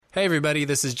Hey everybody,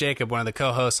 this is Jacob, one of the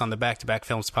co-hosts on the Back to Back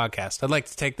Films podcast. I'd like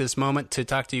to take this moment to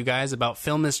talk to you guys about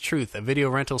Film is Truth, a video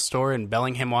rental store in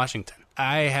Bellingham, Washington.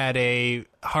 I had a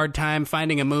hard time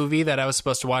finding a movie that I was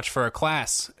supposed to watch for a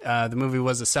class. The movie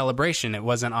was a celebration. It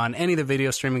wasn't on any of the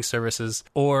video streaming services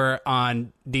or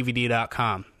on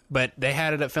DVD.com. But they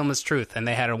had it at Film is Truth, and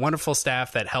they had a wonderful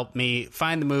staff that helped me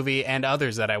find the movie and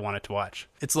others that I wanted to watch.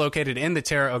 It's located in the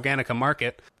Terra Organica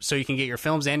Market, so you can get your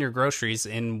films and your groceries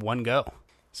in one go.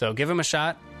 So give them a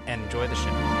shot and enjoy the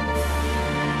show.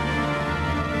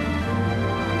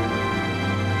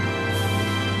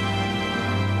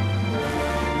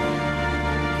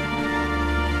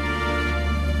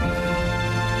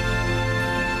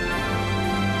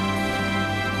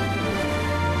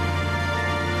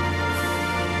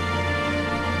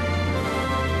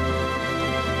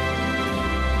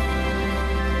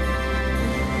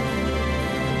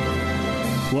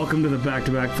 Welcome to the Back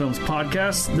to Back Films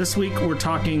podcast. This week we're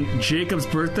talking Jacob's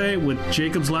Birthday with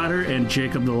Jacob's Ladder and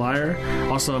Jacob the Liar.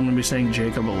 Also, I'm going to be saying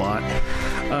Jacob a lot.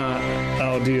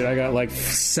 Oh, dude, I got like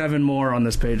 7 more on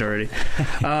this page already.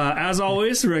 As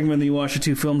always, we recommend that you watch the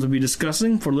 2 films we'll be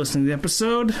discussing for listening to the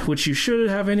episode, which you should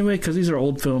have anyway because these are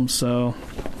old films, so...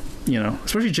 You know,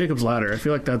 especially Jacob's Ladder. I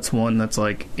feel like that's one that's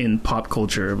like in pop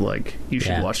culture, like you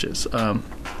should watch this.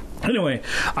 Anyway,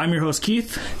 I'm your host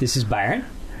Keith. This is Byron.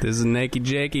 This is Nakey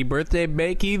Jakey, birthday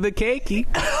bakey the cakey.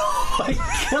 Oh my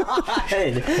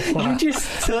god! You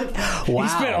just took. Wow. He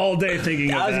spent all day thinking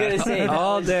of that. I was going to say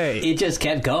all day. It just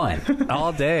kept going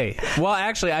all day. Well,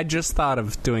 actually, I just thought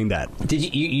of doing that.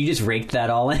 Did you just raked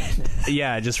that all in?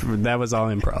 Yeah, that was all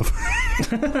improv.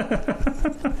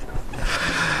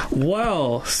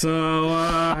 Well, so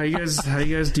how you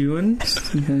guys doing?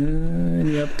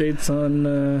 Any updates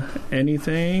on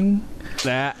anything?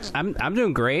 I'm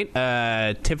doing great.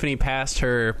 Tiffany passed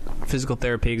her physical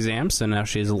therapy exam, so now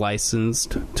she's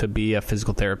licensed to be a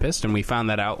physical therapist, and we found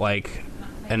that out like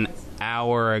an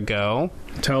hour ago.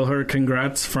 Tell her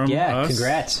congrats from us. Yeah,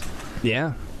 congrats.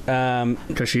 Yeah,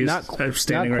 because she's not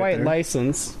standing quite right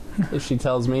licensed, if she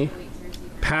tells me.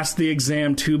 Passed the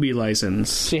exam to be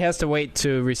licensed. She has to wait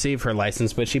to receive her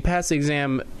license, but she passed the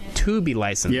exam to be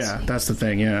licensed. Yeah, that's the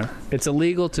thing, yeah. It's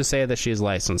illegal to say that she's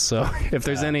licensed, so if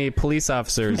there's any police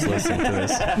officers listening to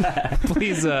this,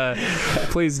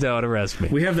 please don't arrest me.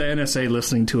 We have the NSA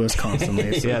listening to us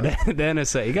constantly. So. Yeah, the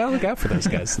NSA. You gotta look out for those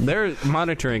guys. They're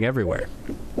monitoring everywhere.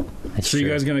 That's so true.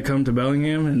 You guys going to come to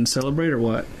Bellingham and celebrate, or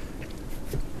what?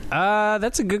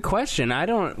 That's a good question.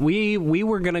 We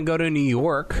were gonna go to New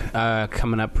York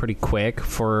coming up pretty quick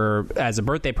as a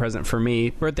birthday present for me,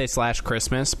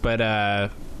 birthday/Christmas. But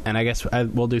and I guess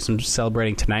we'll do some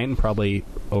celebrating tonight and probably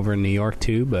over in New York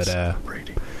too. But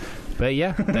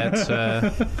yeah, that's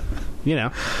you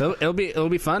know, it'll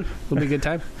be fun. It'll be a good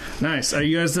time. Nice. Are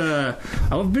you guys?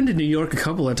 I've been to New York a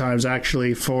couple of times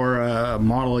actually for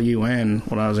Model UN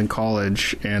when I was in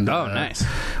college, and nice.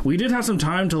 We did have some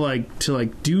time to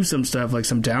do some stuff, like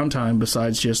some downtime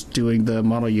besides just doing the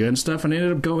Model UN stuff, and I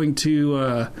ended up going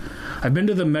to. I've been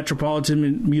to the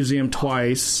Metropolitan Museum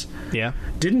twice. Yeah.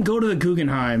 Didn't go to the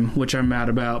Guggenheim, which I'm mad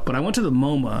about, but I went to the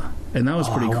MoMA, and that was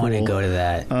pretty cool. I want to go to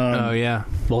that. Oh yeah,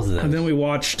 both of those. And then we we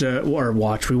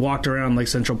walked around like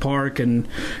Central Park and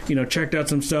checked out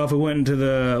some stuff. We went into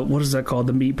the what is that called,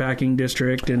 the meatpacking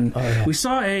district, and we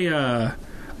saw a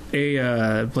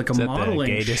modeling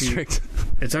gay shoot. District?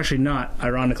 It's actually not,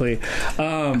 ironically.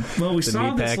 Well, we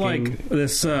saw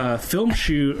this film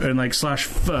shoot and slash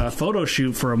photo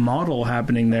shoot for a model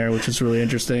happening there, which is really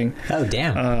interesting. Oh,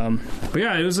 damn. But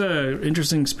yeah, it was an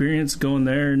interesting experience going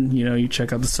there, and you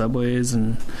check out the subways,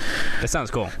 and that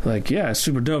sounds cool. It's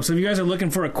super dope. So if you guys are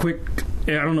looking for a quick,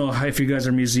 I don't know if you guys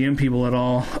are museum people at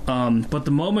all, but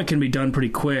the MoMA can be done pretty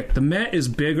quick. The Met is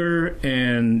bigger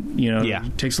and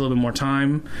takes a little bit more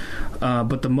time,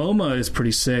 but the MoMA is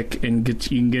pretty sick and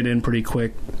you can get in pretty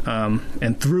quick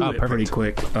and through it pretty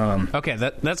quick. Okay,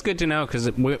 that's good to know because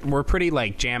we're pretty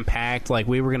jam packed.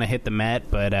 We were gonna hit the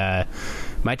Met, but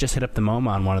might just hit up the MoMA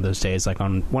on one of those days,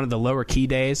 on one of the lower key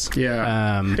days.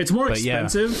 Yeah, it's more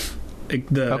expensive. Yeah.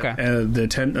 The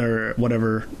tent or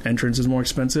whatever entrance is more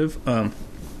expensive.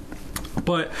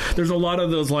 But there's a lot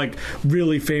of those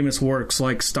really famous works,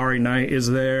 like Starry Night is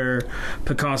there,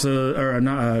 Picasso or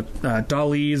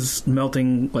Dali's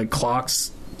melting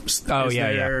clocks.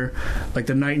 There. Like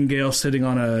the Nightingale sitting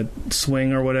on a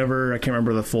swing or whatever. I can't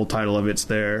remember the full title of it's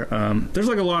there. There's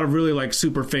a lot of really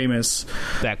super famous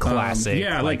that classic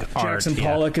Jackson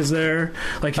Pollock is there,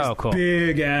 his cool.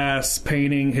 big ass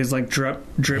painting, his drip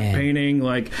painting.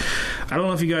 I don't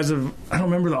know if you guys have, I don't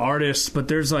remember the artist, but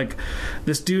there's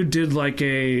this dude did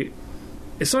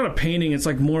it's not a painting. It's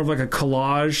like more of like a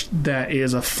collage that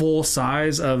is a full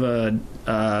size of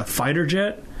a fighter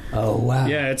jet. Oh wow!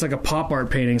 Yeah, it's like a pop art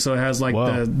painting. So it has like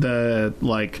the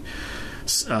like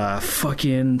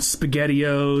fucking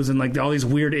SpaghettiOs and like all these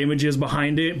weird images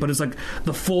behind it, but it's like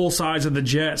the full size of the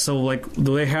jet. So like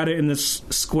they had it in this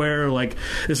square, like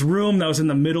this room that was in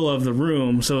the middle of the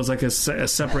room, so it's like a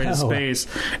separated space,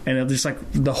 and it just like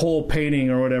the whole painting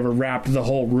or whatever wrapped the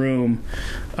whole room,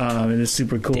 and it's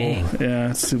super cool. Dang.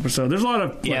 Yeah, it's super. So there's a lot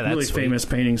of like, really famous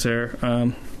paintings there,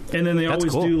 and then they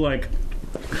always do like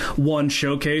one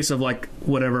showcase of like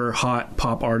whatever hot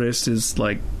pop artist is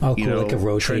like, oh cool, like a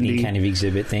rotating trendy kind of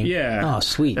exhibit thing. Yeah. Oh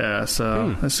sweet. Yeah,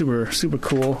 so that's super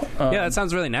cool. Yeah, that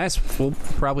sounds really nice. We'll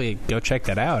probably go check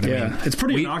that out. Yeah, I mean, it's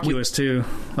pretty innocuous too.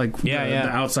 Like the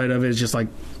outside of it is just like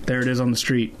there it is on the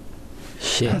street.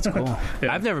 Shit, that's cool.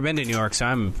 Yeah. I've never been to New York, so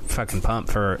I'm fucking pumped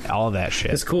for all of that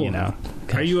shit. It's cool. You know,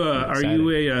 are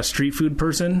you a street food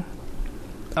person?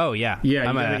 Oh yeah,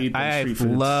 I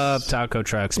love taco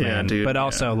trucks, man. Dude, but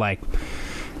also like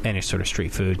any sort of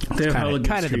street food. They have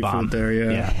kind of the bomb food there.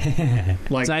 Yeah.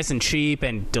 Like, it's nice and cheap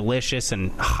and delicious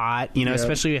and hot. You know,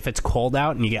 especially if it's cold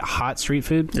out and you get hot street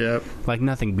food. Yep. Like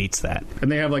nothing beats that. And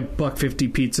they have like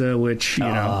 $1.50 pizza, which you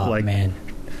know, like man.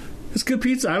 It's good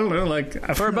pizza. I don't know, like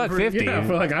for $1.50. Yeah,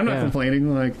 for like I'm not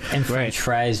complaining. Like and French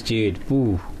fries, dude.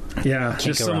 Ooh. Yeah,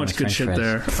 just so much good shit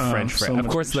there. French fries. Of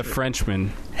course, the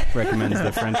Frenchman recommends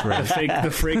the French fries.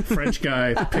 The fake French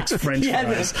guy picks French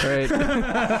fries. Right.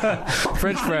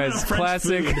 French fries,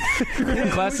 classic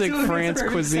France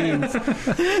cuisine.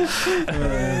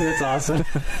 That's awesome.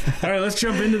 All right, let's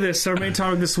jump into this. Our main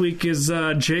topic this week is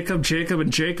Jacob,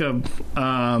 and Jacob.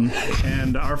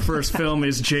 And our first film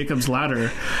is Jacob's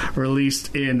Ladder,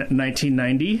 released in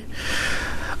 1990.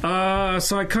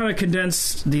 So I kind of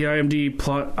condensed the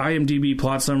IMDb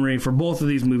plot summary for both of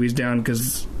these movies down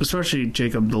because, especially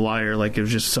Jacob the Liar, like it was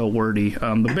just so wordy.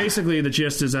 But basically, the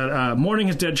gist is that mourning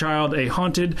his dead child, a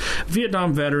haunted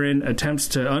Vietnam veteran attempts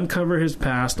to uncover his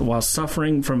past while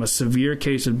suffering from a severe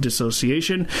case of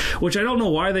dissociation, which I don't know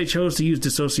why they chose to use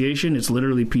dissociation. It's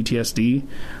literally PTSD,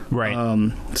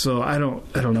 right? So I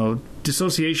don't know.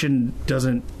 Dissociation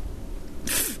doesn't.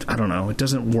 I don't know. It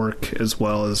doesn't work as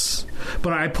well as...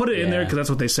 But I put it in there because that's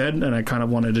what they said, and I kind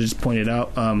of wanted to just point it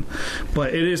out.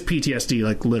 But it is PTSD.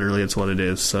 Like, literally, it's what it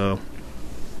is. So,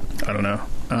 I don't know.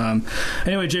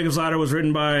 Anyway, Jacob's Ladder was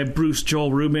written by Bruce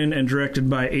Joel Rubin and directed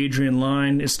by Adrian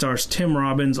Lyne. It stars Tim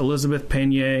Robbins, Elizabeth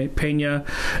Pena,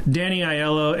 Danny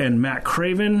Aiello, and Matt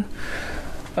Craven.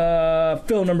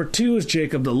 Film number 2 is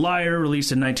Jacob the Liar,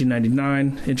 released in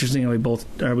 1999. Interesting how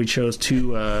we chose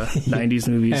two 90s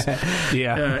movies.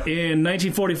 In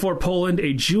 1944 Poland,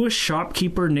 a Jewish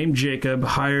shopkeeper named Jacob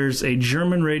hires a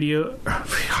German radio...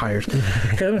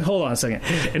 Hold on a second.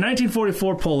 In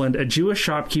 1944 Poland, a Jewish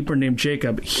shopkeeper named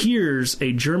Jacob hears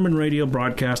a German radio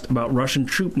broadcast about Russian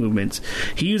troop movements.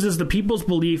 He uses the people's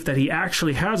belief that he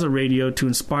actually has a radio to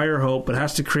inspire hope, but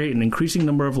has to create an increasing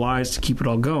number of lies to keep it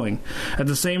all going. At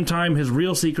the same time, his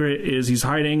real secret is he's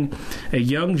hiding a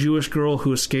young Jewish girl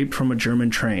who escaped from a German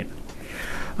train.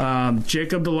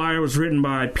 Jacob the Liar was written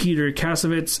by Peter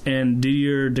Kasovitz and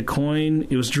Didier Decoing.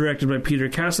 It was directed by Peter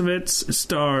Kasovitz. It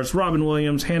stars Robin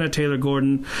Williams, Hannah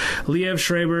Taylor-Gordon, Liev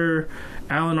Schreiber,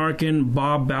 Alan Arkin,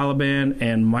 Bob Balaban,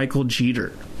 and Michael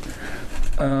Jeter.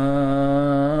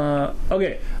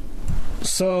 Okay,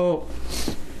 so...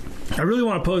 I really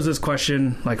want to pose this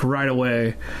question like right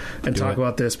away and talk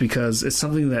about this because it's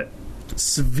something that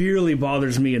severely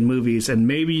bothers me in movies, and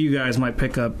maybe you guys might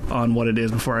pick up on what it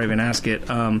is before I even ask it.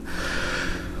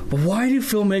 Why do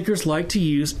filmmakers like to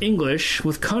use English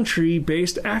with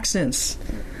country-based accents?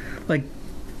 Like,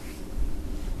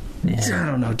 I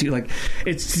don't know, dude. Like,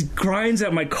 it grinds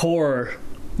at my core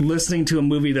listening to a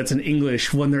movie that's in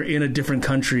English when they're in a different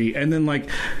country, and then like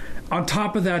on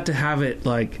top of that to have it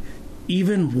like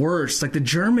even worse. Like the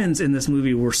Germans in this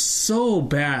movie were so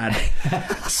bad.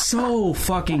 So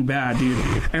fucking bad, dude.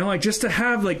 And like just to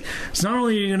have like, it's not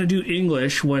only are you going to do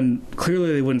English when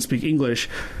clearly they wouldn't speak English,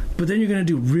 but then you're going to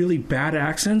do really bad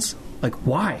accents. Like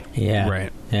why? Yeah.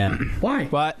 Right. Yeah. Why?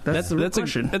 Well, that's the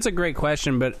question. That's a great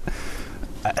question, but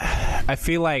I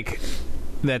feel like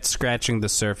that's scratching the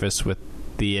surface with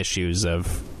the issues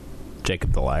of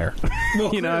Jacob the Liar.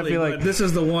 Well, you know, I feel like this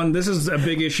is the one. This is a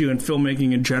big issue in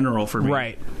filmmaking in general for me.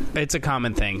 Right, it's a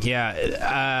common thing.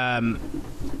 Yeah,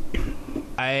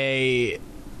 I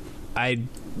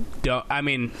don't. I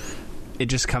mean, it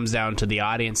just comes down to the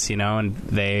audience, you know, and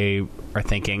they are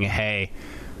thinking, "Hey,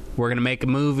 we're going to make a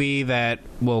movie that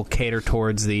will cater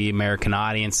towards the American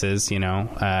audiences." You know,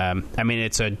 I mean,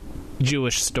 it's a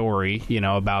Jewish story, you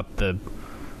know, about the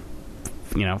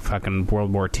fucking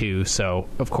World War II. So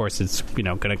of course it's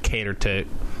going to cater to,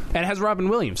 and it has Robin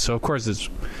Williams. So of course it's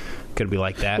going to be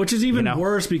like that. Which is even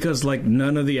worse because like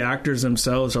none of the actors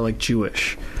themselves are like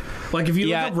Jewish. Like, if you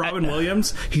look up Robin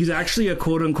Williams, he's actually a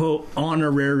quote-unquote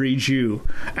honorary Jew.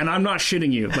 And I'm not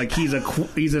shitting you. Like, he's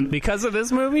because of this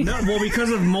movie? No, well,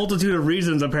 because of a multitude of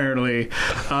reasons, apparently.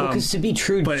 Because to be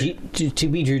true, to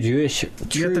be true Jewish,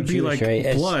 you have to be, like,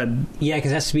 right? blood. Yeah,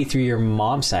 because it has to be through your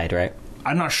mom's side, right?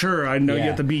 I'm not sure. I know you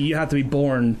have to be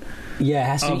born... Yeah, it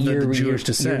has to be your Jewish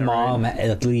descent. Your mom right?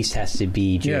 at least has to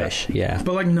be Jewish. Yeah.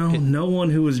 But like no one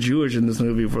who was Jewish in this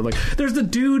movie for like there's the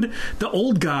dude, the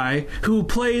old guy who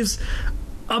plays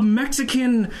a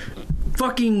Mexican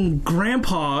fucking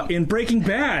grandpa in Breaking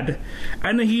Bad,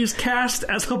 and he's cast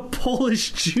as a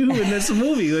Polish Jew in this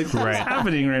movie. Like what's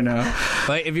happening right now?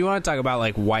 Like if you want to talk about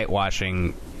like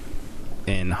whitewashing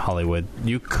in Hollywood,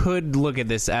 you could look at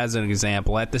this as an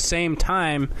example. At the same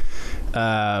time,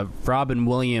 Robin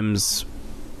Williams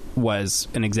was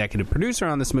an executive producer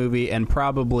on this movie and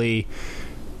probably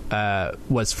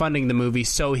was funding the movie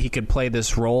so he could play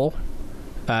this role.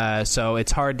 So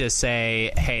it's hard to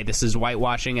say, hey, this is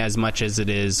whitewashing as much as it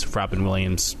is Robin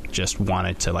Williams just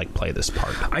wanted to like play this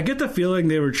part. I get the feeling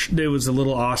it was a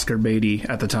little Oscar baity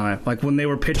at the time. Like when they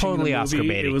were pitching totally the movie, Oscar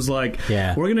baity. It was like,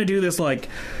 we're going to do this like,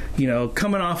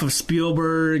 coming off of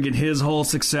Spielberg and his whole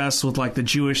success with like the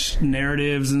Jewish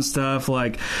narratives and stuff.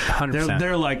 Like 100%.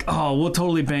 They're like, oh, we'll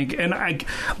totally bank. And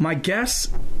my guess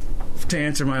to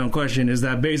answer my own question is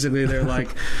that basically they're like,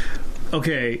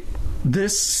 okay,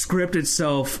 this script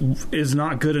itself is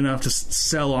not good enough to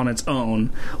sell on its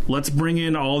own. Let's bring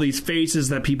in all these faces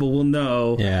that people will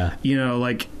know. Yeah.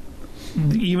 Like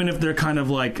even if they're kind of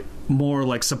like more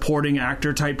like supporting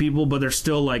actor type people, but they're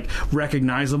still like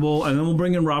recognizable. And then we'll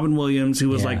bring in Robin Williams, who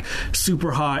was like super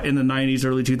hot in the 90s,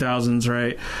 early 2000s,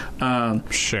 right?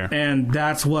 Sure. And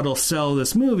that's what'll sell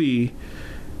this movie.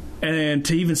 And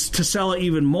to sell it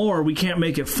even more, we can't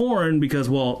make it foreign because,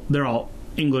 well, they're all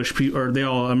English people, or they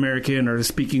all American or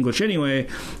speak English anyway,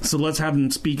 so let's have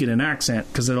them speak in an accent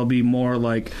because it'll be more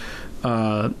like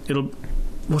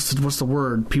what's the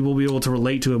word, people will be able to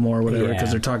relate to it more or whatever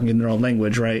because they're talking in their own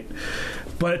language, right?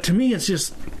 But to me it's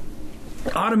just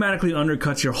automatically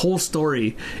undercuts your whole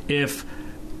story if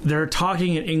they're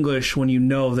talking in English when you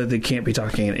know that they can't be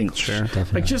talking in English. Sure.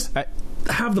 Definitely. Like just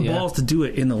have the balls to do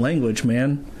it in the language,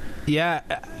 man. Yeah,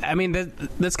 I mean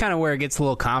that's kind of where it gets a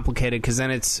little complicated because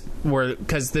then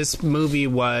because this movie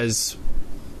was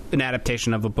an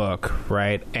adaptation of a book,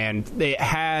 right? And they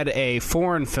had a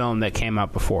foreign film that came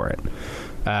out before it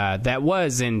that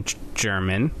was in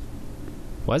German.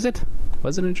 Was it?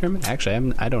 Was it in German?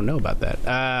 Actually, I don't know about that.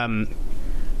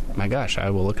 My gosh, I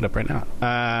will look it up right now.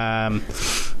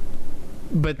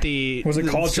 But was it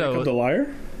called Jacob the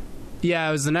Liar? Yeah,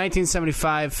 it was the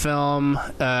 1975 film,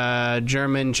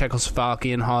 German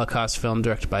Czechoslovakian Holocaust film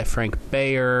directed by Frank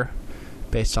Bayer,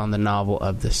 based on the novel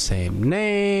of the same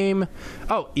name.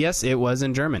 Oh, yes, it was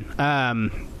in German.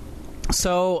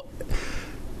 So,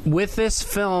 with this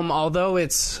film, although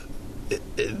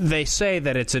they say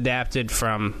that it's adapted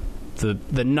from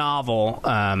the novel,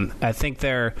 I think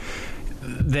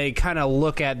they kind of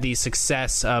look at the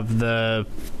success of the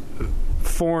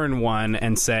foreign one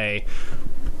and say,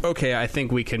 okay, I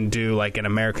think we can do like an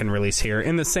American release here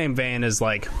in the same vein as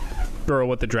like Girl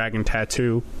with the Dragon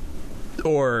Tattoo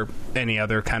or any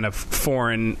other kind of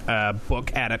foreign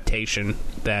book adaptation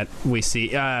that we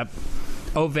see.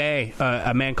 Ove,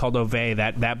 A Man Called Ove,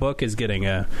 that book is getting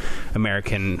a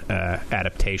American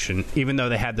adaptation, even though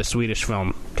they had the Swedish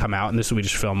film come out, and the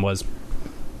Swedish film was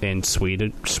in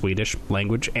Swedish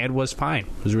language and was fine.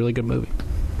 It was a really good movie.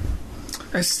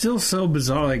 It's still so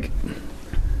bizarre, like...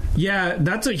 Yeah,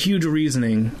 that's a huge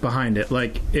reasoning behind it.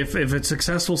 Like, if it's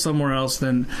successful somewhere else,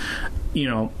 then,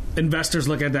 investors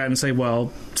look at that and say,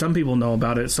 well, some people know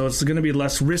about it, so it's going to be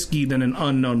less risky than an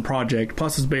unknown project.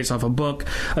 Plus, it's based off a book.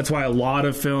 That's why a lot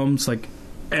of films, like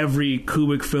every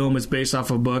Kubrick film, is based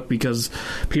off a book because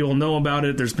people know about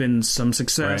it. There's been some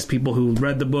success. Right. People who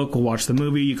read the book will watch the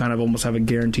movie. You kind of almost have a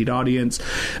guaranteed audience.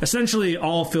 Essentially,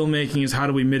 all filmmaking is how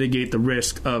do we mitigate the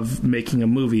risk of making a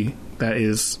movie that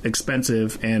is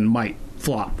expensive and might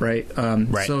flop, right?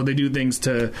 Right. So they do things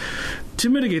to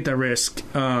mitigate that risk.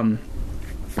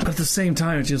 But at the same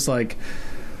time, it's just like,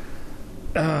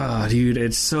 dude, it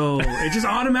just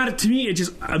automatic to me. It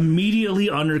just immediately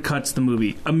undercuts the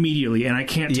movie immediately, and I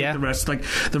can't take the rest. Like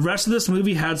the rest of this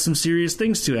movie had some serious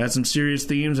things to it, had some serious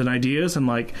themes and ideas, and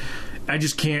like I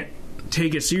just can't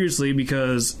take it seriously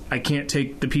because I can't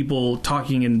take the people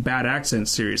talking in bad accents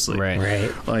seriously.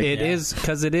 Right. Like it is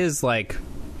because it is like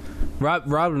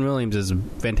Robin Williams is a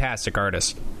fantastic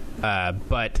artist.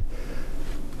 but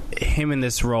him in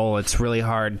this role, it's really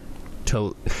hard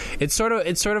to. It's sort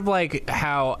of like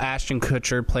how Ashton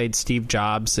Kutcher played Steve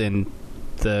Jobs in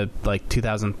the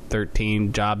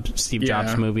 2013 Steve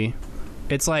Jobs movie.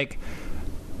 It's like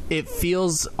it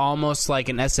feels almost like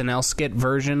an SNL skit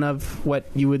version of what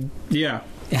you would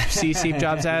see Steve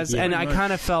Jobs as, and I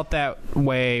kind of felt that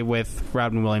way with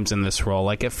Robin Williams in this role.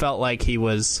 Like it felt like he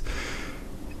was.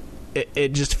 It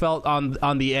just felt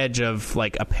on the edge of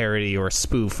like a parody or a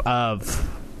spoof of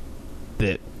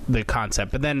the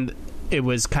concept, but then it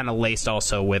was kind of laced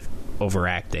also with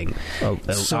overacting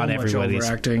on everybody's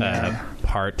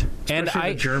part.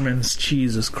 Especially the Germans,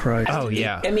 Jesus Christ! Oh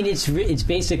yeah, I mean it's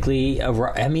basically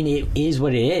it is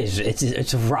what it is.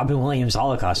 It's a Robin Williams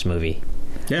Holocaust movie.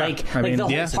 Yeah, the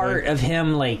whole part of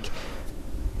him like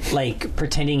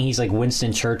pretending he's like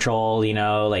Winston Churchill,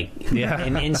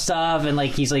 and stuff, and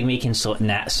like he's like making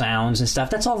sounds and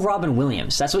stuff. That's all Robin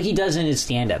Williams. That's what he does in his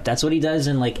stand-up. That's what he does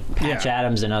in like Patch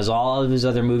Adams and does all of his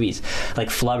other movies, like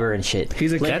Flubber and shit.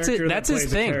 He's a character. That's his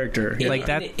thing.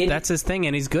 That's his thing,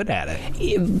 and he's good at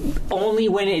it. Only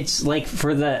when it's like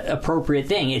for the appropriate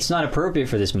thing. It's not appropriate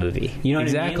for this movie. You know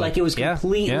what I mean? Like it was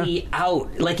completely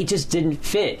out. Like it just didn't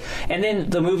fit. And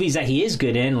then the movies that he is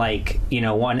good in, like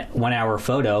 1 Hour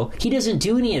Photo. He doesn't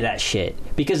do any of that shit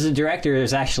because the director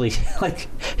is actually like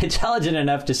intelligent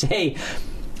enough to say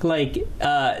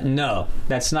no,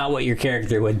 that's not what your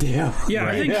character would do. Yeah,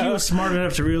 right. I think he was smart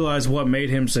enough to realize what made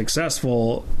him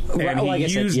successful, and he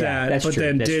used that, but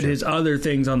then did his other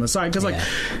things on the side. Because,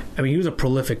 he was a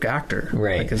prolific actor.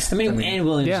 Right. Ann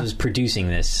Williams was producing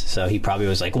this, so he probably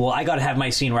was like, well, I got to have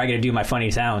my scene where I got to do my funny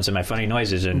sounds and my funny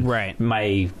noises and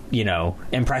my,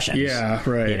 impressions. Yeah,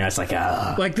 right. It's like,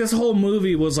 like, this whole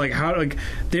movie was like,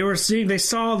 they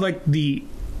saw, like,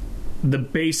 the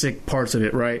basic parts of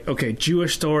it, right? Okay,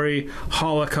 Jewish story,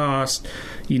 Holocaust,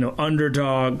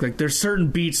 underdog. Like, there's certain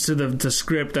beats to the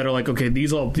script that are like, okay,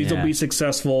 these will be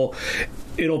successful.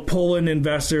 It'll pull in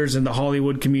investors in the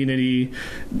Hollywood community.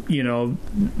 The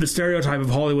stereotype of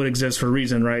Hollywood exists for a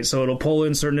reason, right? So it'll pull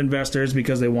in certain investors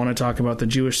because they want to talk about the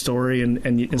Jewish story and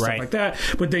stuff like that.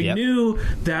 But they knew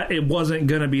that it wasn't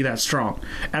going to be that strong.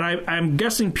 And I'm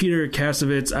guessing Peter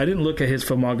Kassovitz, I didn't look at his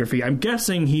filmography. I'm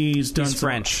guessing he's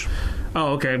French.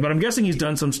 Oh, okay. But I'm guessing he's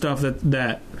done some stuff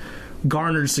that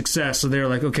garnered success. So they're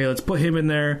like, okay, let's put him in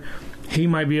there. He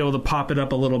might be able to pop it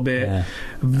up a little bit.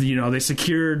 Yeah. They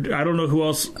secured, I don't know who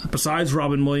else besides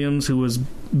Robin Williams who was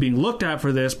being looked at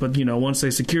for this, but, once they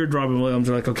secured Robin Williams,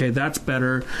 they're like, okay, that's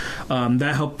better.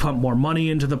 That helped pump more money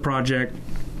into the project.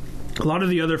 A lot of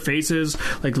the other faces,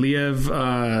 like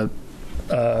Liev,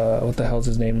 what the hell's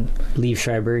his name? Liev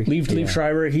Schreiber. Liev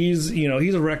Schreiber. He's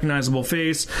he's a recognizable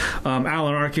face.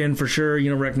 Alan Arkin for sure.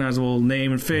 Recognizable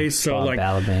name and face. So Bob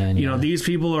Balaban, these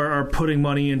people are putting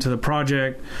money into the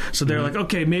project. So they're like,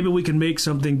 okay, maybe we can make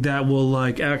something that will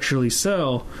like actually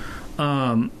sell.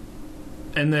 And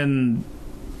then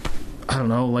I don't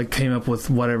know, like came up with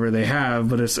whatever they have,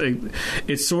 but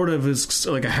it sort of is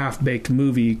like a half-baked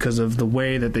movie because of the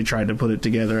way that they tried to put it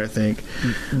together. I think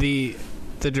the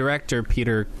director,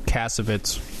 Peter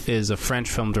Kassovitz, is a French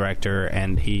film director,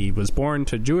 and he was born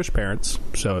to Jewish parents,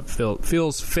 so it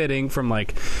feels fitting from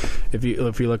like if you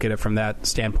look at it from that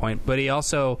standpoint. But he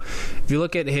also, if you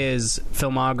look at his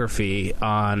filmography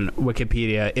on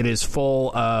Wikipedia, it is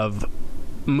full of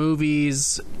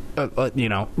movies,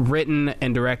 written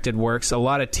and directed works, a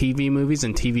lot of TV movies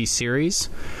and TV series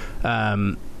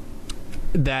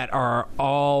that are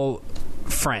all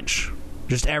French.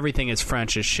 Just everything is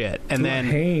French as shit. And then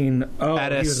Hain, he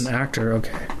was an actor.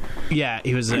 Okay, yeah,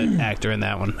 he was an actor in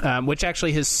that one. Which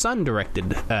actually his son directed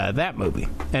that movie,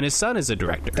 and his son is a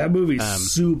director. That movie's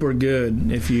super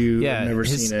good. If you have never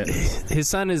seen it, his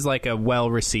son is like a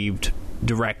well-received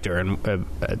director and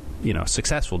a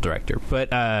successful director.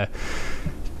 But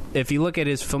if you look at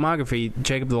his filmography,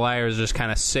 Jacob the Liar is just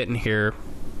kind of sitting here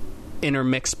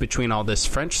intermixed between all this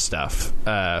French stuff.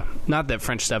 Not that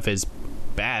French stuff is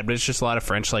bad, but it's just a lot of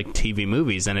French like TV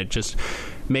movies, and it just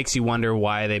makes you wonder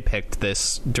why they picked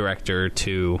this director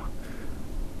to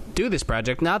do this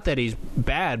project. Not that he's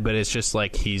bad, but it's just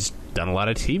like he's done a lot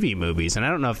of TV movies, and I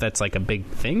don't know if that's like a big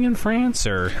thing in France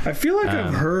or. I feel like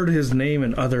I've heard his name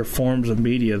in other forms of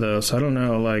media though, so I don't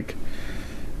know, like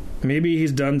maybe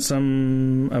he's done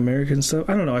some American stuff.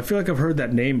 I don't know. I feel like I've heard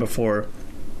that name before,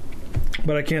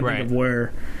 but I can't think of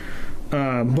where.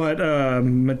 But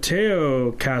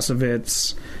Matteo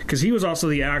Kassovitz, because he was also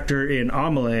the actor in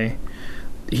Amelie,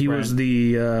 he was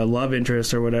the love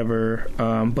interest or whatever.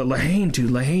 But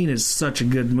Lahane is such a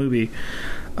good movie.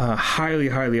 Highly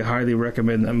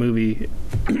recommend that movie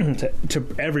to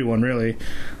everyone, really.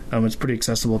 It's pretty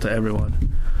accessible to everyone.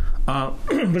 But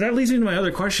that leads me to my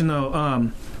other question,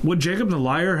 though. Would Jacob the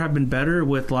Liar have been better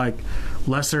with, like,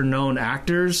 lesser known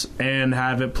actors and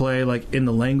have it play, like, in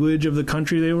the language of the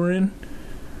country they were in?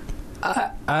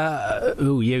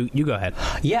 You go ahead.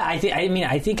 Yeah, I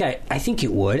think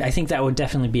it would. I think that would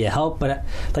definitely be a help. But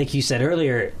like you said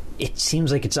earlier, it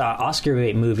seems like it's an Oscar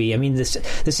bait movie. I mean, the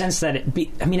sense that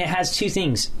it has two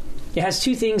things. It has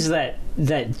two things that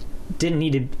didn't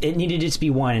need to. It needed it to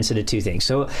be one instead of two things.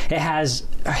 So it has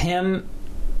him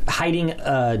hiding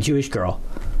a Jewish girl,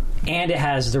 and it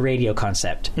has the radio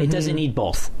concept. It doesn't need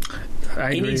both.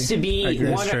 I agree. It needs to be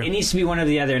one. It needs to be one or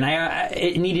the other, and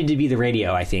it needed to be the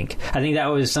radio. I think that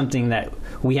was something that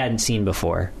we hadn't seen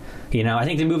before. You know, I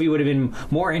think the movie would have been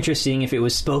more interesting if it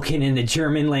was spoken in the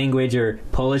German language or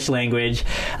Polish language,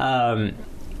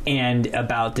 and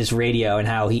about this radio and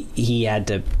how he had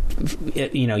to,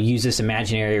 use this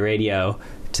imaginary radio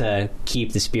to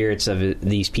keep the spirits of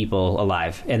these people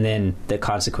alive, and then the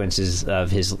consequences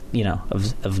of his,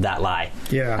 of that lie.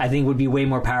 Yeah, I think would be way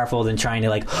more powerful than trying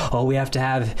to we have to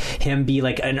have him be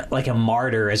like a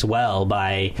martyr as well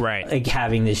by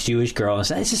having this Jewish girl.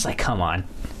 So it's just like, come on.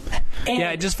 And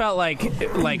it just felt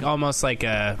like almost like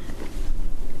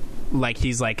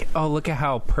he's like, oh, look at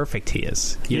how perfect he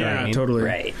is. You know what I mean? Totally.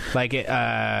 Right. Like,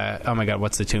 oh my God,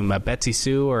 what's the tune? Betsy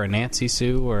Sue or a Nancy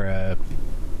Sue or a...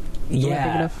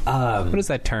 what is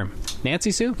that term?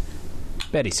 Nancy Sue?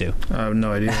 Betty Sue? I have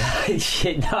no idea.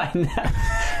 Shit, no, I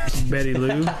know. Betty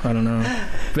Lou? I don't know.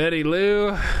 Betty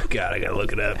Lou? God, I gotta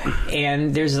look it up.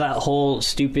 And there's that whole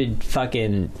stupid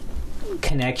fucking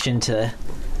connection to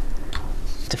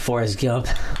Forrest Gump.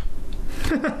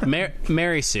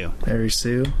 Mary Sue. Mary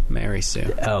Sue? Mary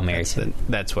Sue. Oh, Mary Sue.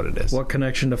 That's what it is. What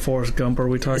connection to Forrest Gump are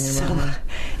we talking about?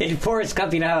 In Forrest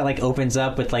Gump, you know how it like opens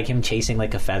up with like him chasing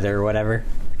like a feather or whatever?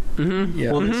 Mm-hmm.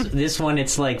 Yeah. Well, this one,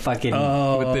 it's like fucking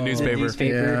with the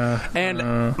newspaper. Yeah.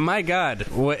 And my God,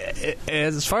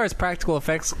 as far as practical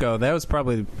effects go, that was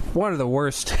probably one of the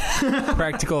worst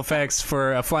practical effects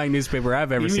for a flying newspaper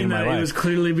I've ever seen in my life. It was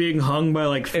clearly being hung by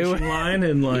like fishing line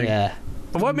and like. Yeah.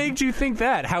 What made you think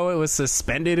that? How it was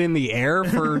suspended in the air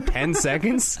for 10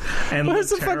 seconds? And it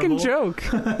was a fucking joke.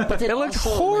 But it looked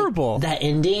horrible. Like, that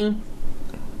ending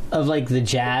of like the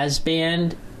jazz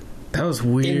band. That was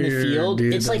weird. In the field,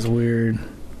 dude, it's like weird.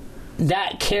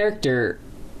 That character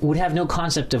would have no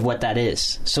concept of what that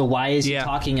is. So why is he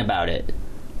talking about it?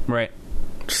 Right.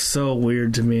 So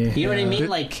weird to me. You know what I mean?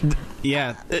 Like,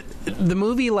 the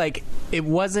movie, like,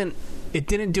 it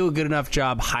didn't do a good enough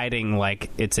job hiding like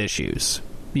its issues.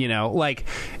 You know, like,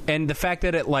 and the fact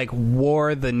that it like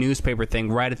wore the newspaper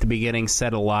thing right at the beginning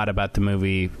said a lot about the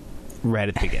movie. Right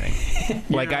at the beginning.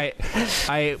 Like,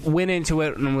 I went into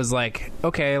it and was like,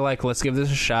 okay, like, let's give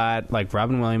this a shot. Like,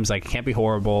 Robin Williams, like, can't be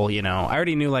horrible, you know. I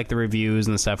already knew, like, the reviews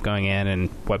and the stuff going in and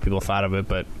what people thought of it,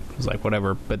 but it was like,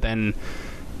 whatever. But then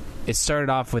it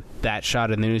started off with that shot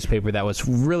in the newspaper that was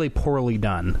really poorly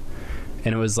done.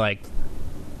 And it was like,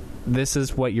 this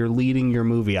is what you're leading your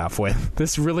movie off with.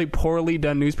 This really poorly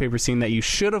done newspaper scene that you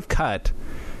should have cut,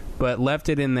 but left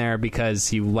it in there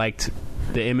because you liked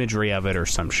the imagery of it or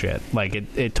some shit. Like,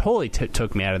 it totally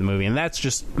took me out of the movie, and that's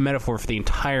just a metaphor for the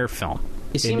entire film.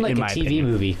 It seemed like a TV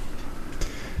movie.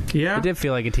 Yeah, it did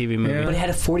feel like a TV movie, but it had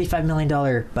a $45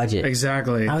 million budget.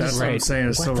 Exactly, that's what I'm saying.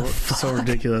 It's so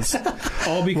ridiculous.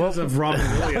 All because of Robin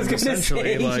Williams,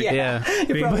 essentially.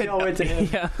 It probably all went to him.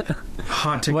 Yeah.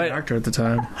 Hot ticket actor at the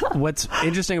time. What's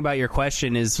interesting about your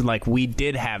question is, like, we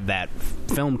did have that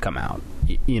film come out.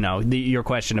 You know, your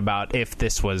question about if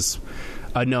this was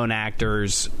unknown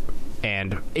actors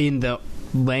and in the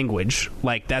language,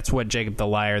 like, that's what Jacob the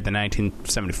Liar, the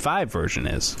 1975 version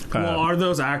is. Well, are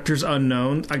those actors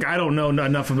unknown? Like, I don't know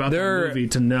enough about the movie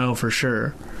to know for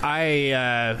sure.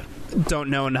 I don't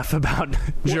know enough about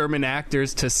German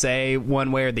actors to say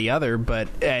one way or the other, but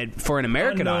for an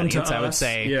American audience, I would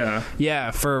say,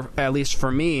 for at least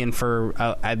for me and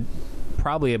for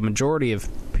probably a majority of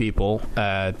people,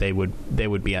 they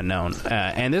would be unknown.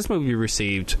 And this movie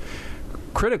received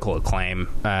critical acclaim,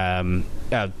 a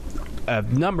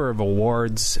number of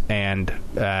awards, and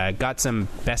got some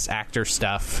Best Actor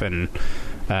stuff and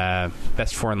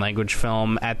Best Foreign Language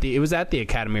Film it was at the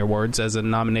Academy Awards as a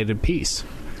nominated piece.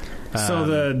 So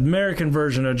the American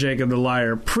version of Jacob the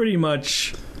Liar pretty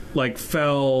much like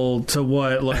fell to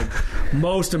what like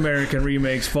most American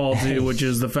remakes fall to, which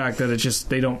is the fact that it's just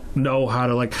they don't know how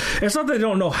to, like, it's not that they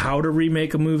don't know how to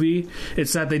remake a movie,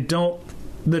 it's that they don't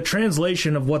the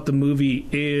translation of what the movie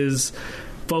is,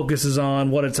 focuses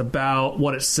on, what it's about,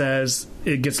 what it says,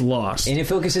 it gets lost. And it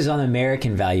focuses on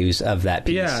American values of that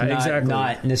piece. Yeah, exactly.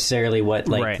 Not necessarily what,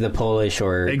 like, the Polish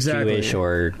or Jewish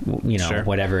or,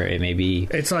 whatever it may be.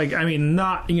 It's like, I mean,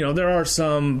 there are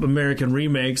some American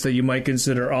remakes that you might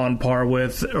consider on par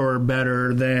with or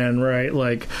better than, right?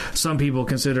 Like, some people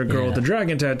consider Girl with the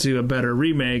Dragon Tattoo a better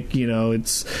remake,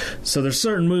 so there's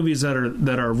certain movies that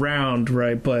are round,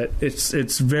 right? But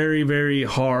it's very, very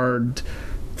hard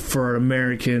for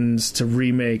Americans to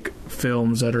remake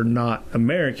films that are not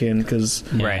American, because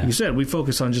you said we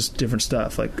focus on just different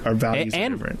stuff, like our values are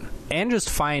different, and just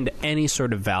find any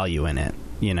sort of value in it,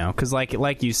 because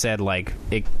like you said, like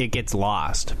it gets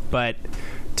lost. But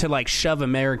to like shove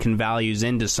American values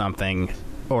into something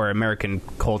or American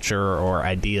culture or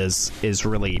ideas is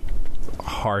really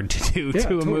hard to do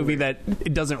to a movie that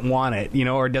it doesn't want it,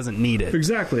 or doesn't need it.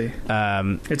 Exactly.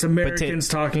 It's Americans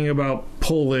talking about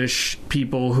Polish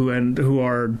people who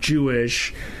are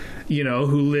Jewish,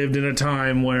 who lived in a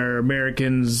time where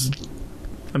Americans,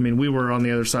 I mean, we were on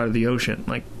the other side of the ocean,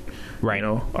 like,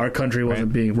 our country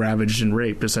wasn't being ravaged and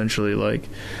raped, essentially, like,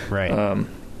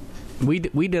 we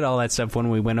did all that stuff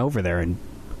when we went over there and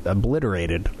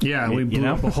obliterated. Yeah, we blew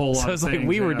up a whole lot. So it's like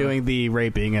we were doing the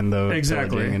raping and the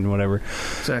pillaging and whatever.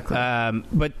 Exactly.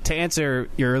 But to answer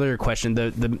your earlier question,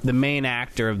 the main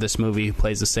actor of this movie who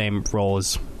plays the same role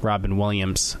as Robin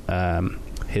Williams,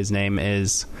 his name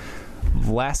is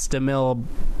Vlastimil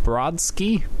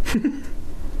Brodsky,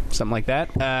 something like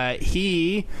that.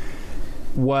 He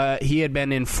had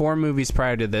been in 4 movies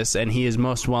prior to this, and he is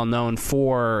most well known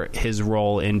for his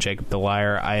role in Jacob the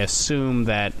Liar. I assume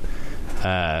that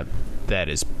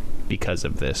is because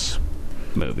of this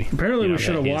movie. Apparently, we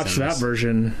should have watched that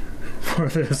version for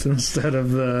this instead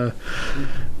of the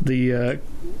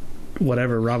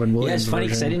whatever Robin Williams. Yeah, it's funny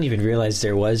because version. I didn't even realize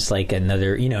there was like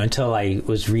another, until I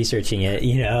was researching it.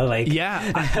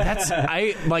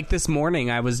 I like this morning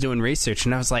I was doing research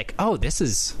and I was like, oh,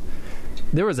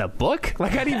 there was a book?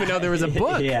 Like, I didn't even know there was a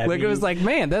book. It was like,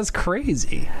 man, that's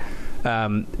crazy.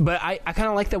 But I kind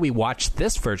of like that we watched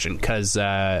this version because,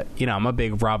 I'm a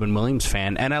big Robin Williams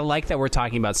fan, and I like that we're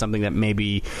talking about something that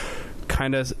maybe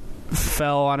kind of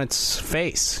fell on its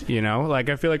face, Like,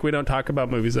 I feel like we don't talk about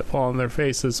movies that fall on their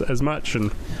faces as much,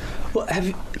 and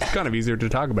it's kind of easier to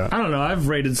talk about. I don't know. I've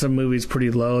rated some movies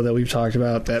pretty low that we've talked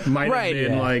about that might have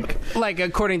been like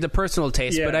according to personal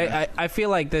taste. Yeah. But I feel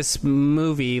like this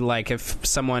movie, like if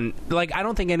someone like I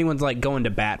don't think anyone's like going to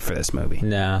bat for this movie.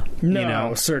 No,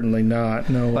 certainly not.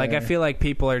 No, like way. I feel like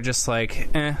people are just like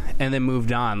and then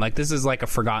moved on. Like this is like a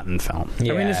forgotten film.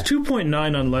 Yeah. I mean, it's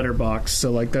 2.9 on Letterboxd,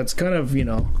 so like that's kind of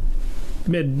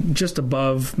mid, just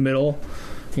above middle.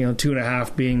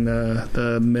 2.5 being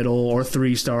the middle, or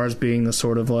 3 stars being the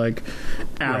sort of like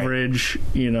average,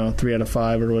 3 out of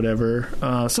 5 or whatever.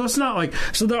 So it's not like,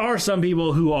 so there are some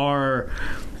people who are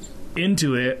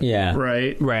into it. Yeah.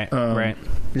 Right. Right.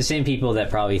 The same people that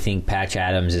probably think Patch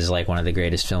Adams is like one of the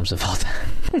greatest films of all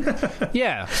time.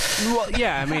 Yeah. Well,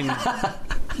 yeah, I mean,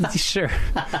 sure.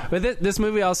 But this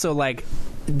movie also like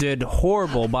did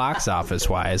horrible box office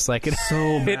wise. Like it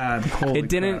so bad. It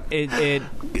didn't.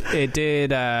 It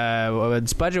did.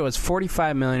 Its budget was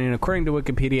 $45 million, and according to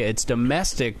Wikipedia, its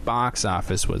domestic box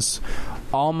office was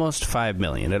almost $5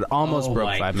 million. It almost broke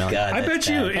 $5 million. God, I bet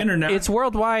you internet. It's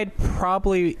worldwide.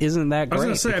 Probably isn't that great. I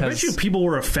was going to say. I bet you people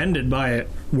were offended by it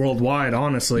worldwide.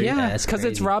 Honestly, yeah, because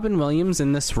it's Robin Williams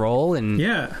in this role, and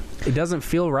it doesn't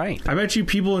feel right. I bet you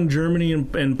people in Germany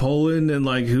and Poland and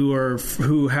like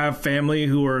who have family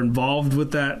who are involved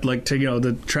with that, like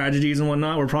the tragedies and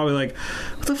whatnot, were probably like,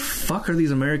 "What the fuck are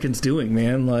these Americans doing,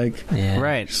 man?" Like,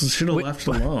 right? Should have left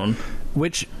it alone.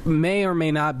 Which may or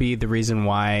may not be the reason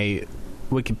why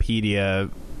Wikipedia,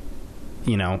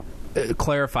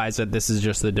 clarifies that this is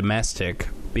just the domestic,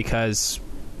 because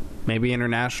maybe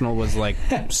international was like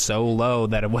so low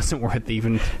that it wasn't worth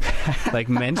even like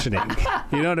mentioning.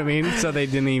 You know what I mean? So they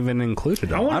didn't even include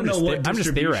it. I want to know what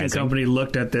distribution company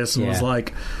looked at this and was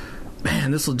like,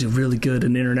 man, this will do really good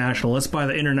in international. Let's buy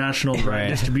the international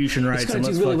distribution rights. It's going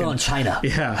to do really well in China.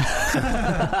 Yeah.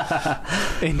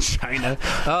 In China.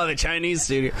 Oh, the Chinese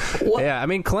studio. What? Yeah, I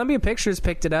mean, Columbia Pictures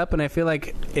picked it up, and I feel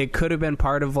like it could have been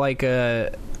part of like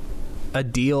a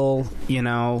deal,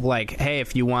 like, hey,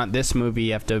 if you want this movie,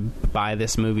 you have to buy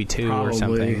this movie too. Probably, or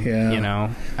something.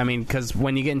 Yeah. I mean, because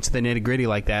when you get into the nitty-gritty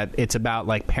like that, it's about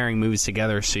like pairing movies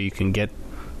together so you can get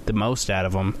the most out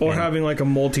of them. Or having like a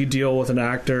multi-deal with an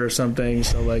actor or something.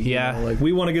 So like, you know, like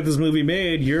we want to get this movie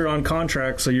made. You're on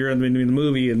contract, so you're in the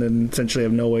movie, and then essentially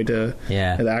have no way to.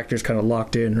 Yeah. The actor's kind of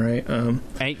locked in, right?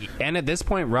 And at this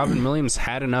point, Robin Williams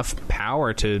had enough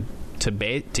power to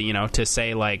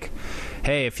say like,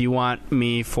 hey, if you want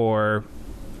me for,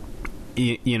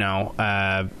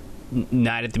 Night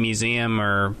at the Museum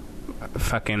or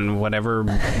fucking whatever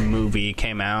movie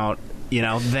came out,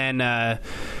 then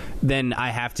I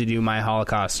have to do my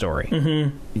Holocaust story.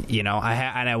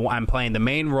 Mm-hmm. I'm playing the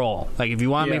main role. Like, if you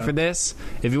want me for this,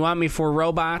 if you want me for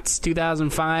Robots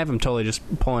 2005, I'm totally just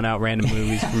pulling out random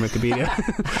movies from Wikipedia.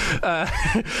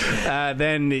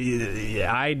 Then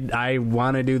I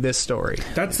want to do this story.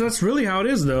 That's really how it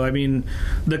is, though. I mean,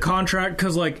 the contract,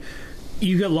 because like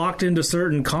you get locked into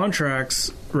certain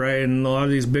contracts, right? And a lot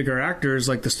of these bigger actors,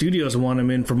 like the studios, want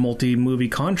them in for multi-movie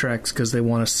contracts because they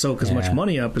want to soak as much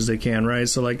money up as they can, right?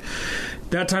 So like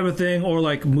that type of thing, or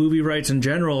like movie rights in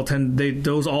general,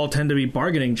 those all tend to be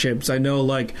bargaining chips. I know,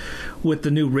 like with the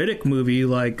new Riddick movie,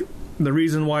 like the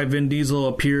reason why Vin Diesel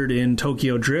appeared in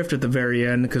Tokyo Drift at the very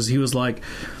end, because he was like,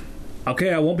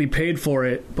 okay, I won't be paid for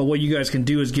it, but what you guys can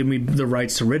do is give me the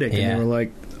rights to Riddick. And they were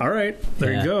like, all right,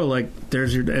 there you go. Like,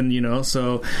 there's your, and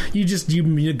so you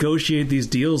negotiate these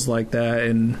deals like that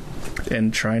and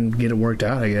try and get it worked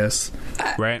out, I guess.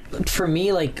 Right. For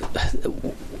me, like,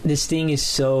 this thing is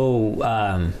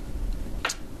so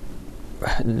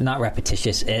not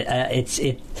repetitious.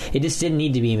 It just didn't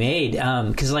need to be made.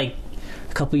 Because like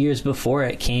a couple years before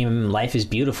it came Life is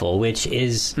Beautiful, which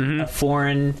is a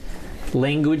foreign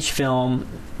language film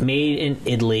made in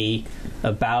Italy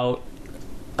about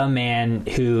a man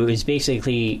who is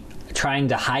basically trying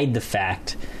to hide the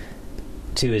fact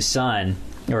to his son,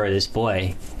 or this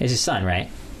boy. It's his son, right?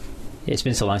 It's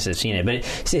been so long since I've seen it, but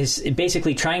it's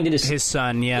basically trying to his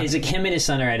son, is like him and his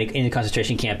son are in a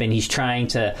concentration camp, and he's trying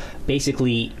to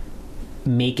basically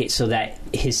make it so that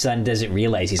his son doesn't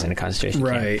realize he's in a concentration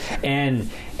camp. And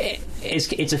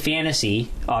it's a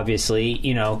fantasy, obviously.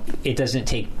 It doesn't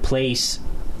take place.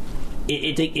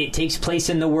 It takes place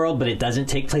in the world, but it doesn't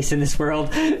take place in this world,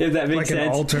 if that makes sense. Like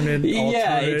an alternate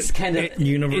it's kind of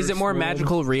universe. Is it more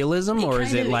magical realism, or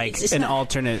is it like an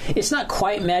alternate? It's not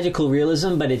quite magical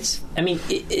realism, but it's. I mean,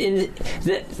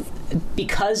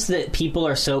 because the people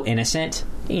are so innocent,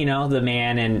 the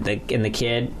man and the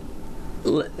kid.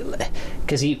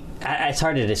 Because it's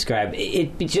hard to describe.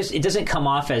 It doesn't come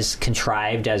off as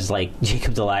contrived as like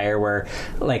Jacob the Liar, where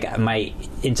like my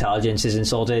intelligence is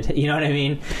insulted. You know what I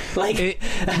mean? Like,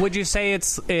 would you say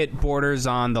it borders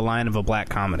on the line of a black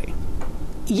comedy?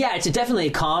 Yeah, it's definitely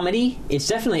a comedy. It's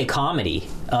definitely a comedy.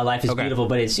 Life is Beautiful,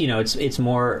 but it's it's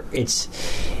more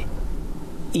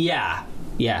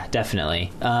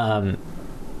definitely.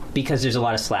 Because there's a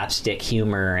lot of slapstick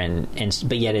humor,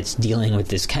 but yet it's dealing with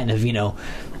this kind of,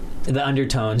 the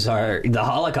undertones are the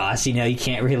Holocaust. You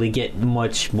can't really get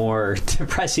much more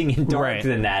depressing and dark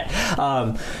than that.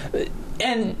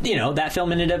 And that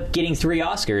film ended up getting 3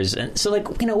 Oscars. And so,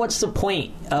 like, what's the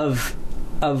point of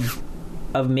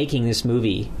making this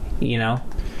movie?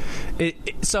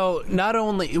 So not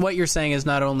only what you're saying is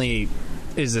not only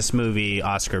is this movie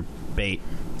Oscar bait,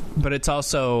 but it's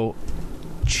also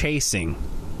chasing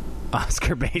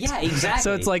Oscar bait. Yeah, exactly.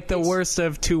 So it's like the worst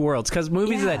of two worlds, because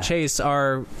movies that chase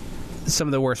are some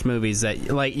of the worst movies that,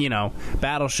 like,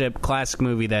 Battleship, classic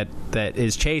movie that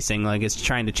is chasing, like, it's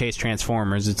trying to chase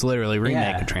Transformers. It's literally a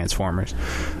remake of Transformers.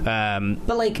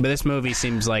 But this movie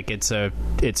seems like it's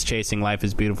chasing Life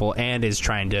is Beautiful and is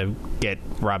trying to get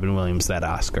Robin Williams that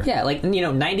Oscar. Yeah, like,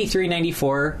 93,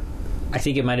 94. I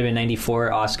think it might have been 94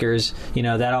 Oscars.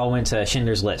 That all went to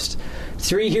Schindler's List.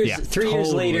 3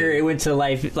 years later, it went to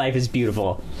Life is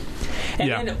Beautiful.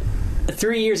 And then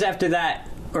 3 years after that,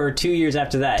 or 2 years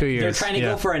after that, they're trying to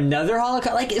go for another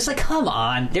Holocaust. Like, it's like, come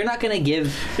on, they're not going to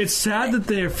give. It's sad that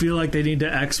they feel like they need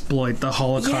to exploit the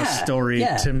Holocaust story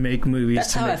to make movies.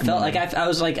 That's how I felt. Money. Like,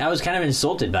 I was kind of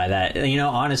insulted by that.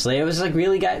 Honestly, I was like,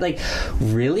 really, guy? Like,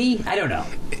 really? I don't know.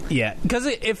 Yeah, because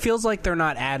it feels like they're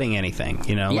not adding anything.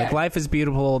 Like Life is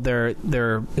Beautiful. They're.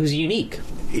 It was unique.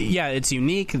 Yeah, it's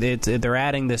unique. They're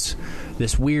adding this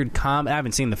weird I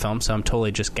haven't seen the film, so I'm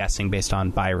totally just guessing based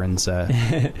on Byron's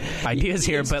ideas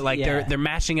here. But like they're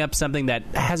mashing up something that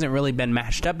hasn't really been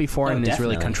mashed up before, and is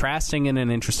really contrasting in an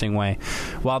interesting way.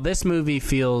 While this movie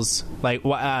feels like,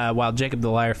 while Jacob the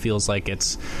Liar feels like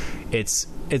it's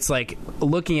like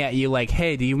looking at you like,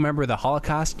 hey, do you remember the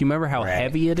Holocaust? Do you remember how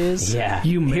heavy it is? Yeah.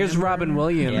 Here's Robin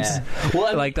Williams. Yeah.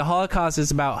 Well, like, the Holocaust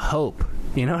is about hope.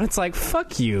 It's like,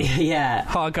 fuck you. Yeah.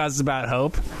 Holocaust is about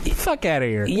hope. Fuck out of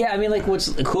here. Yeah, I mean, like, what's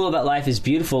cool about Life is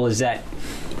Beautiful is that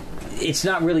it's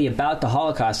not really about the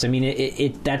Holocaust. I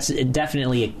mean, that's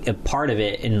definitely a part of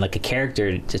it and like a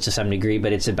character to some degree,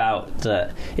 but it's about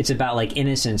like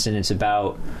innocence, and it's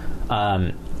about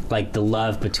like the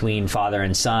love between father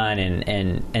and son,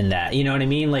 and that, you know what I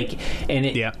mean? Like, and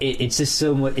it's just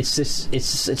so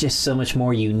much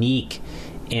more unique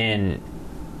in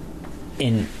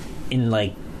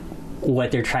like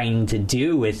what they're trying to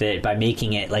do with it by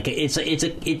making it like it's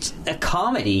a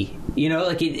comedy, you know,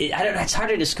 like I don't know, it's hard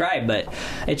to describe, but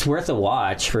it's worth a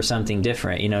watch for something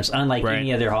different, you know. It's unlike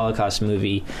any other Holocaust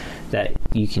movie that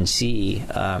you can see,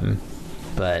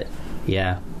 but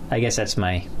yeah, I guess that's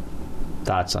my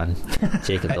thoughts on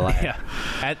Jacob the Liar.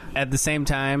 At the same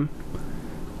time,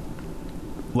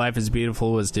 Life is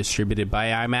Beautiful was distributed by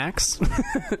IMAX.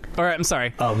 Or, I'm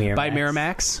sorry, Miramax. By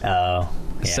Miramax. Oh,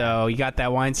 yeah. So you got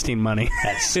that Weinstein money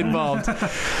that's involved.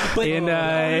 But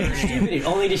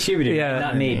only distributed,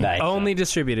 not made by. Only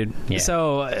distributed. Yeah.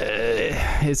 So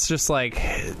it's just like,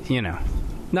 you know,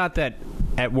 not that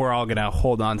we're all going to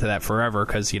hold on to that forever,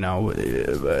 because, you know,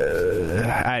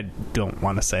 I don't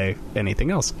want to say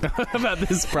anything else about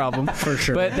this problem. For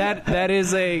sure. But that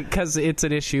is because it's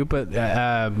an issue, but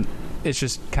it's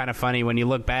just kind of funny when you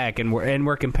look back and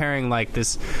we're comparing like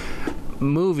this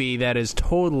movie that is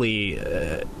totally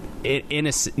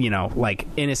innocent, you know, like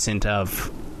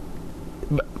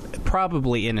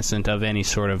probably innocent of any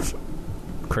sort of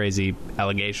crazy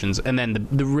allegations, and then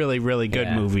the really, really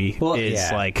good movie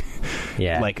is like,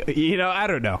 you know, I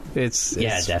don't know. It's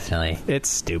definitely. It's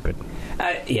stupid.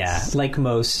 Like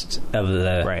most of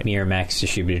the Miramax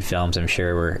distributed films, I'm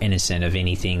sure were innocent of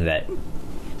anything that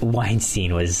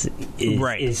Weinstein is,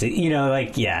 you know,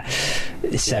 like,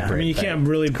 separate. I mean, you can't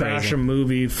really bash a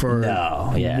movie for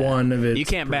one of its You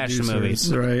can't bash the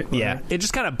movies, right? Yeah, it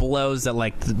just kind of blows that,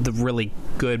 like, the really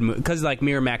good movie, because, like,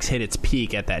 Miramax hit its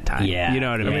peak at that time. Yeah. You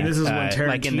know what I mean? I mean, this is when Tarantino,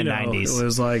 like in the 90s. It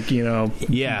was like, you know,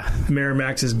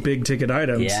 Miramax's big ticket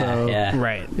item.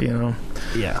 Right. You know.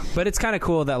 Yeah. But it's kind of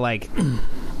cool that, like,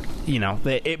 you know,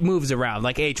 it moves around.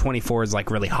 Like, A24 is, like,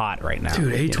 really hot right now.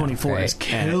 Dude, A24 is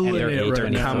killing it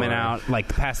right now. Coming out, like,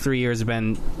 the past 3 years have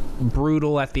been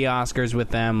brutal at the Oscars with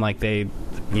them. Like, they,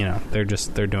 you know, they're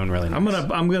doing really nice.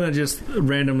 I'm gonna just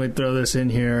randomly throw this in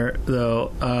here,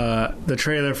 though. The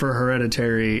trailer for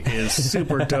Hereditary is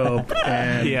super dope,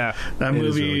 and that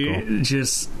movie really cool.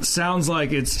 Just sounds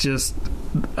like it's just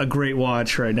a great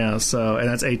watch right now. So, and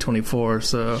that's A24.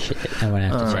 So I'm gonna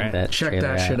have to check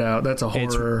that shit out. That's a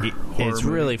horror. It's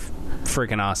really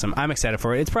freaking awesome. I'm excited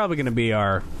for it. It's probably going to be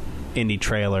our indie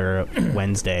trailer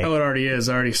Wednesday. Oh, it already is.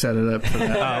 I already set it up for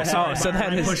that. So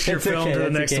that is... Push your film to the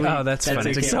next week. Oh, that's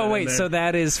funny. Okay. So wait, so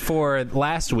that is for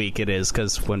last week it is,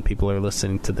 because when people are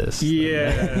listening to this.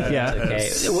 Yeah. Yeah. Okay.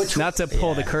 Not to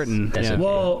pull the curtain. Okay.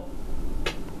 Well,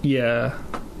 yeah.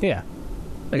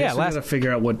 I guess we gotta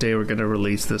figure out what day we're gonna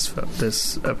release this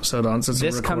episode on, since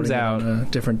this we're comes out on a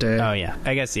different day. Oh yeah,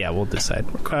 I guess we'll decide.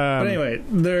 But anyway,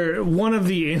 one of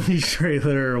the indie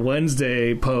trailer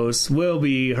Wednesday posts will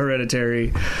be Hereditary,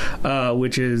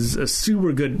 which is a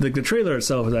super good. Like, the trailer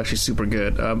itself is actually super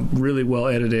good, really well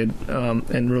edited,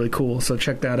 and really cool. So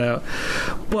check that out.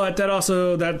 But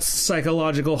that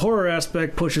psychological horror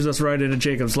aspect pushes us right into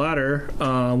Jacob's Ladder,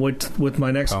 with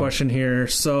my next question here.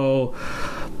 So,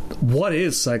 what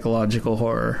is psychological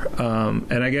horror?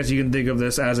 And I guess you can think of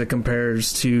this as it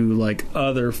compares to, like,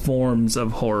 other forms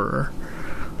of horror,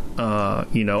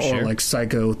 you know, or like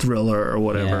psycho thriller or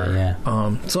whatever.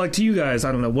 So, like, to you guys,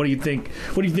 I don't know, what do you think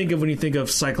of when you think of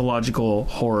psychological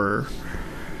horror?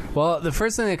 Well, the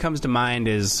first thing that comes to mind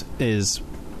is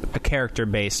a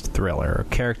character-based thriller,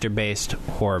 a character-based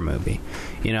horror movie.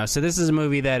 You know, so this is a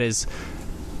movie that is,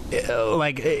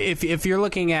 like, if you're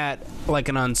looking at like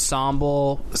an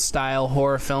ensemble style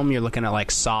horror film, you're looking at like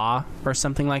Saw or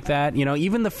something like that. You know,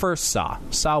 even the first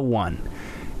Saw 1,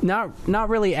 not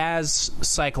really as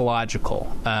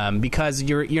psychological, because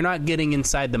you're not getting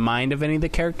inside the mind of any of the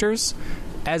characters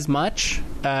as much.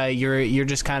 You're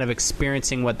just kind of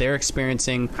experiencing what they're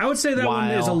experiencing. I would say that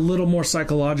one is a little more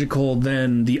psychological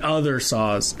than the other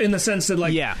Saws, in the sense that,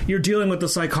 like, you're dealing with the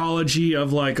psychology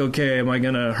of, like, okay, am I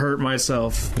gonna hurt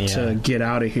myself to get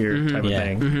out of here, type of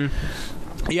thing.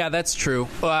 Yeah, that's true.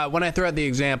 When I threw out the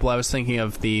example, I was thinking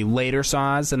of the later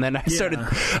Saws, and then I started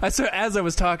as I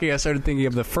was talking, I started thinking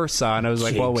of the first Saw, and I was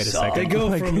like, well, wait a second. They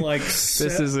go from, like, this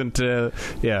isn't, I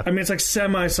mean, it's like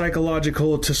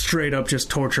semi-psychological to straight up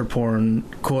just torture porn,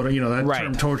 quote, you know, that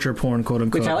term torture porn, quote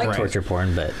unquote. Which I like torture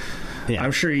porn, but... Yeah.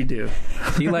 I'm sure you do.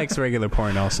 He likes regular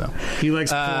porn also. He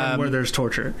likes porn where there's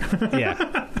torture.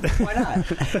 Yeah. Why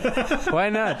not? Why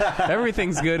not?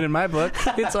 Everything's good in my book.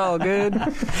 It's all good.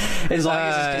 As long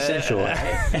as it's consensual.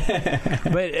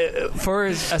 But for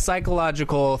a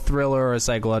psychological thriller or a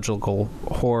psychological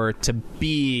horror to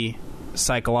be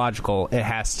psychological, it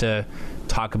has to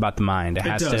talk about the mind. It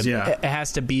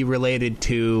has to be related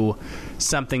to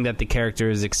something that the character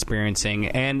is experiencing,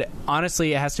 and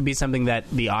honestly, it has to be something that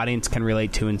the audience can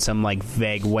relate to in some like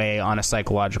vague way on a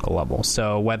psychological level.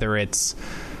 So whether it's,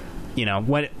 you know,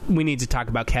 what we need to talk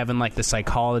about, Kevin, like the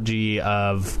psychology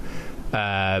of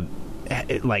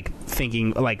like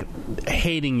thinking, like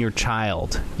hating your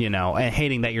child, you know, and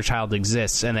hating that your child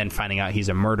exists, and then finding out he's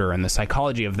a murderer, and the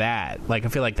psychology of that. Like, I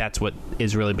feel like that's what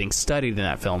is really being studied in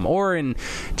that film. Or in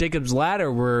Jacob's Ladder,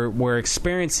 we're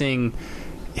experiencing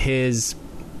his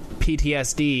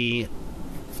PTSD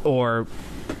or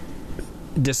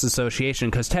disassociation,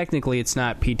 because technically it's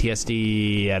not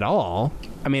PTSD at all.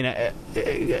 I mean, it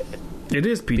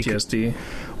is PTSD.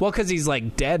 Because he's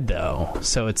like dead though,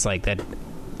 so it's like that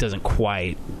doesn't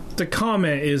quite. The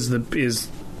comment is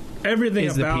everything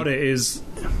about it is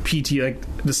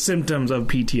like the symptoms of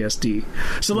PTSD.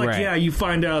 So like, right. Yeah, you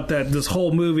find out that this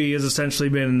whole movie has essentially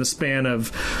been in the span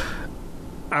of,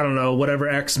 I don't know, whatever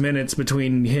X minutes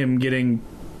between him getting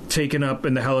taken up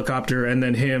in the helicopter and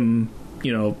then him,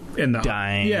 you know, in the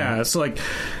dying. Yeah, so like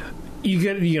you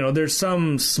get, you know, there's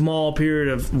some small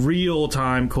period of real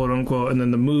time, quote unquote, and then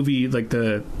the movie, like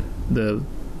the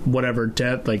whatever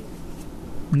death, like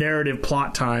narrative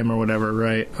plot time or whatever,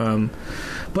 right?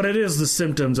 But it is the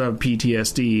symptoms of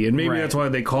PTSD, and maybe right. That's why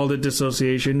they called it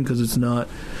dissociation, because it's not,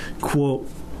 quote,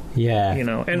 yeah, you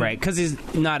know, and right, because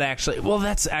he's not actually. Well,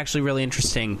 that's actually really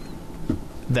interesting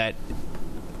that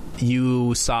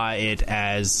you saw it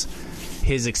as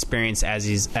his experience as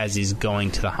he's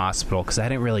going to the hospital, because I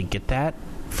didn't really get that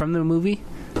from the movie.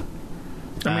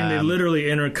 I mean, they literally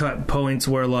intercut points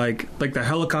where, like the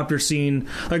helicopter scene,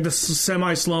 like the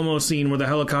semi-slow-mo scene where the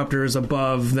helicopter is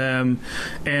above them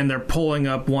and they're pulling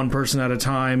up one person at a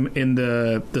time in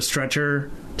the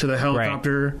stretcher to the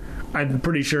helicopter. Right. I'm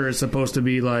pretty sure it's supposed to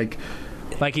be like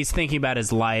he's thinking about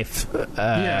his life. It's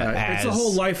a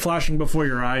whole life flashing before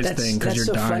your eyes thing, because you're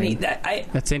so dying. Funny.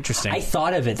 That's interesting. I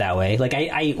thought of it that way. Like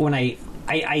I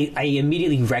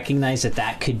immediately recognized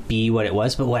that could be what it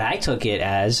was, but what I took it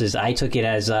as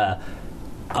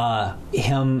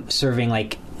him serving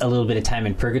like a little bit of time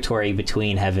in purgatory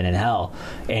between heaven and hell,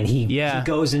 and he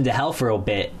goes into hell for a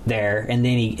bit there, and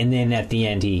then at the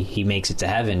end he makes it to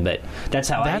heaven. But that's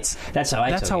how I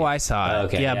saw it.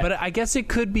 Okay, yeah, but I guess it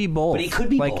could be both. But it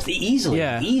could be both easily.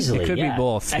 Yeah, it could be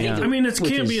both. I mean, it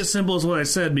can't be as simple as what I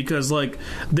said, because like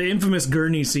the infamous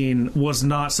gurney scene was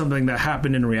not something that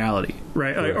happened in reality,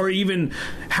 right? Like, or even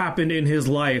happened in his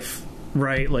life,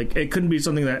 right? Like it couldn't be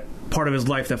something that part of his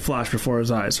life that flashed before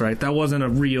his eyes, right? That wasn't a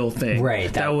real thing,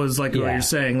 right? That was like what you're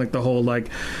saying, like the whole like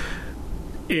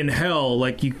in hell,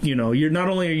 like you know, you're not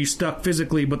only are you stuck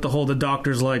physically, but the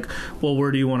doctor's like, well,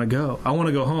 where do you want to go? I want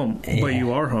to go home, but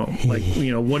you are home. Like,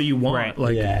 you know, what do you want?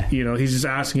 Right. Like, you know, he's just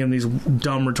asking him these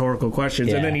dumb rhetorical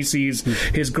questions, and then he sees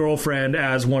his girlfriend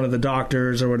as one of the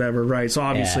doctors or whatever, right? So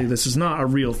obviously, this is not a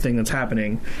real thing that's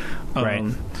happening,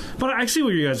 right? But I see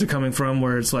where you guys are coming from,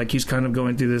 where it's like he's kind of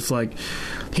going through this, like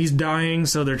he's dying,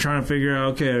 so they're trying to figure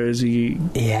out, okay, is he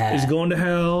going to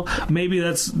hell? Maybe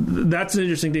that's an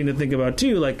interesting thing to think about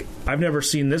too. Like, I've never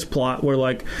seen this plot where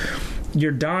like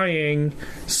you're dying,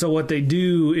 so what they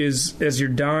do is as you're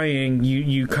dying,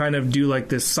 you kind of do like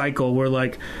this cycle where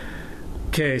like,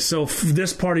 okay, so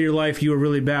this part of your life you were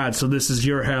really bad, so this is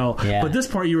your hell. Yeah. But this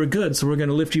part you were good, so we're going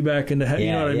to lift you back into hell.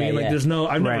 You know what I mean? Like, there's no,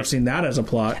 I've never seen that as a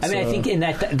plot. I mean, I think in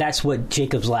that's what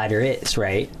Jacob's Ladder is,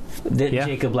 right?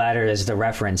 Jacob Ladder is the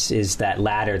reference, is that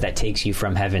ladder that takes you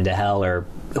from heaven to hell, or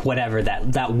whatever,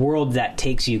 that world that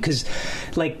takes you, because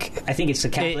like I think it's the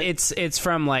Catholic. It's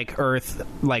from like Earth,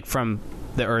 like from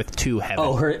the Earth to heaven.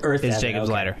 Oh, Earth is heaven, Jacob's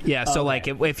Ladder. Yeah, so like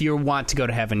if you want to go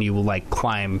to heaven, you will like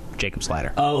climb Jacob's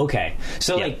Ladder. Oh, okay.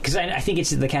 So like, because I think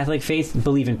it's the Catholic faith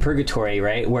believe in purgatory,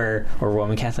 right? Or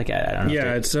Roman Catholic. I don't know.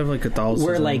 Yeah, it's definitely Catholicism.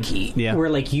 Where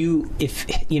like you,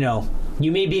 if you know,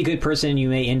 you may be a good person, you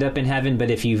may end up in heaven, but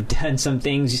if you've done some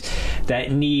things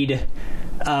that need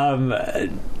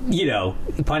you know,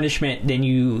 punishment, then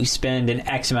you spend an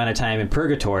X amount of time in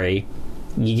purgatory.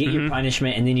 You get your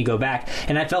punishment, and then you go back.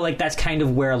 And I felt like that's kind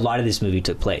of where a lot of this movie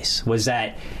took place, was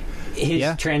that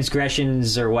his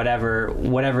transgressions or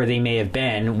whatever they may have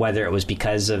been, whether it was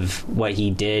because of what he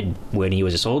did when he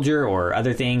was a soldier or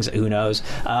other things, who knows,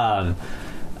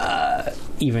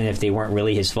 even if they weren't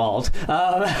really his fault.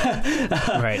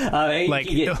 Right.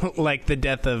 Like the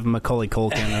death of Macaulay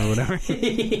Culkin or whatever.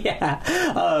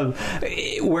 Yeah.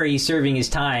 Where he's serving his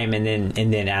time, and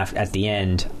then at the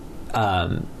end,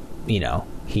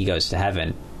 he goes to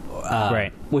heaven.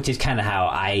 Right. Which is kind of how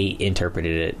I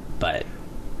interpreted it, but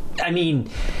I mean,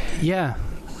 yeah.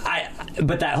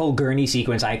 But that whole gurney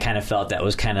sequence, I kind of felt that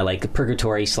was kind of like the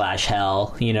purgatory /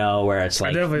 hell, where it's like,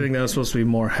 I definitely think that was supposed to be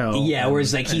more hell. Yeah,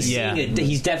 whereas like he's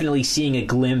definitely seeing a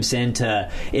glimpse into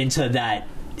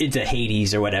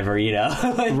Hades or whatever,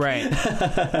 Right.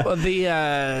 Well,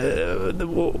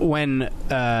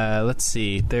 let's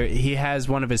see, he has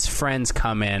one of his friends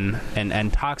come in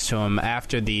and talks to him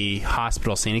after the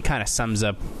hospital scene. He kind of sums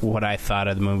up what I thought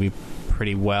of the movie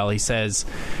pretty well. He says,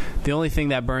 "The only thing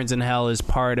that burns in hell is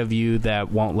part of you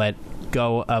that won't let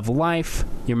go of life,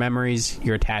 your memories,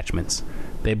 your attachments.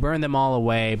 They burn them all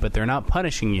away, but they're not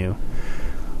punishing you.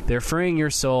 They're freeing your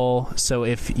soul, so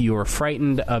if you're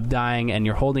frightened of dying and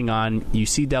you're holding on, you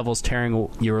see devils tearing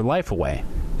your life away.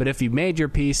 But if you've made your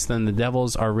peace, then the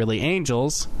devils are really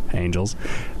angels,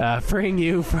 freeing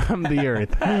you from the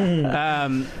earth."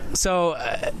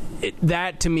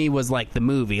 That to me was like the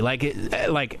movie.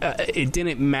 It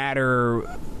didn't matter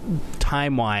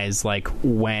time-wise, like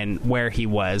where he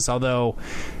was, although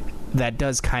that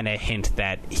does kind of hint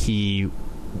that he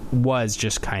was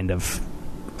just kind of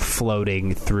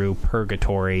floating through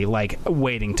purgatory, like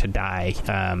waiting to die.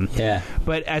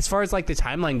 But as far as like the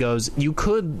timeline goes, you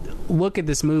could look at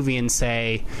this movie and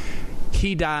say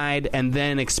he died and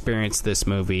then experienced this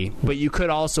movie, but you could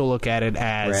also look at it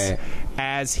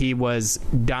as he was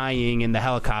dying in the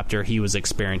helicopter, he was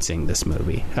experiencing this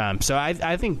movie. So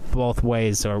I think both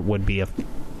ways are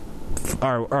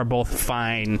both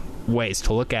fine ways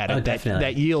to look at it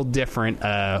that yield different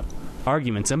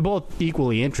arguments, and both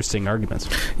equally interesting arguments.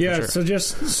 Yeah, sure. So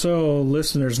just so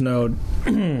listeners know,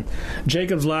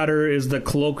 Jacob's Ladder is the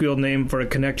colloquial name for a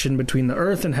connection between the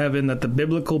earth and heaven that the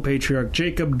biblical patriarch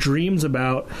Jacob dreams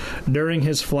about during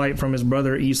his flight from his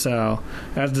brother Esau,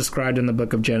 as described in the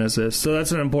book of Genesis. So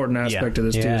that's an important aspect of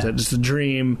this too, is that it's a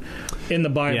dream in the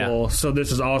Bible. So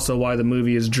this is also why the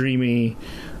movie is dreamy.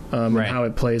 And how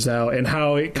it plays out, and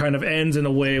how it kind of ends in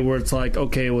a way where it's like,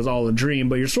 okay, it was all a dream,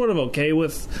 but you're sort of okay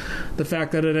with the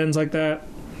fact that it ends like that.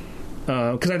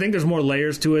 Because I think there's more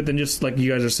layers to it than just like you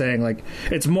guys are saying. Like,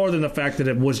 it's more than the fact that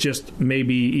it was just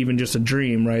maybe even just a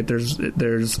dream, right? There's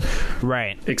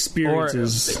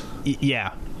experiences.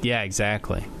 Yeah,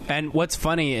 exactly. And what's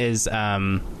funny is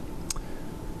I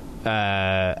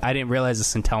didn't realize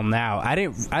this until now. I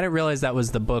didn't realize that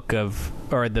was the book of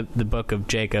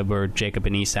Jacob, or Jacob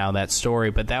and Esau, that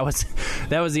story. But that was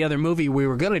the other movie we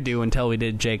were gonna do until we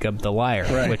did Jacob the Liar,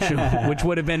 which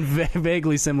would have been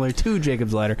vaguely similar to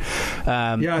Jacob's Ladder.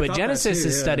 But Genesis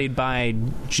is studied by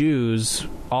Jews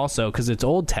also because it's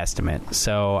Old Testament.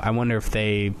 So I wonder if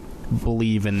they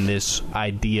believe in this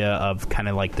idea of kind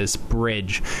of like this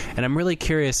bridge. And I'm really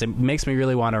curious. It makes me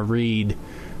really want to read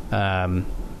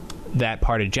that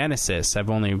part of Genesis. I've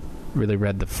only really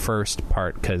read the first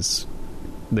part because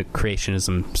the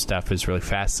creationism stuff is really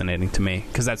fascinating to me,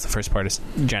 because that's the first part of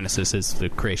Genesis, is the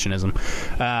creationism.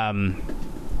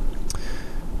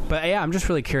 But yeah, I'm just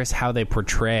really curious how they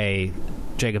portray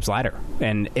Jacob's Ladder,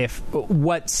 and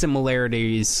what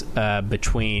similarities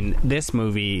between this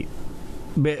movie,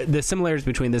 the similarities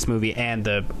between this movie and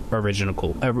the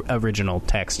original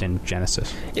text in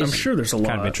Genesis. I'm sure there's a lot.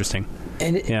 Kind of interesting.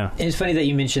 And it's funny that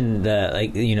you mentioned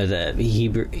the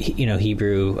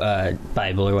Hebrew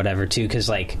Bible or whatever too, because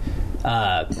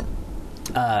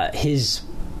his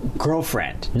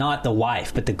girlfriend, not the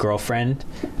wife, but the girlfriend.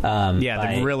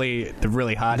 The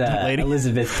really hot lady,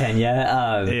 Elizabeth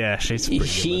Pena. She's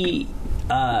pretty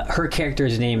good. Her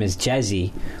character's name is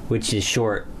Jezi, which is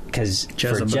short for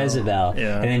Jezebel.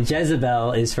 And then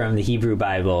Jezebel is from the Hebrew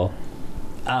Bible,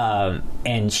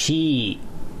 and she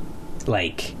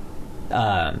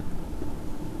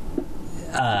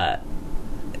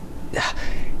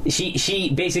she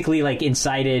basically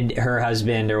incited her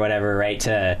husband or whatever, right,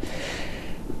 to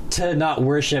not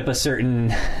worship a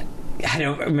certain, I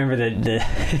don't remember the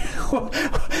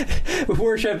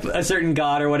worship a certain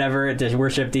god or whatever, to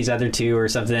worship these other two or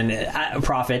something,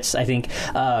 prophets, I think,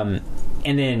 and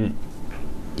then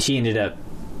she ended up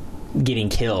getting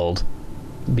killed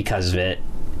because of it.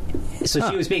 So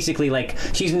she was basically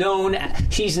she's known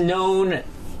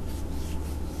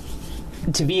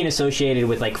to being associated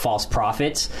with false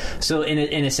prophets. So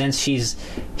in a sense, she's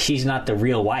not the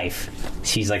real wife.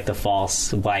 she's like the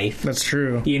false wife. That's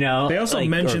true. You know, they also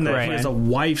mentioned that he has a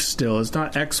wife still. It's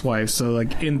not ex-wife, so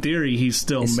like in theory he's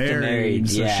still married.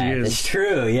 So yeah, she is. It's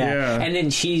true. Yeah. And then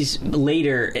she's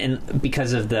later, and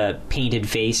because of the painted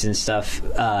face and stuff.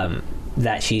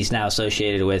 That she's now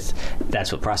associated with,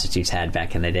 that's what prostitutes had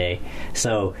back in the day.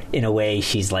 So in a way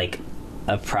she's like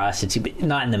a prostitute, but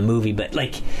not in the movie, but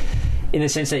like in the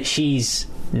sense that she's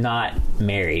not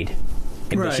married,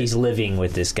 but she's living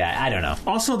with this guy. I don't know.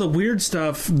 Also the weird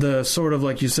stuff, the sort of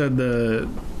like you said,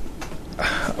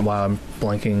 wow, I'm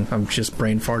blanking. I'm just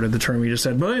brain farted the term you just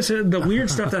said. But I said the weird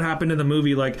stuff that happened in the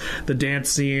movie, like the dance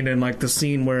scene and like the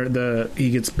scene where he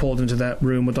gets pulled into that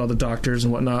room with all the doctors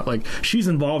and whatnot. Like she's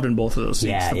involved in both of those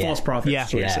scenes. The false prophet.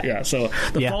 Yeah. So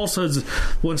the falsehoods,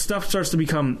 when stuff starts to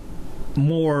become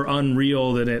more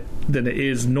unreal than it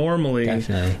is normally.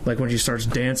 Definitely. Like when she starts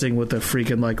dancing with the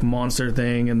freaking like monster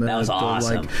thing, and that was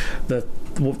awesome. The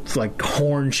like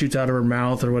horn shoots out of her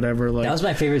mouth or whatever. Like that was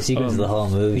my favorite sequence of the whole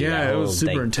movie. Yeah, it was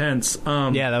super intense.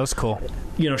 Yeah, that was cool.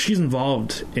 You know, she's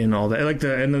involved in all that. Like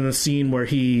and then the scene where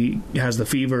he has the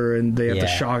fever and they have to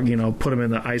shock, put him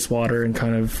in the ice water and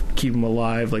kind of keep him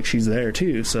alive. Like she's there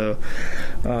too. So,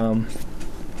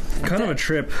 kind of a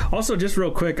trip. Also, just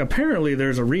real quick, apparently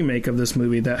there's a remake of this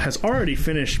movie that has already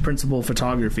finished principal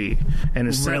photography and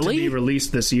is set to be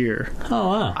released this year. Oh,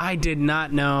 wow. I did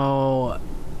not know.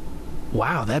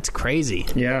 Wow, that's crazy.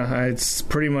 Yeah, it's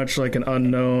pretty much like an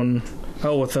unknown.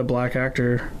 Oh, with a black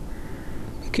actor.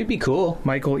 It could be cool.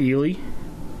 Michael Ealy.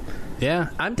 Yeah,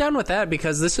 I'm down with that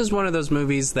because this is one of those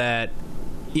movies that,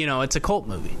 it's a cult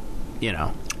movie.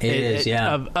 It is,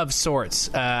 yeah. Of sorts.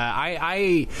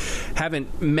 I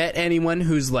haven't met anyone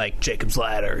who's like Jacob's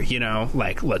Ladder,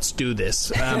 like let's do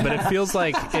this. But it feels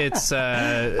like it's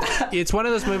one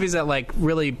of those movies that like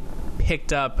really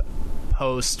picked up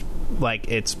post like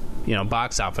its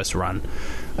box office run,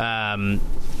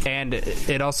 and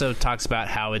it also talks about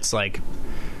how it's like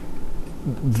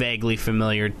vaguely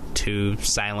familiar to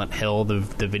Silent Hill, the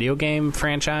video game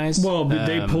franchise. Well,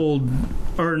 they pulled,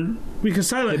 because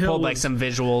Silent Hill pulled like some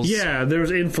visuals. Yeah, there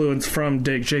was influence from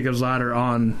Jacob's Ladder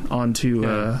onto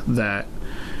that,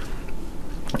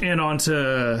 and onto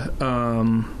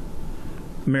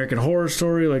American Horror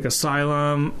Story, like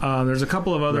Asylum. There's a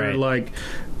couple of other like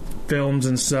films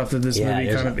and stuff that this movie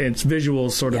its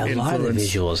visuals sort of influenced. A lot of the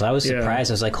visuals. I was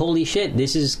surprised. I was like, holy shit,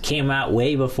 this came out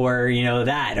way before,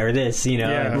 that or this,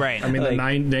 Yeah, right. I mean, like,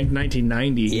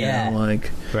 1990. Yeah.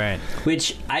 Right.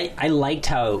 Which I liked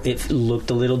how it looked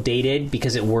a little dated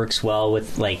because it works well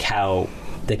with, like, how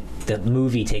the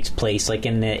movie takes place, like,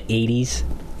 in the 80s.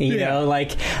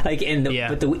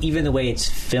 But even the way it's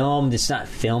filmed, it's not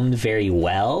filmed very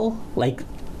well. Like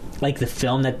the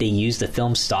film that they use, the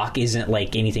film stock isn't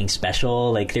like anything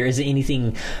special. Like there isn't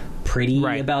anything pretty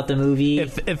about the movie.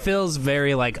 It feels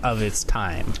very like of its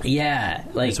time. Yeah,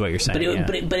 like is what you're saying.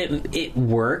 But it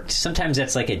worked. Sometimes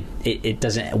that's like it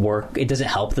doesn't work. It doesn't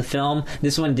help the film.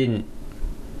 This one didn't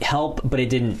help, but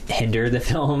it didn't hinder the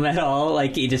film at all.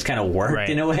 Like it just kind of worked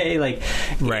in a way. Like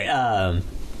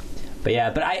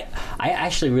but I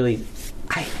actually really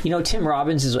Tim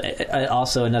Robbins is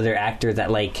also another actor that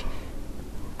like.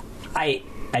 I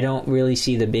don't really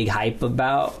see the big hype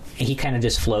about. He kind of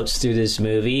just floats through this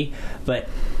movie, but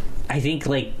I think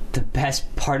like the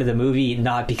best part of the movie,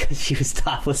 not because she was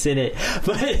topless in it,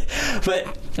 but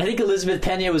I think Elizabeth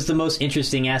Pena was the most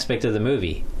interesting aspect of the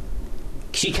movie.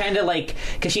 She kind of like,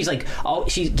 because she's like,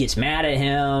 she gets mad at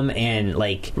him, and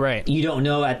like, you don't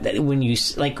know when you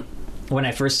like. When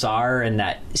I first saw her in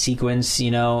that sequence,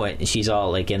 she's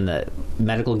all like in the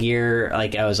medical gear.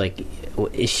 Like I was like,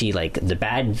 is she like the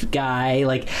bad guy?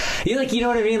 Like you know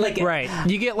what I mean? Like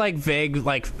you get like vague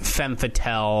like femme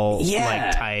fatale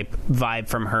like type vibe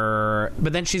from her,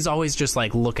 but then she's always just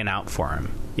like looking out for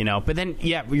him, But then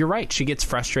you're right. She gets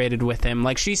frustrated with him.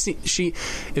 Like she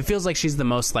it feels like she's the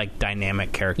most like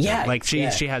dynamic character. Yeah, like she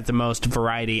has the most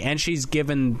variety, and she's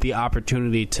given the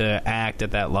opportunity to act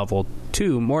at that level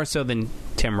too, more so than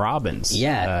Tim Robbins is.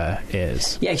 Yeah,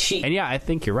 I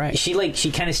think you're right.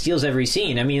 She kind of steals every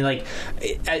scene. I mean, like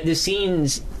the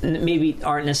scenes maybe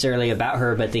aren't necessarily about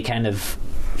her, but they kind of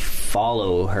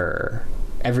follow her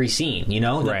every scene.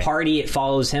 The party, it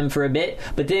follows him for a bit,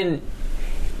 but then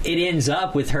it ends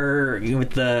up with her with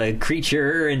the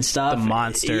creature and stuff, the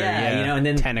monster, and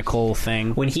then tentacle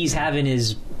thing. When he's having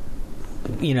his,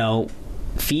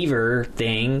 fever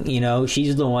thing,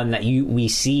 she's the one that we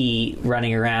see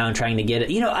running around trying to get it.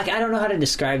 I don't know how to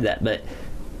describe that, but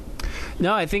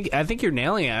no, I think you're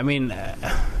nailing it. I mean,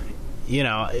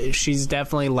 she's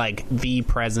definitely like the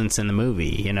presence in the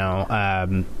movie.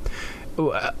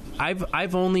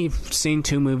 I've only seen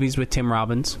 2 movies with Tim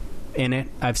Robbins. in it.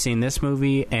 I've seen this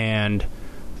movie and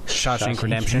Shawshank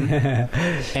Redemption.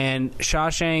 And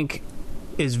Shawshank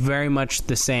is very much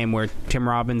the same, where Tim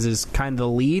Robbins is kind of the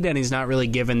lead, and he's not really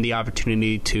given the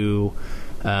opportunity to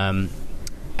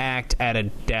act at a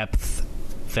depth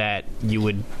that you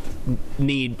would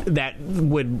need, that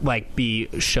would like be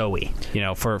showy,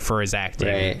 for his acting,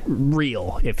 right.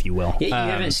 Real, if you will. You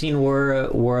haven't seen War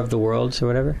of the Worlds or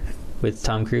whatever with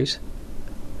Tom Cruise?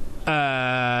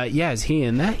 Yeah, is he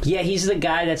in that? Yeah, he's the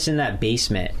guy that's in that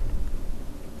basement.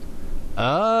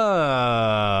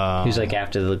 Oh, who's like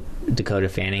after the Dakota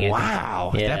Fanning.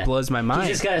 Wow, that blows my mind.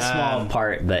 He's just got a small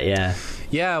part, but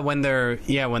yeah, when they're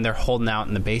holding out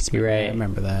in the basement. Right. I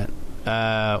remember that.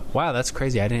 Wow, that's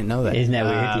crazy. I didn't know that. Isn't that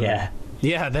weird?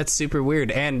 Yeah, that's super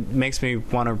weird, and makes me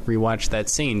want to rewatch that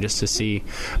scene just to see.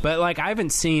 But like, I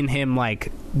haven't seen him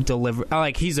like deliver.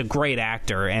 Like, he's a great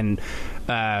actor, and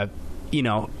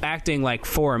acting like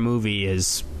for a movie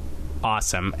is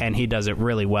awesome, and he does it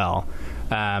really well.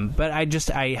 But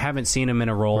I haven't seen him in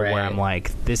a role where I'm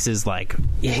like, this is like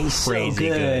he's crazy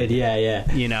so good.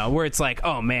 Yeah. Where it's like,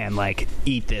 oh man, like,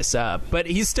 eat this up. But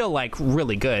he's still like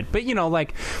really good. But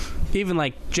like, even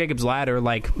like Jacob's Ladder,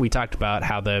 like we talked about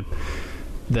how the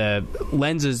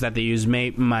lenses that they used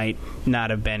might not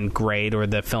have been great, or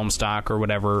the film stock or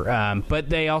whatever. But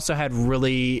they also had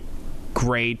really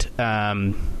great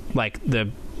like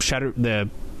the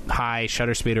high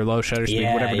shutter speed or low shutter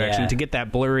speed, whatever direction, to get that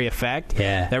blurry effect.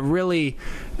 That really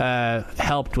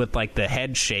helped with like the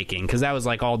head shaking, because that was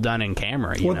like all done in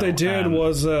camera. What they did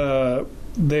was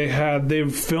they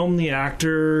filmed the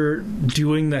actor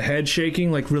doing the head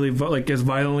shaking like really like as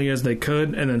violently as they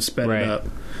could, and then sped it up.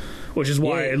 Which is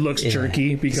why it looks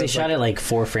jerky, because they shot it like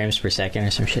 4 frames per second or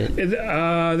some shit.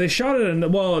 They shot it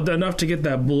enough to get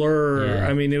that blur.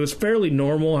 I mean, it was fairly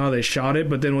normal how they shot it,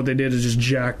 but then what they did is just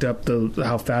jacked up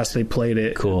how fast they played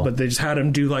it. Cool. But they just had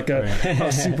him do like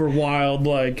a super wild,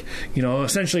 like,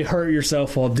 essentially hurt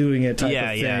yourself while doing it type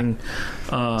of thing.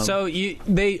 So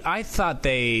I thought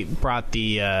they brought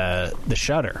the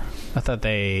shutter. I thought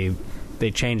they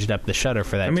changed up the shutter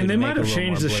for that. I mean, they might have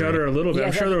changed the shutter a little bit.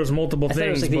 I'm sure there was multiple things. It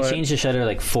was like they changed the shutter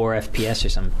like 4 FPS or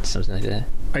something like that.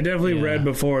 I definitely read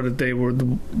before that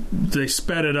they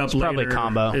sped it up. It's later. Probably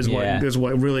combo is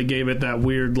what really gave it that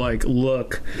weird like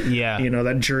look. Yeah,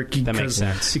 that jerky. That makes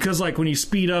sense. Because like when you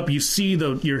speed up, you see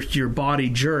your body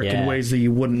jerk in ways that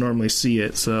you wouldn't normally see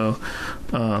it. So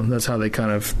that's how they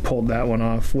kind of pulled that one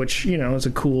off. Which is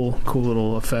a cool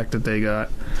little effect that they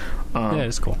got.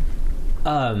 It's cool.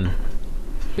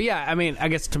 But yeah, I mean, I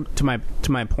guess to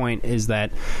my point is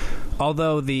that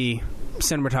although the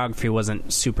cinematography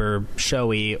wasn't super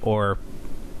showy or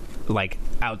like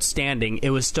outstanding, it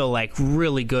was still like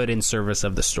really good in service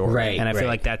of the story. Right, and I feel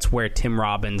like that's where Tim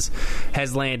Robbins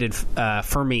has landed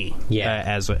for me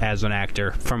as an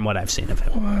actor from what I've seen of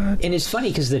him. What? And it's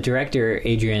funny because the director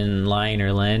Adrian Lyne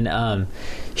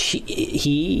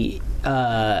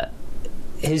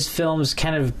his films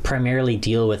kind of primarily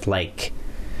deal with like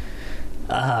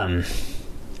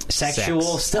sexual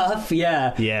stuff.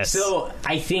 Yes. So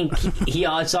I think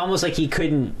it's almost like he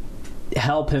couldn't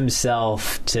help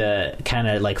himself to kind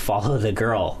of like follow the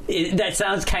girl. That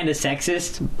sounds kind of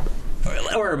sexist,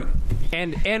 or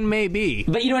and maybe,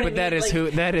 but you know what I mean?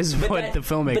 That is what the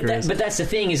filmmaker is. But that's the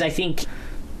thing, is I think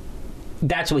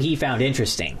that's what he found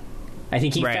interesting. I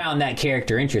think he found that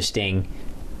character interesting.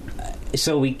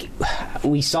 So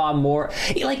we saw more.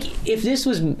 Like, if this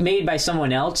was made by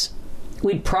someone else,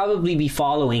 we'd probably be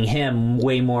following him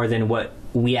way more than what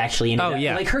we actually ended up.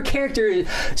 Yeah. Like, her character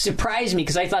surprised me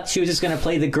because I thought she was just going to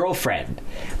play the girlfriend.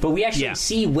 But we actually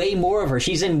see way more of her.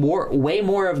 She's in way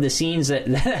more of the scenes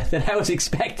that I was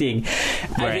expecting.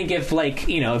 Right. I think if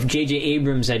if J.J.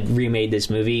 Abrams had remade this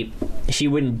movie, she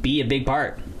wouldn't be a big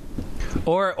part.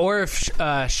 Or if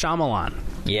Shyamalan.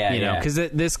 Because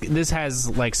this has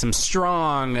like some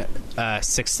strong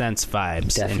Sixth Sense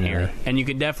vibes in here, and you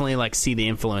could definitely like see the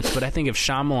influence. But I think if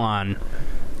Shyamalan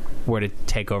were to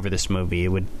take over this movie, it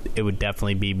would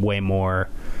definitely be way more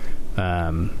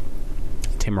Tim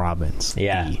Robbins.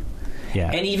 Yeah,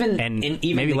 and even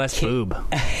maybe less boob.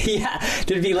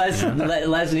 There'd be less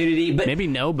nudity, but maybe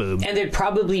no boob, and there'd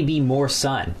probably be more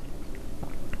sun.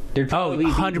 There'd probably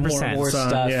 100% more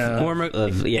stuff,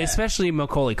 especially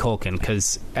Macaulay Culkin,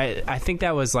 because I think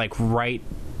that was like right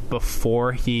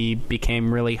before he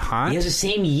became really hot. He was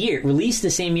released the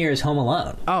same year as Home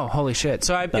Alone. Oh, holy shit!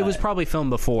 So it was probably filmed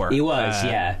before. It was,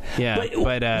 But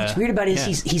what's weird about it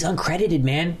is he's uncredited,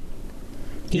 man.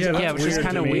 Which is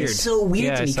kind of weird. It's so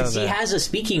weird to me because he has a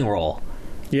speaking role.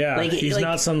 Yeah, like, he's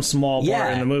not some small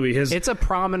part in the movie. It's a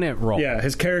prominent role. Yeah,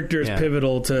 his character is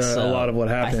pivotal to a lot of what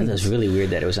happens. I think it was really weird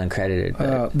that it was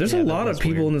uncredited. There's a lot of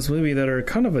people in this movie that are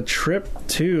kind of a trip,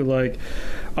 too. Like,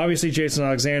 obviously, Jason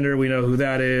Alexander, we know who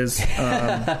that is.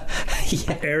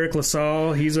 Eric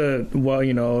LaSalle, he's Ving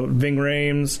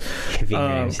Rhames.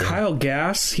 Kyle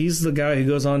Gass, he's the guy who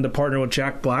goes on to partner with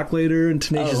Jack Black later in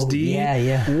Tenacious D.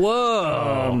 Yeah.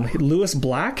 Whoa. Lewis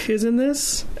Black is in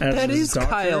this. That is doctor.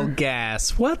 Kyle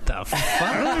Gass. What the fuck?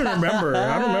 I don't even remember.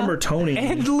 I don't remember Tony.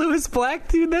 And Lewis Black,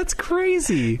 dude, that's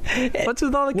crazy. What's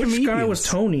with all the comedians? Which guy was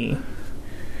Tony?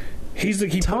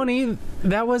 Tony,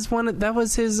 that was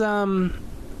his,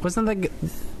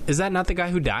 is that not the guy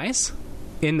who dies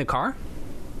in the car?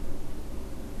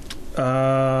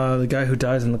 The guy who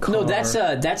dies in the car. No,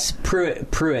 that's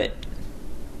Pruitt. The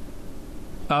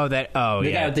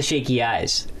guy with the shaky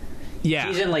eyes. Yeah.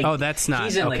 He's in that's not.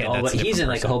 He's in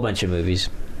a whole bunch of movies.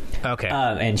 Okay.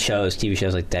 And TV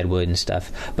shows like Deadwood and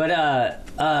stuff. But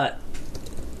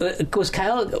was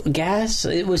Kyle Gass?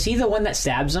 Was he the one that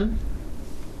stabs him?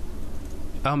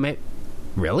 Oh,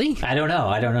 really? I don't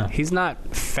know. He's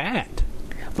not fat.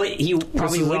 But he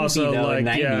probably wouldn't be though in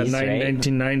 90s, right?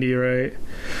 1990, right?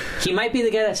 He might be the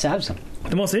guy that stabs him.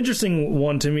 The most interesting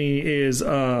one to me is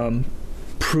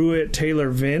Pruitt Taylor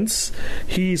Vince.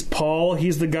 He's Paul.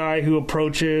 He's the guy who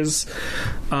approaches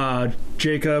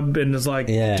Jacob and is like,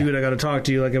 dude, I gotta talk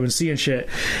to you, like I've been seeing shit.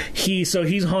 He's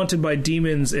haunted by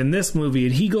demons in this movie,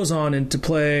 and he goes on to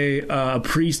play a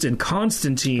priest in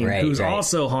Constantine, who's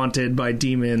also haunted by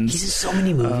demons. He's in so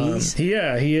many movies. He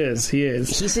is.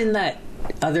 He's in that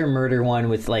other murder one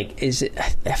with I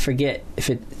forget if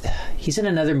he's in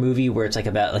another movie where it's like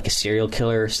about like a serial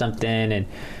killer or something, and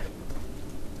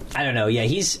I don't know. Yeah,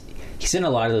 he's in a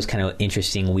lot of those kind of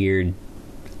interesting, weird.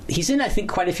 He's in, I think,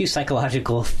 quite a few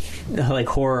psychological, like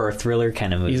horror or thriller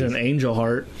kind of movies. He's in Angel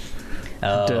Heart,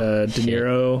 De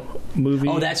Niro movie.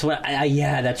 Oh, that's what.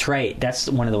 That's right. That's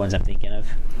one of the ones I'm thinking of.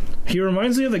 He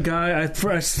reminds me of the guy.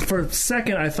 For a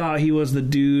second, I thought he was the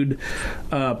dude,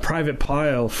 Private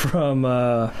Pile from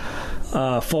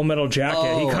Full Metal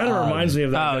Jacket. He kind of reminds me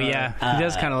of that. Oh, guy. Yeah, he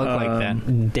does kind of look like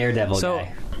that. Daredevil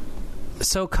guy.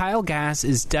 So Kyle Gass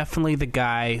is definitely the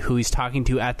guy who he's talking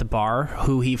to at the bar,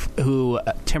 who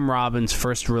Tim Robbins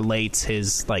first relates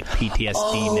his like PTSD-ness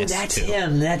Oh, that's to.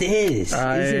 him. That is,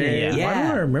 isn't it? Yeah. Why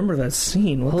do I remember that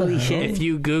scene? What Holy the shit! If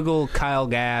you Google Kyle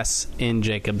Gass in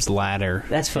Jacob's Ladder,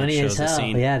 that's funny as hell.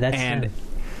 Yeah, that's him.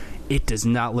 It does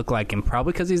not look like him,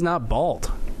 probably because he's not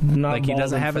bald. He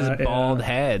doesn't have his bald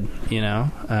head, you know.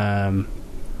 That's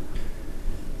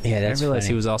I realized funny.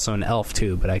 he was also an elf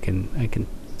too, but I can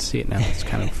see it now. It's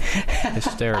kind of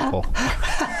hysterical.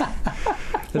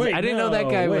 Wait, I didn't know that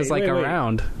guy was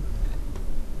around.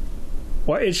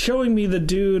 Well, it's showing me the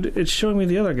dude. It's showing me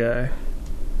the other guy.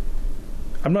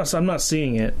 I'm not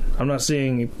seeing it. I'm not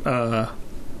seeing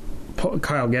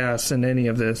Kyle Gass in any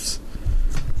of this.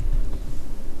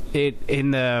 In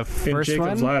the first in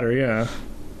Jacob's one? Ladder, yeah.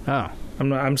 Oh,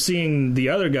 I'm seeing the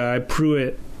other guy,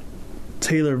 Pruitt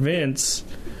Taylor Vince.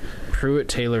 Pruitt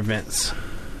Taylor Vince.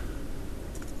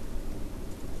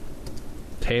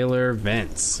 Taylor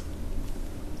Vince.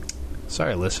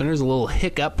 Sorry, listeners, a little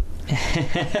hiccup.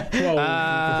 We're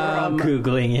all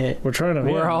Googling it.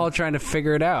 We're all trying to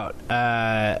figure it out.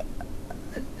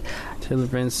 Taylor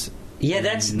Vince. Yeah,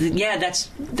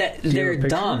 they're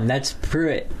dumb. That's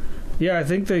Pruitt. Yeah, I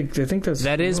think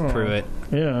that's Pruitt.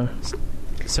 Yeah.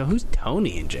 So who's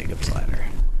Tony in Jacob's Ladder?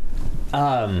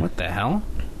 What the hell?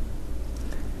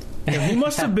 Yeah, he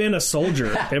must have been a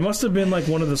soldier. It must have been like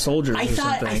one of the soldiers.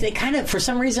 For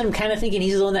some reason, I'm kind of thinking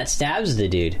he's the one that stabs the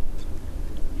dude.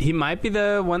 He might be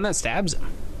the one that stabs him.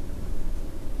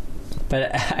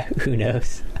 But who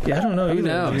knows? Yeah, I don't know. Who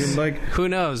knows? Who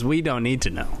knows? We don't need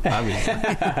to know. Obviously,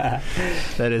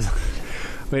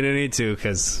 we don't need to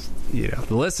because the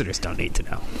listeners don't need to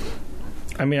know.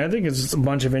 I mean, I think it's just a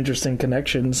bunch of interesting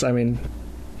connections. I mean.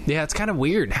 Yeah, it's kind of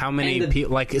weird how many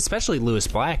people, especially Lewis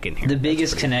Black in here. The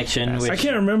biggest connection. I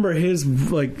can't remember his,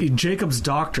 Jacob's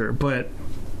doctor, but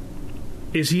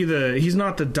is he's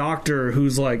not the doctor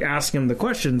who's, asking him the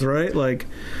questions, right? Who's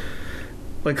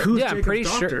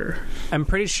Jacob's doctor? Sure. I'm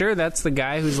pretty sure that's the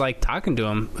guy who's, talking to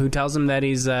him, who tells him that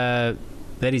he's dead,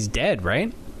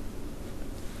 right?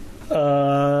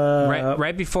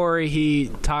 Right before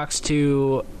he talks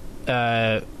to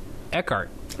Eckhart.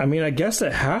 I mean, I guess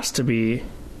it has to be.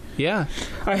 Yeah.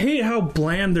 I hate how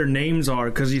bland their names are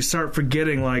because you start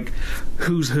forgetting,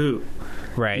 who's who.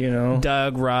 Right.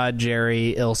 Doug, Rod,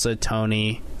 Jerry, Ilsa,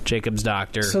 Tony, Jacob's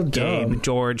doctor, so Gabe,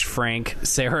 George, Frank,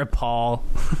 Sarah, Paul,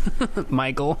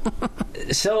 Michael.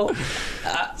 So...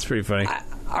 it's pretty funny.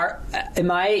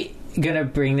 Am I gonna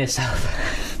bring this up?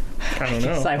 I don't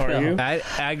know.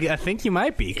 Are you? I think you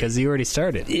might be, because you already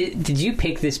started. Did you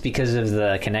pick this because of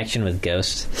the connection with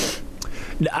Ghost?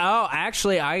 Oh,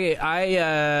 actually,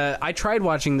 I tried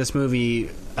watching this movie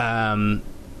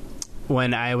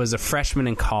when I was a freshman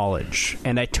in college,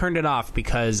 and I turned it off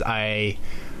because I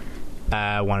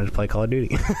wanted to play Call of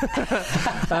Duty.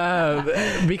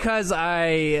 Because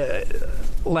I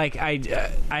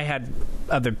had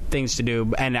other things to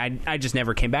do, and I just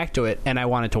never came back to it, and I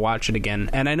wanted to watch it again.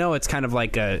 And I know it's kind of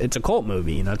like it's a cult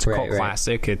movie, it's a cult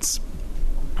classic. It's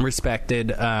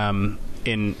respected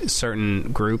in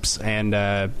certain groups, and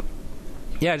I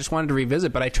just wanted to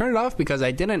revisit. But I turned it off because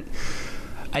I didn't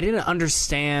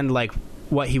understand like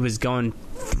what he was going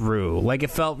through. Like, it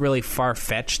felt really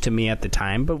far-fetched to me at the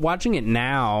time, but watching it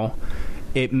now,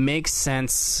 it makes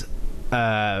sense.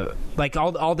 Like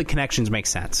all the connections make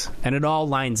sense, and it all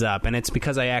lines up, and it's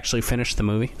because I actually finished the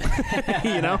movie.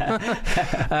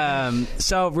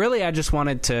 So really, I just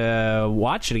wanted to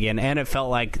watch it again, and it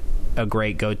felt like a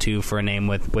great go-to for a name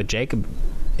with Jacob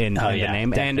in the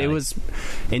name. Definitely. And it was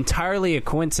entirely a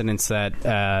coincidence that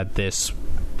the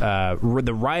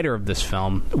writer of this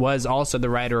film was also the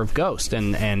writer of Ghost,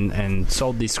 and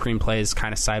sold these screenplays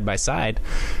kind of side by side.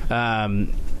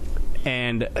 And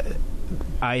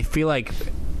I feel like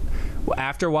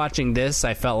after watching this,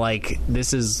 I felt like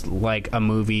this is like a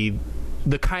movie,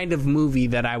 the kind of movie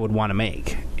that I would want to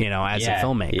make, as a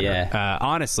filmmaker. Yeah.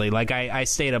 Honestly, like I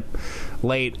stayed up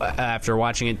late after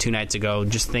watching it 2 nights ago,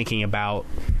 just thinking about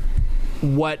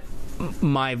what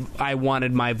I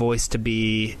wanted my voice to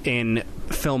be in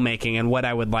filmmaking and what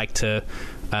I would like to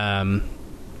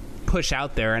push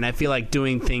out there. And I feel like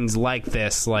doing things like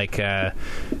this, like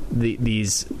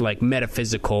these like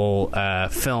metaphysical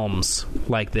films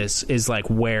like this, is like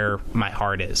where my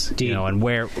heart is, dude, and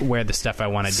where the stuff I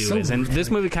want to do is. And this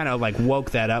movie kind of like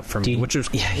woke that up for me, which was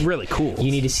really cool.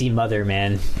 You need to see Mother,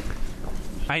 man.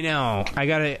 I know.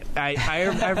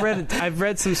 I've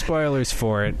read some spoilers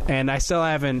for it, and I still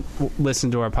haven't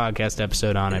listened to our podcast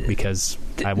episode on it because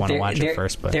I want to watch it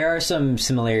first. But there are some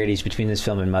similarities between this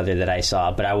film and Mother that I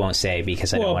saw, but I won't say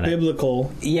because I don't want to.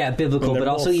 Biblical. Yeah, biblical, but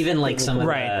also even like some of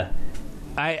the.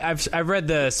 I've read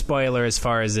the spoiler as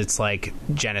far as it's like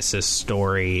Genesis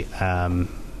story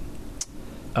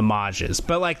homages,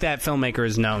 but like that filmmaker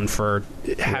is known for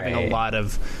having a lot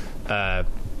of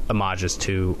homages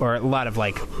to, or a lot of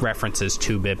like references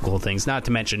to biblical things, not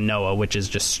to mention Noah, which is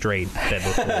just straight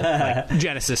biblical, like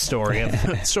Genesis story of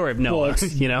Noah.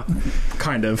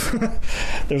 Kind of.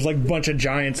 There's like a bunch of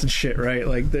giants and shit, right?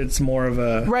 Like it's more of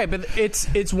a but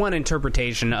it's one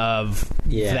interpretation of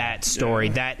that story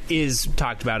that is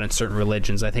talked about in certain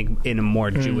religions. I think in a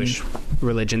more Jewish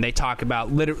religion, they talk about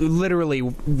literally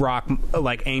rock,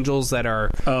 like angels that are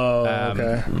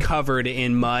covered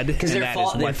in mud, and that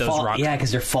is what those rock. Yeah,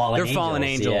 because they're fallen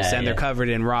angels, and they're covered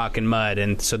in rock and mud,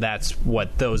 and so that's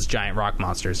what those giant rock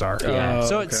monsters are.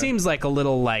 It seems like a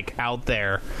little like out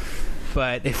there,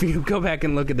 but if you go back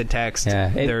and look at the text,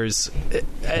 there's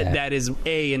that is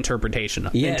a interpretation.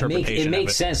 It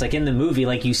makes sense. Like in the movie,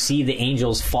 like you see the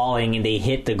angels falling and they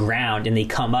hit the ground and they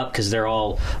come up because they're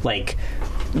all like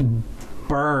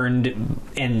burned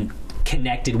and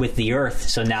connected with the earth,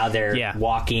 so now they're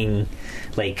walking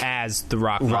like as the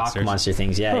rock monster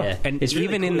things. And it's really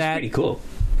even cool. in that, pretty cool.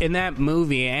 In that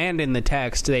movie and in the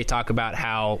text, they talk about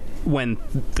how when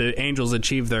the angels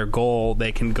achieve their goal,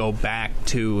 they can go back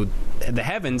to the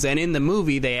heavens. And in the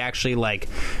movie, they actually like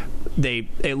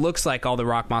it looks like all the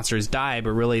rock monsters die,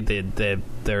 but really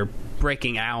they're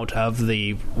breaking out of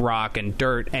the rock and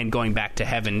dirt and going back to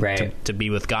heaven to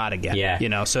be with God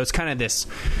again. So it's kind of this,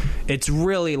 it's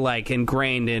really like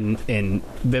ingrained in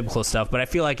biblical stuff, but I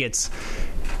feel like it's,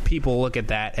 people look at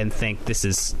that and think this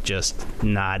is just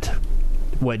not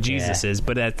what Jesus is,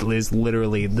 but that is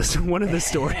literally one of the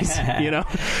stories.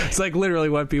 It's like literally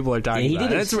what people are talking about.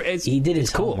 He did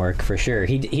his homework for sure.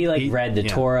 He like read the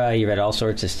Torah. He read all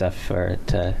sorts of stuff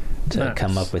to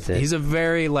come up with it. He's a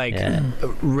very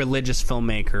religious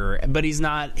filmmaker, but he's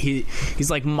not. He's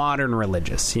like modern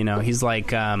religious. He's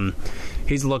like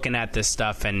he's looking at this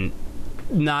stuff and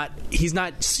he's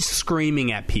not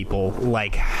screaming at people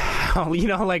like how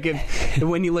like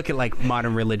when you look at like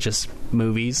modern religious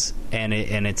movies and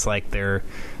it's like they're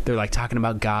like talking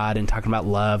about God and talking about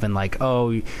love and like,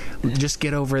 oh, just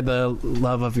get over the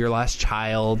love of your lost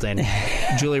child, and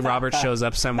Julia Roberts shows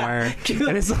up somewhere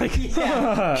and it's like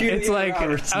it's like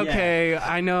Roberts, okay,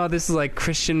 I know this is like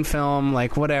Christian film,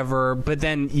 like whatever, but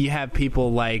then you have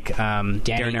people like Darren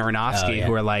Aronofsky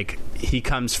who are like, he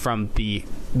comes from the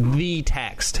the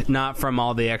text, not from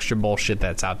all the extra bullshit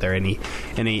that's out there, and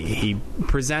he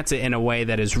presents it in a way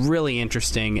that is really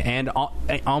interesting and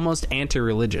almost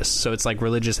anti-religious. So it's like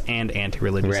religious and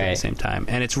anti-religious at the same time,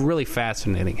 and it's really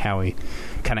fascinating how he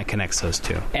kind of connects those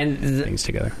two things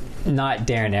together. Not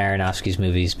Darren Aronofsky's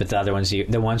movies, but the other ones,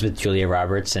 the ones with Julia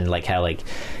Roberts, and like how like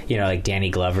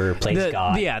Danny Glover plays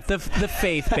God. Yeah, the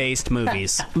faith-based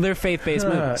movies. They're faith-based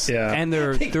movies, and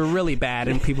they're really bad,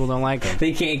 and people don't like them.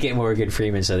 They can't get Morgan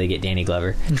Freeman, so they get Danny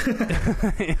Glover.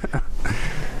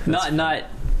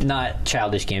 Not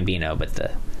Childish Gambino, but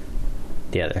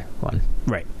the other one.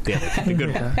 Right, the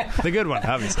good one. The good one,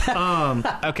 obviously.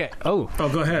 Okay. Oh,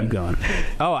 go ahead. Keep going.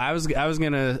 Oh, I was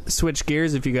gonna switch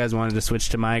gears if you guys wanted to switch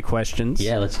to my questions.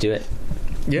 Yeah, let's do it.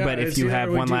 Yeah, but if you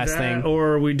have one last thing,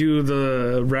 or we do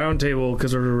the round table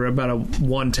because we're about a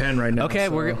 110 right now. Okay,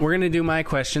 so. we're gonna do my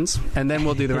questions and then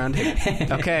we'll do the round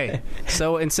table. Okay,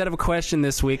 so instead of a question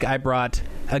this week, I brought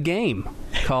a game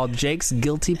called Jake's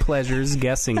Guilty Pleasures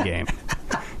Guessing Game.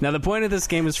 Now, the point of this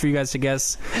game is for you guys to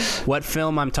guess what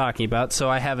film I'm talking about. So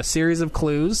I have a series of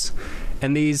clues,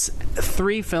 and these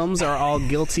 3 films are all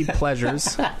guilty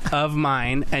pleasures of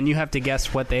mine, and you have to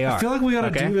guess what they are. I feel like we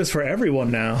got to do this for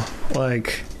everyone now.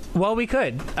 Well, we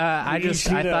could. I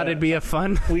thought it'd be a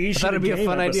fun. We thought it'd be a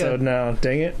fun idea. Now,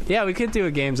 dang it! Yeah, we could do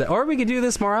a games, or we could do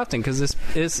this more often because this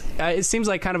is. It seems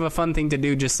like kind of a fun thing to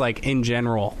do, just like in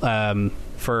general,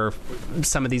 for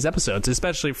some of these episodes,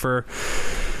 especially for.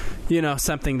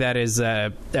 Something that is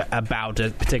about a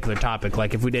particular topic.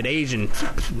 Like if we did Asian,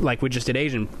 like we just did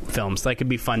Asian films, like it'd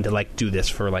be fun to like do this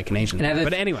for like an Asian.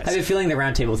 But anyways, I have a feeling the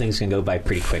roundtable thing's gonna go by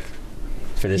pretty quick.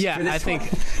 For this, I think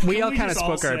we all kind of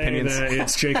spoke our opinions.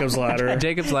 It's Jacob's Ladder.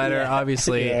 Jacob's Ladder,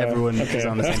 obviously, everyone is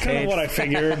on the same page. That's kind of what I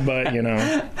figured, but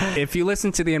If you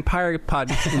listen to the entire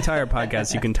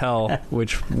podcast, you can tell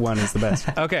which one is the best.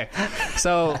 Okay,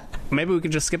 so maybe we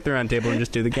could just skip the round table and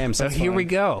just do the game. So here we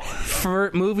go.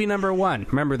 For movie number 1,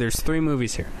 remember there's 3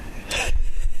 movies here.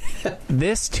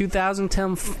 This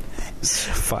 2010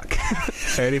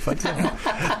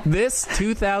 This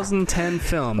 2010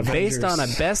 film, based on a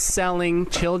best-selling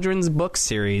children's book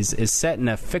series, is set in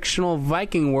a fictional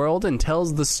Viking world and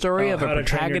tells the story of a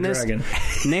protagonist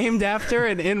named after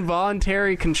an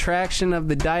involuntary contraction of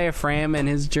the diaphragm and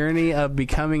his journey of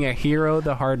becoming a hero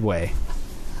the hard way.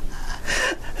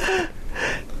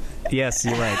 Yes,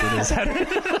 you're right. It is.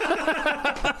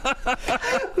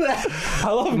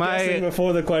 I love guessing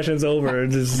before the question's over.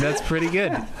 That's pretty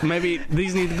good. Maybe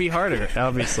these need to be harder,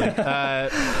 obviously.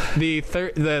 The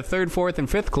third, fourth, and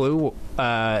fifth clue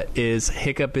is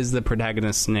Hiccup is the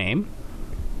protagonist's name.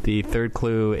 The third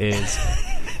clue is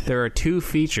there are 2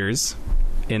 features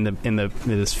in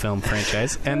this film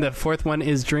franchise, and the fourth one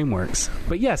is DreamWorks.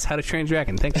 But yes, How to Train Your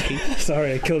Dragon. Thanks, Keith.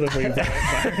 Sorry, I killed it for you,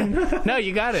 Byron. No,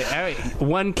 you got it. All right.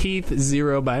 1 Keith,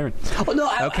 0 Byron. Oh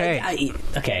no! Okay.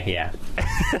 Okay. Yeah.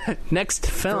 Next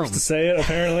film. First to say it,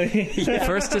 apparently.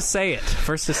 First to say it.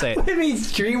 It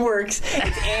means DreamWorks.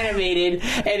 It's animated,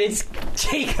 and it's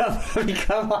Jacob. I mean,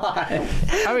 come on.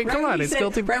 Come on. It's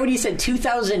guilty. Right when you said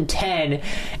 2010,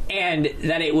 and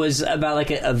that it was about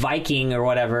like a Viking or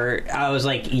whatever, I was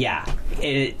like, yeah,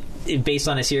 it based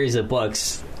on a series of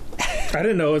books. I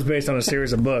didn't know it was based on a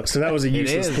series of books, so that was a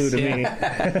useless clue to me.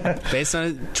 Based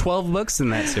on 12 books in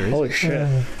that series. Holy shit.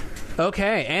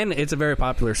 Okay, and it's a very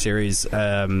popular series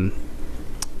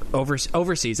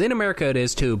overseas. In America it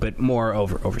is too, but more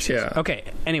overseas. Yeah. Okay,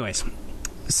 anyways,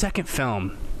 second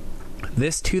film.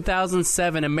 This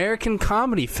 2007 American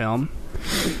comedy film,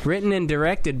 written and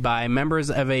directed by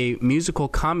members of a musical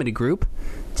comedy group,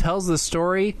 tells the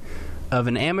story of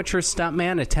an amateur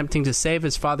stuntman attempting to save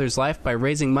his father's life by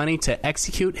raising money to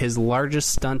execute his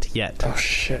largest stunt yet. Oh,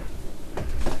 shit.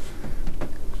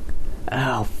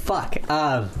 Oh, fuck.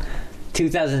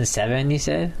 2007, you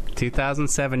said?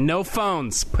 2007. No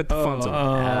phones. Put the phones away.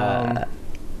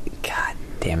 God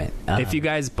damn it. If you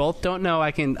guys both don't know,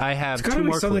 I have 2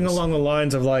 more something clues. along the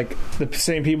lines of, like, the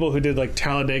same people who did, like,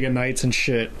 Talladega Nights and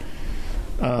shit.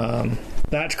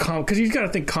 That's because you've got to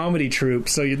think comedy troupe.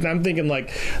 So I'm thinking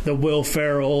like the Will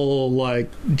Ferrell, like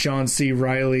John C.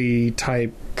 Reilly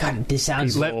type. God, this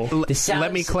sounds.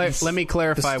 Let me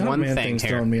clarify one thing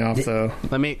here. Throwing me off, though.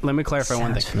 Let me clarify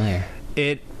one thing. Familiar.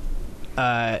 It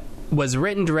was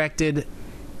written, directed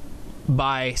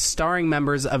by starring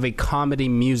members of a comedy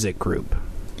music group.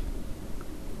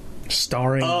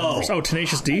 Starring?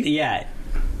 Tenacious D? Yeah.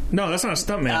 No, that's not a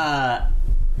stuntman.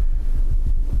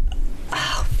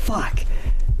 Fuck.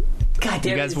 God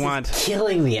damn, you guys want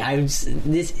killing me. Do you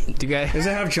guys? Does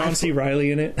it have John C.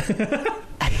 Reilly in it?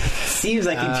 Seems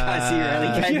like a John C. Reilly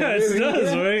kind of movie. It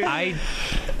does, right?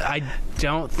 I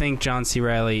don't think John C.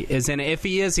 Reilly is in it. If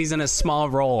he is, he's in a small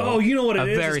role. Oh, you know what it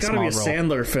is? Very it's gotta be a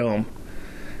Sandler film.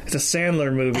 It's a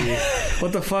Sandler movie.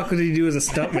 What the fuck would he do as a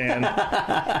stuntman?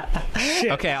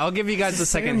 Shit. Okay, I'll give you guys the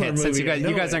second hint since you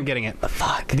guys aren't getting it.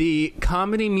 Fuck. The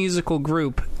comedy musical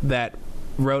group that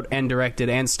wrote and directed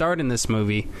and starred in this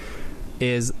movie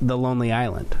is The Lonely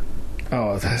Island.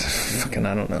 Oh, that's fucking,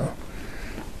 I don't know.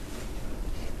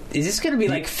 Is this going to be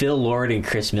like Phil Lord and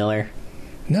Chris Miller?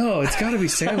 No, it's got to be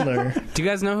Sandler. Do you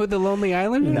guys know who The Lonely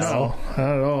Island is? No, not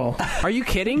at all. Are you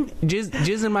kidding?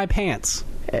 Jizz in my pants.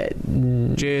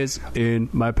 Jizz in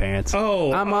my pants.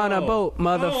 Oh, I'm on a boat,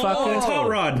 motherfucker. Oh, it's Hot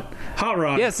Rod. Hot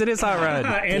Rod. Yes, it is Hot Rod.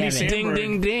 Andy Samberg. Ding,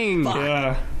 ding, ding.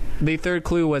 Yeah. The third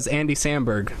clue was Andy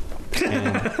Samberg.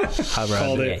 And Hot Rod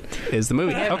Called it. is the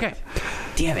movie. Okay.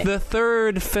 Damn it. The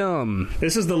third film.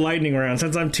 This is the lightning round.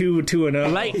 Since I'm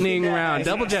 2-0. Lightning round.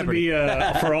 Double Jeopardy.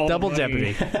 For all Double the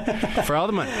money. Jeopardy. For all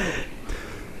the money.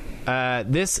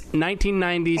 This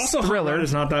 1990s also, thriller. Hot Rod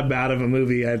is not that bad of a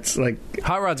movie. It's like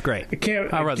Hot Rod's great.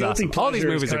 Hot Rod's awesome. All these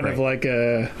movies are great. Kind of like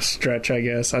a stretch, I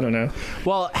guess. I don't know.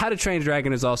 Well, How to Train a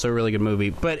Dragon is also a really good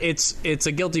movie, but it's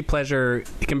a guilty pleasure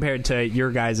compared to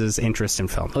your guys' interest in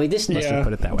film. Wait, this Let's just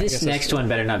put it that way. This next one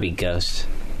better not be Ghost.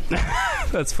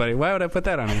 That's funny. Why would I put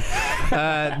that on you?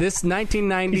 This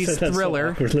 1990s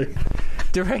thriller,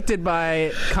 directed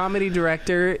by comedy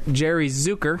director Jerry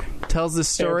Zucker, tells the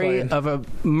story of a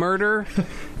murder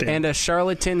and a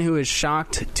charlatan who is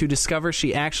shocked to discover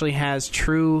she actually has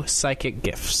true psychic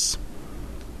gifts.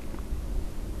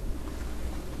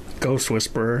 Ghost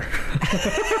Whisperer.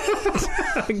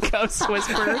 Ghost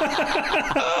Whisperer.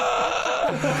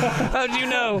 How'd you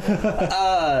know?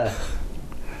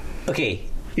 Okay.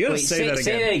 You gotta say that again.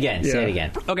 Say that again. Yeah. Say it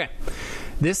again. Okay.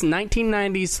 This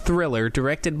 1990s thriller,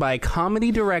 directed by comedy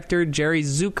director Jerry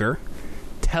Zucker,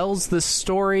 tells the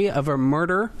story of a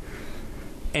murder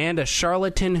and a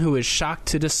charlatan who is shocked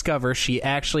to discover she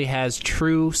actually has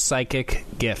true psychic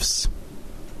gifts.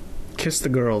 Kiss the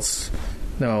Girls.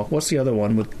 No, what's the other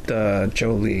one with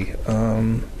Jolie?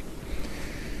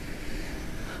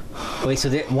 Wait, so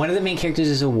one of the main characters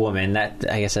is a woman. That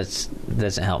I guess that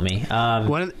doesn't help me.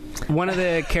 One of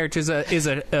the characters is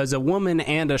a woman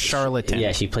and a charlatan.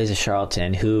 Yeah, she plays a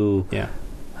charlatan who. Yeah.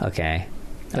 Okay.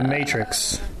 The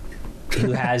Matrix.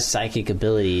 Who has psychic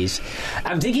abilities?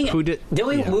 I'm thinking. The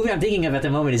only movie I'm thinking of at the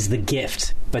moment is The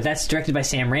Gift, but that's directed by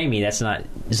Sam Raimi. That's not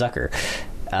Zucker.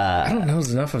 I don't know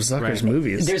enough of Zucker's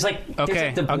movies. There's like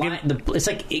it's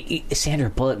like Sandra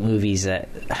Bullock movies that.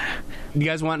 You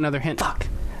guys want another hint? Fuck.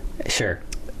 Sure.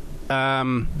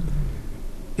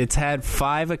 It's had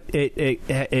 5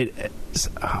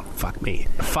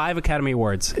 Academy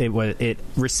Awards. It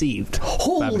received.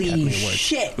 Holy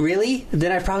shit! Really?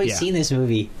 Then I've probably seen this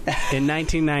movie in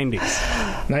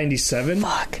 1990s. 97.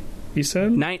 Fuck. You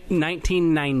said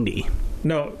 1990.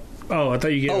 No. Oh, I thought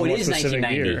you gave it is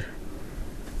 1990. Year.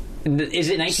 Is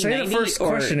it 1990 Say the first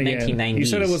question again. 1990s? You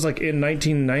said it was like in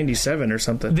 1997 or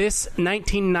something. This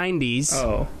 1990s.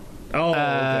 Oh.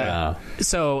 Okay.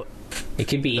 So it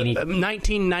could be any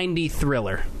 1990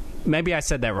 thriller. Maybe I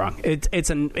said that wrong. It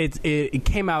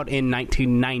came out in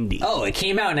 1990. Oh, it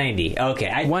came out in 90. Okay,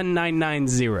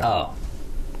 1990. Oh.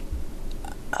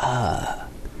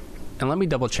 And let me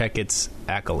double check its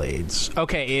accolades.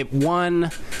 Okay, it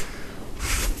won.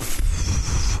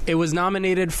 It was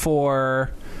nominated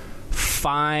for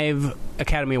 5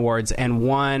 Academy Awards and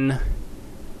won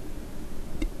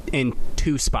in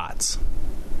 2 spots.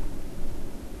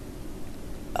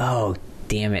 Oh,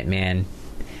 damn it, man.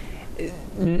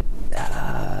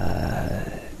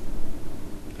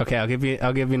 Okay, I'll give you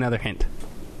another hint.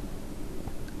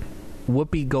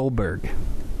 Whoopi Goldberg.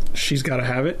 She's Gotta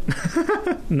Have It?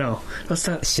 No. What's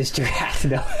that? Sister Act,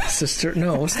 no. Sister,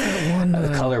 no. What's that one?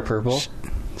 The Color Purple.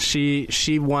 She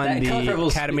won the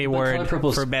Academy Award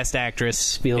for Best Actress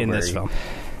Spielberg. In this film.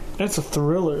 That's a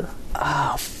thriller.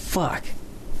 Oh, fuck.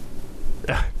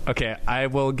 Okay, I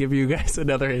will give you guys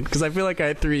another hint because I feel like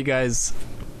I threw you guys.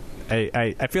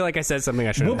 I feel like I said something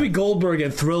I shouldn't. Whoopi Goldberg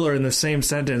and thriller in the same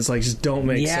sentence just don't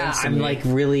make sense. Yeah, I'm like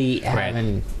really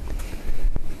having.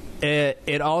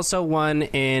 It also won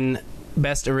in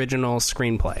Best Original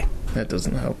Screenplay. That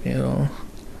doesn't help me at all.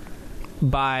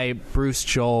 By Bruce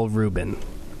Joel Rubin.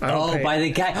 By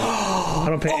the guy. I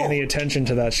don't pay any attention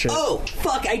to that shit. Oh,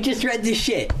 fuck, I just read this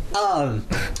shit.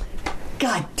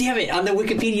 God damn it, on the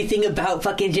Wikipedia thing about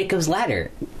fucking Jacob's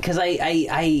Ladder. Because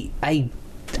I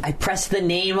pressed the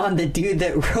name on the dude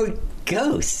that wrote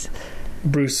Ghost.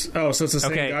 Bruce. Oh, so it's the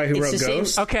same guy who wrote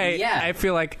Ghost? Okay, yeah. I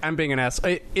feel like I'm being an ass.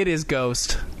 It is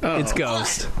Ghost. Oh. It's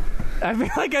Ghost. I feel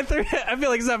like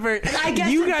it's not very. I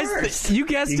guessed you it guys, first. you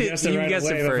guessed it. Guessed it you right guessed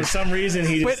away, it but first. for some reason,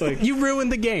 he just But you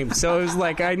ruined the game, so it was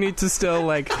like I need to still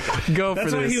like go That's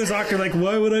for why this. he was awkward. Like,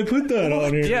 why would I put that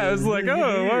on here? Yeah, I was like,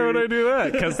 oh, why would I do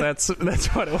that? Because that's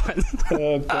what it was.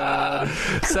 Oh god.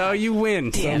 So you win.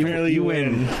 Apparently you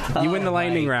win. You win the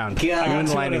lightning round. God. You I win got the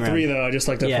 2 out lightning of 3 round. though. I just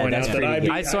like to Yeah, point that's out that pretty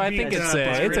I good. So I think it's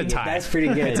a tie. That's pretty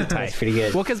good. It's a tie. That's pretty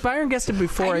good. Well, because Byron guessed it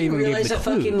before I, didn't even gave realize the that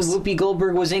fucking clues. Whoopi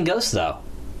Goldberg was in Ghost, though.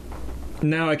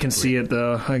 Now I can see it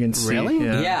though. I can see. Really?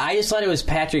 Yeah, I just thought it was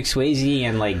Patrick Swayze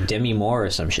and like Demi Moore or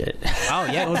some shit. Oh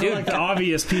yeah, Those are dude. like the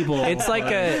obvious people. It's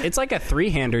like a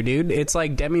three-hander, dude. It's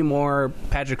like Demi Moore,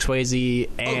 Patrick Swayze,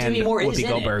 and Demi Moore is Whoopi in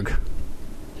Goldberg.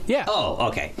 Yeah. Oh,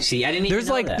 okay. See, I didn't even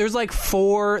know that.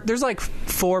 There's like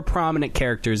four prominent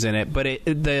characters in it, but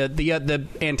the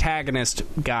antagonist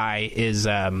guy is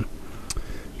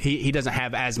he doesn't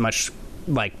have as much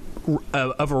like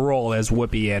of a role as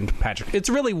Whoopi and Patrick. It's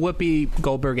really Whoopi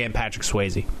Goldberg and Patrick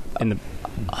Swayze in the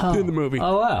movie.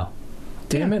 Oh wow.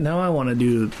 Damn it! Now I want to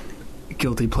do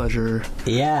guilty pleasure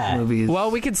Yeah. movies.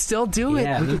 Well, we could still do it.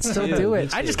 Yeah, we me could still too, do me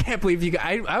it. I too. just can't believe you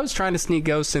guys. I was trying to sneak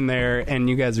Ghosts in there, and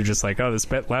you guys are just like, "Oh, this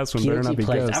last one better not be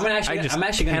pleasure. Ghosts." I'm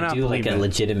actually going to do like a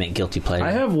legitimate guilty pleasure.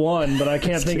 I have one, but I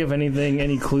can't think of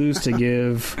any clues to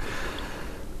give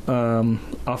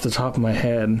off the top of my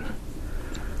head.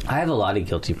 I have a lot of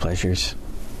guilty pleasures.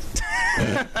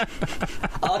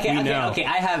 Okay.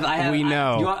 I have. We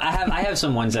know. I have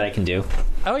some ones that I can do.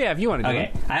 Oh yeah, if you want to do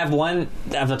Okay, it. I have one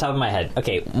off the top of my head.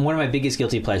 Okay, one of my biggest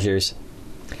guilty pleasures.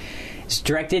 It's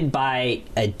directed by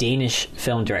a Danish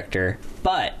film director,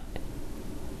 but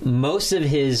most of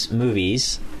his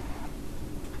movies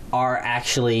are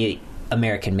actually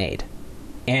American made,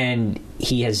 and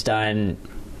he has done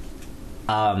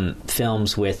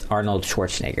films with Arnold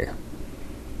Schwarzenegger.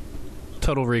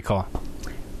 Total Recall.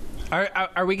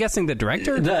 Are we guessing the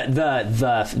director?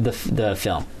 The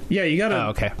film. Yeah, you gotta. Oh,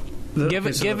 okay. Give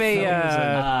okay, so give the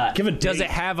a film give a does date. it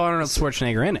have Arnold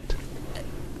Schwarzenegger in it?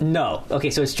 No. Okay,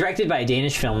 so it's directed by a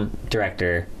Danish film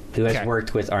director who has Okay.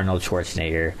 worked with Arnold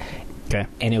Schwarzenegger, Okay.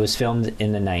 and it was filmed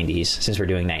in the 90s, since we're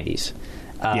doing 90s.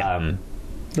 Yeah.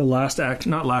 The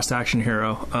not Last Action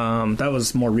Hero. That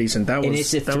was more recent. That And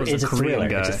was it's a a Korean thriller.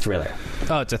 guy. It's a thriller.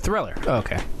 Oh, it's a thriller. Oh,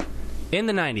 okay. In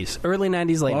the 90s, early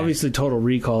 90s, late. Well, obviously, Total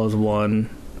Recall is one.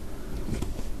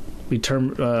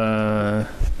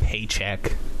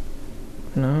 Paycheck.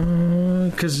 No,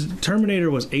 because Terminator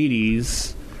was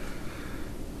 80s.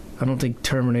 I don't think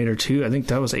Terminator 2. I think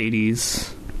that was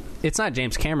 80s. It's not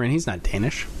James Cameron. He's not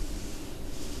Danish.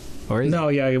 Or is No,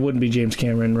 yeah, it wouldn't be James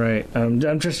Cameron, right?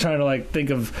 I'm just trying to think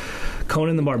of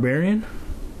Conan the Barbarian.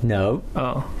 No.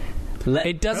 Oh,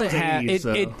 It doesn't That was have 80s,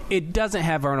 though. it doesn't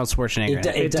have Arnold Schwarzenegger. in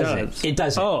it. It doesn't. does. It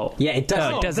doesn't. Oh. Yeah, it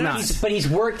doesn't. No, it does not. But he's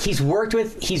worked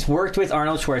with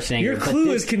Arnold Schwarzenegger. your but clue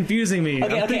this- is confusing me.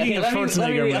 I'm thinking of let me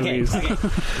Schwarzenegger read- movies. okay.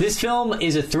 This film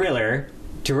is a thriller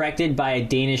directed by a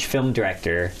Danish film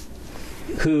director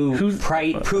who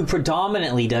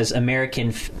predominantly does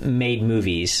American-made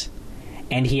movies,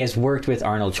 and he has worked with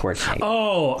Arnold Schwarzenegger.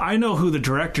 Oh, I know who the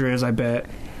director is, I bet.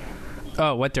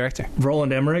 Oh, what director?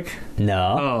 Roland Emmerich?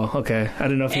 No. Oh, okay. I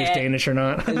didn't know if he was Danish or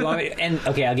not. You want me- and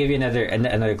okay, I'll give you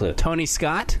another clue. Tony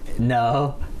Scott?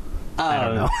 No. I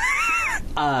don't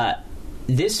know.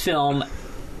 This film,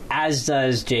 as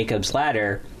does Jacob's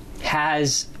Ladder,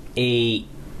 has a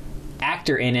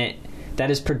actor in it that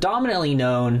is predominantly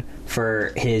known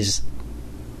for his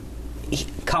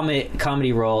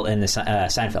comedy role in the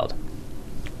Seinfeld,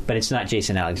 but it's not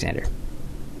Jason Alexander.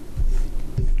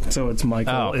 So it's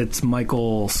Michael. Oh. It's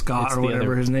Michael Scott It's or the whatever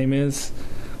other- his name is.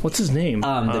 What's his name?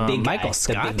 The big guy. Michael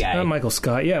Scott? The big guy. Not Michael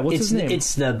Scott. Yeah, what's his name?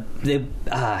 It's the the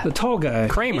tall guy.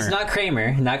 Kramer. It's not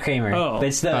Kramer. Not Kramer. Oh. But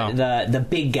it's the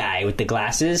big guy with the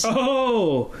glasses.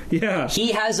 Oh, yeah.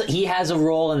 He has a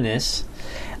role in this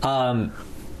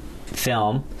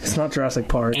film, It's not Jurassic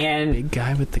Park. and Big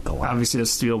guy with the glass. Obviously,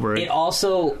 it's Spielberg. it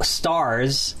also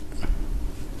stars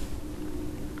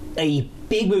a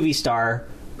big movie star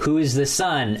who is the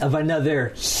son of another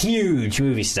huge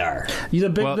movie star.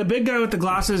 The big guy with the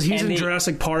glasses. He's And in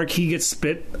Jurassic Park. He gets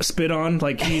spit on.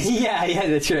 Like he's. yeah,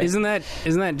 that's right. Isn't that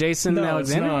Jason No,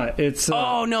 Alexander? it's not. It's.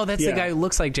 Oh no, that's the yeah. guy who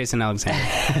looks like Jason Alexander.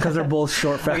 Because they're both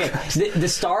short, fat. Okay, so the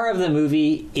star of the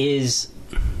movie is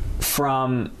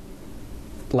from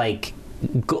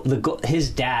his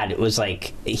dad was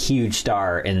like a huge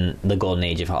star in the golden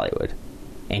age of Hollywood,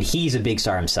 and he's a big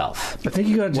star himself. I think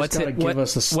you gotta What's gotta it- give what-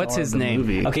 us the star what's his of the name?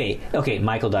 movie. Okay,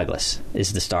 Michael Douglas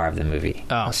is the star of the movie.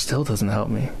 Oh, That still doesn't help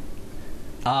me.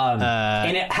 And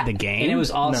The Game? and it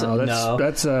was also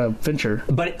That's Fincher.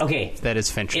 but okay, that is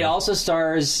Fincher. it also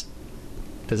stars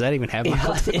Does that even have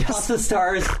Michael Douglas? It also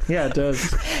stars... Yeah, it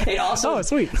does. It also... Oh,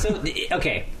 sweet. So,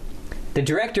 okay. The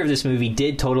director of this movie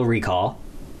did Total Recall.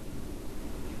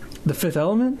 The Fifth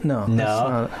Element?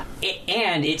 No.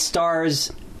 And it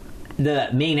stars the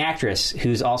main actress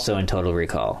who's also in Total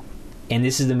Recall. And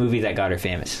this is the movie that got her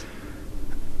famous.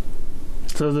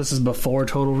 So this is before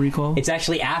Total Recall? It's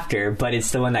actually after, but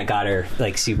it's the one that got her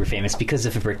like super famous because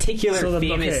of a particular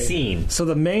famous scene. So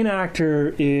the main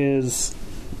actor is...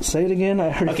 Say it again?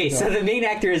 I heard Okay, so the main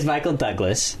actor is Michael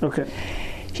Douglas. Okay.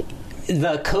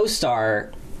 The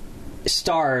co-star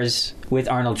stars with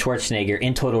Arnold Schwarzenegger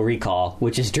in Total Recall,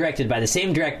 which is directed by the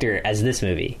same director as this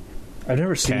movie. I've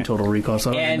never seen Total Recall,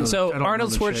 so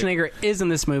Arnold Schwarzenegger is in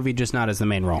this movie, just not as the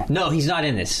main role. No, he's not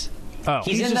in this. Oh,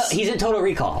 he's in Total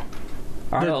Recall.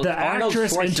 The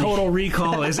actress in Total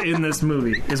Recall is in this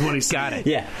movie, is what he said. Got it.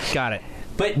 Yeah, got it.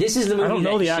 But this is the movie. I don't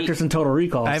know the actress in Total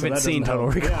Recall. I haven't seen Total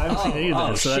Recall. Yeah, I haven't seen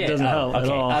either, so that doesn't help at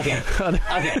all. Okay.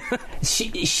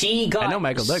 She got I know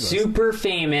Michael Douglas. Super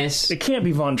famous. It can't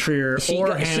be Von Trier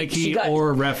Haneke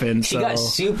or Refn. She got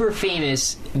super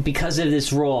famous because of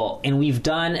this role, and we've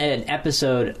done an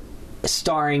episode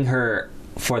starring her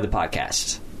for the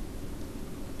podcast.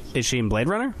 Is she in Blade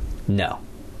Runner? No.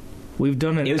 We've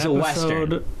done an episode... a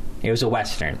Western. It was a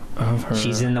Western. Of her.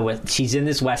 She's in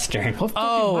this Western.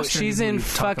 Western she's in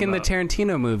fucking the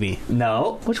Tarantino movie.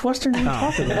 No. Which Western are you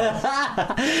talking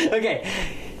about? Okay.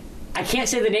 I can't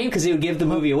say the name because it would give the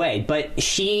movie away, but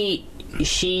she...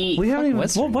 We haven't even...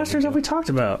 What Westerns have we talked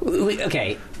about?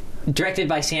 Okay. Directed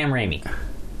by Sam Raimi.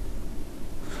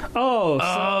 Charlie...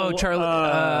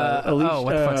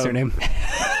 what the fuck's her name?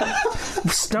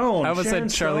 Stone. I almost said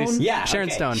Charlize. Yeah, Sharon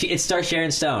Stone. It stars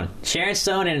Sharon Stone. Sharon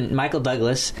Stone and Michael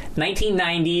Douglas.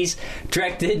 1990s,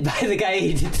 directed by the guy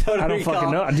who did Total Recall. I don't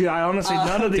fucking know. Dude, I honestly,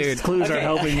 none of these clues are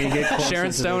helping me get closer.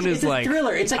 Sharon Stone is like... It's a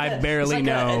thriller. It's like I barely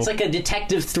know. It's like a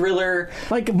detective thriller.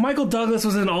 Like, Michael Douglas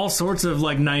was in all sorts of,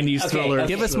 90s thrillers.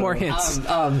 Give us more hints.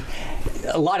 A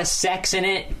lot of sex in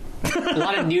it. A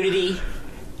lot of nudity.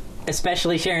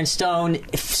 Especially Sharon Stone.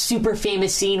 Super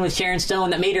famous scene with Sharon Stone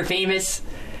that made her famous.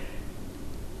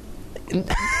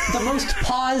 The most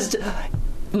paused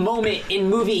moment in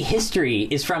movie history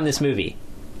is from this movie.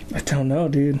 I don't know,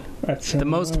 dude. The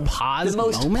most paused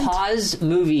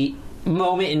movie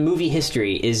moment in movie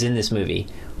history is in this movie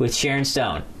with Sharon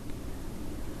Stone.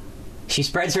 She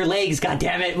spreads her legs. God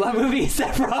damn it! What movie is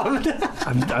that from?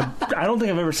 I don't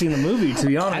think I've ever seen the movie. To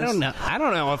be honest, I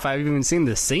don't know if I've even seen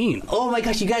the scene. Oh my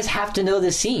gosh! You guys have to know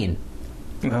this scene.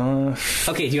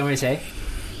 Okay, do you want me to say?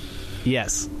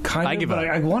 Yes, I give up.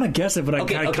 I want to guess it, but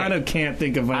I kind of can't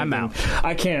think of anything. I'm out.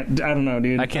 I can't. I don't know,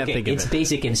 dude. I can't think of it. It's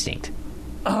Basic Instinct.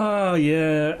 Oh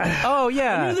yeah. Oh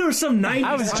yeah. I knew there was some 90s.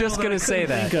 I was just gonna say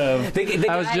that.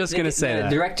 I was just gonna say that.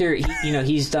 The director,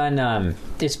 he's done.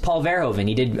 It's Paul Verhoeven.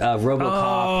 He did RoboCop.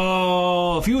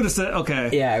 Oh, if you would have said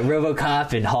okay. Yeah,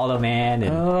 RoboCop and Hollow Man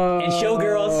and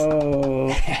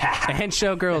Showgirls. And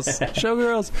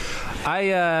Showgirls.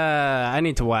 I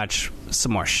need to watch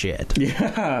some more shit.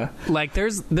 Yeah. Like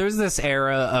there's this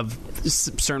era of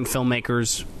certain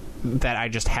filmmakers that I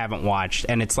just haven't watched,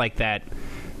 and it's like that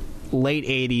late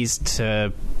 80s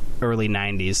to early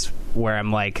 90s where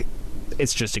I'm like,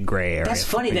 it's just a gray area. That's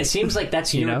funny. That seems like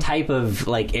that's your type of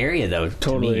like area, though.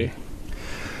 Totally. To me.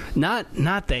 Not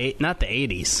the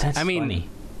 80s. That's funny.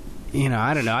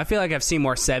 I don't know. I feel like I've seen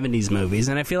more 70s movies,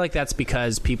 and I feel like that's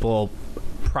because people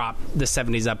prop the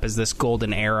 70s up as this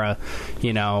golden era,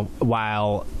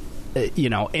 while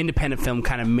independent film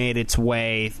kind of made its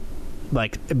way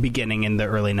like beginning in the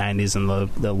early 90s and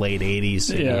the late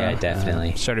 80s. Yeah,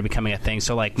 definitely. Started becoming a thing.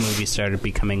 So like movies started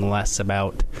becoming less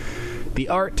about the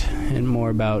art and more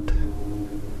about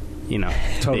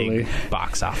totally big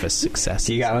box office success.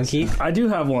 You got one, Keith? I do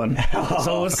have one.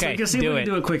 So let's see if we can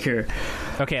do it quick here.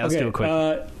 Okay, let's do it quick.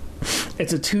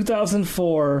 It's a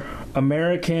 2004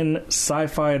 American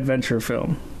sci-fi adventure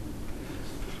film.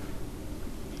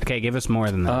 Okay, give us more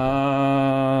than that.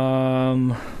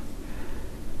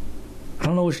 I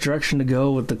don't know which direction to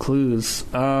go with the clues.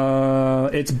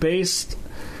 It's based...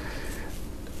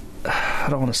 I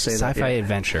don't want to say sci-fi that. Sci-fi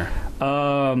adventure.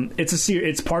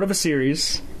 It's part of a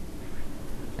series.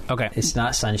 Okay. It's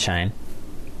not Sunshine.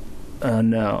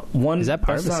 No. Is that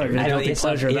part of the series? I don't think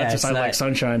pleasure. That's just I like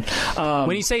Sunshine.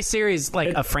 When you say series, like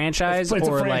a franchise, it's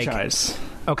or a franchise.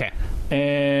 Okay.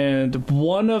 And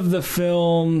one of the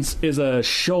films is a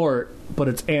short, but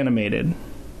it's animated.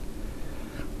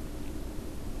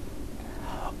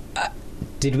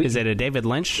 Is it a David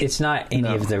Lynch? It's not any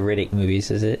of the Riddick movies,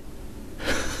 is it?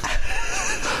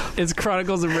 It's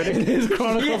Chronicles of Riddick. It is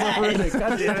Chronicles of Riddick.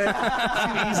 God damn it.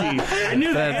 Too easy. I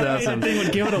knew that awesome. thing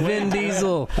would give it away. Vin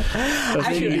Diesel.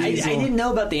 Actually, I didn't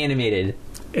know about the animated.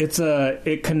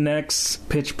 It connects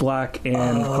Pitch Black and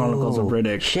Chronicles of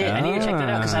Riddick. Shit, I need to check that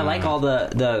out because I like all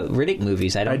the Riddick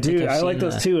movies. I like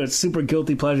those too. It's super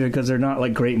guilty pleasure because they're not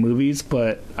like great movies,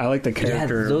 but I like the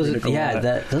character.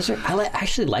 Those are. I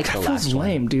actually like the last one.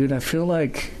 Lame, dude. I feel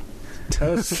like that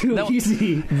was too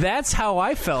easy. That's how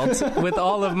I felt with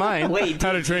all of mine. Wait,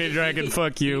 How to Train Your Dragon?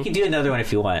 Fuck you. You can do another one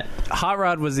if you want. Hot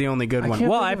Rod was the only good one.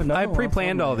 Well, I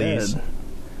pre-planned all these.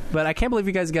 But I can't believe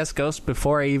you guys guessed Ghost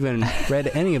before I even read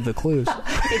any of the clues.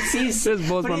 This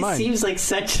blows my mind. It seems like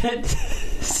such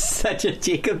a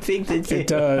Jacob thing to do. It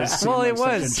does. Well, it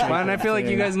was. And I feel like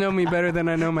you guys know me better than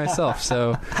I know myself.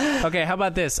 So, okay, how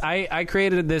about this? I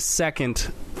created this second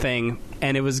thing,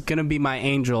 and it was going to be my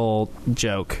angel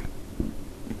joke.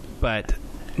 But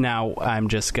now I'm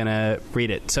just going to read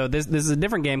it. So this is a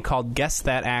different game called Guess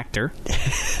That Actor.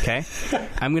 Okay?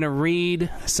 I'm going to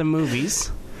read some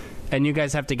movies. And you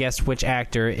guys have to guess which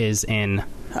actor is in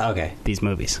these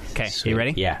movies. Okay, you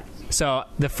ready? Yeah. So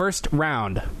the first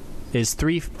round is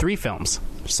three films.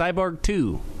 Cyborg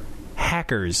 2,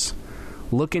 Hackers,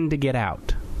 Looking to Get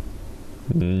Out.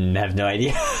 I have no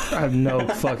idea. I have no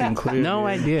fucking clue. No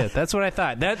idea. That's what I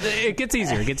thought. It gets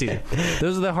easier.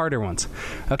 Those are the harder ones.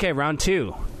 Okay, round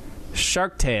 2.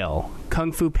 Shark Tale,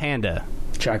 Kung Fu Panda,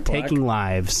 Jack Black? Taking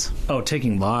Lives. Oh,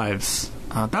 Taking Lives.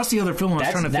 That's the other film I was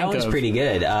trying to think of. That one's pretty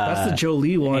good. That's the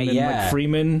Jolie one and like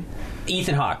Freeman.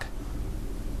 Ethan Hawke.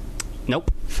 Nope.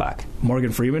 Fuck.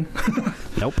 Morgan Freeman?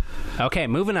 Nope. Okay,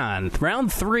 moving on.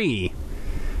 Round 3.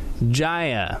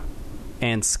 Jaya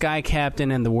and Sky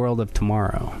Captain and the World of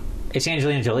Tomorrow. It's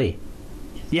Angelina Jolie.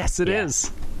 Yes, it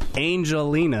is.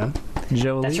 Angelina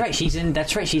Jolie. That's right. She's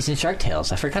in Shark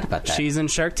Tales. I forgot about that. She's in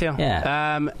Shark Tale.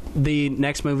 Yeah. The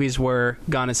next movies were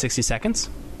Gone in 60 Seconds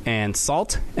and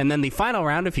Salt. And then the final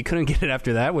round, if you couldn't get it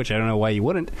after that, which I don't know why you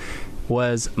wouldn't,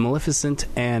 was Maleficent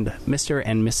and Mr.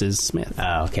 and Mrs. Smith.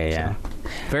 Oh, okay, yeah. So,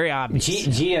 very obvious.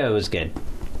 Geo was good.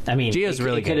 I mean, Geo's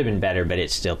really good. It could have been better, but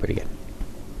it's still pretty good.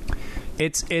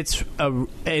 It's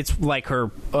like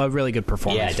her a really good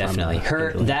performance. Yeah, definitely.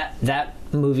 That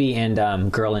movie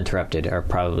and Girl Interrupted are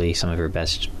probably some of her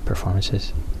best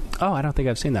performances. Oh, I don't think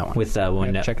I've seen that one. With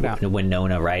check it out.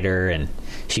 Winona Ryder, and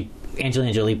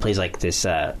Angelina Jolie plays like this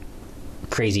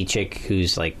crazy chick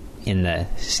who's like in the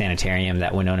sanitarium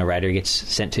that Winona Ryder gets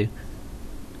sent to.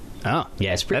 Oh,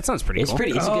 yeah, that sounds pretty cool.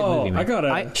 It's a good movie,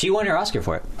 man. She won her Oscar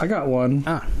for it. I got one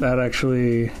that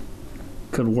actually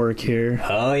could work here.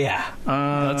 Oh yeah,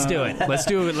 let's do it. Let's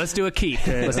do a keep.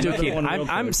 Okay, let's do a keep.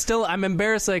 I'm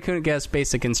embarrassed that I couldn't guess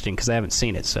Basic Instinct because I haven't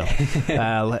seen it. So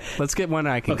let's get one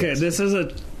I can. Okay, guess. This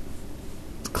is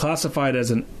classified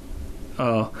as an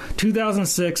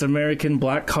 2006 American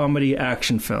black comedy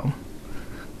action film.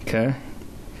 Okay.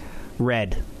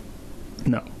 Red.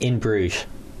 No. In Bruges.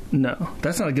 No,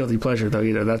 that's not a guilty pleasure though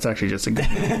either. That's actually just a good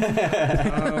movie.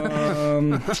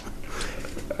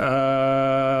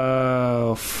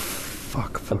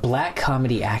 Fuck. A black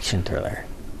comedy action thriller.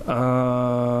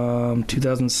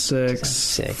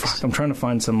 2006. Fuck, I'm trying to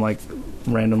find some like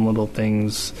random little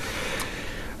things.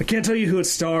 I can't tell you who it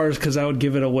stars because I would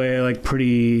give it away like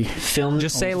pretty.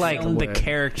 Just say like the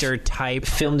character type.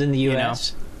 Filmed in the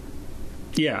U.S.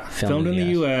 Yeah, filmed in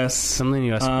the U.S. Filmed in the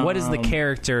U.S. What is the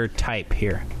character type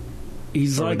here?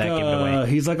 He's like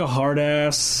a hard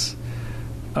ass.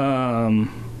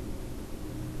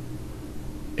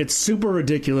 It's super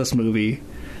ridiculous movie.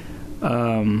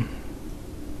 2000.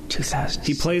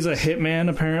 He plays a hitman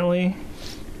apparently.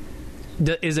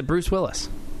 Is it Bruce Willis?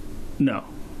 No.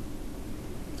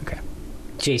 Okay.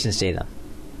 Jason Statham.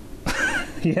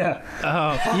 Yeah.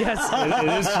 Oh, yes.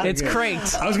 It is. It's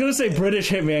Cranked. I was going to say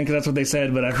British Hitman because that's what they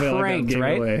said, but I feel Cranked, like I'm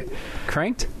giving away.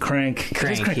 Cranked? Crank,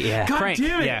 yeah. God Crank,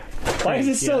 damn it. Yeah. Why is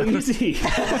it so easy?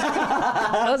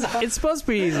 It's supposed to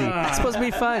be easy. It's supposed to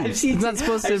be fun. It's not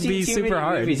supposed to be super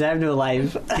hard. Movies. I have no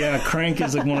life. Yeah, Crank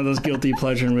is like one of those guilty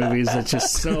pleasure movies that's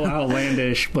just so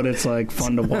outlandish, but it's like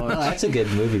fun to watch. Oh, that's a good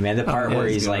movie, man. The part where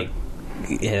he's like,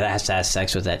 has to have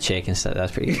sex with that chick and stuff.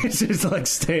 That's pretty good. It's just like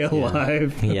stay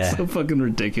alive. Yeah. It's so fucking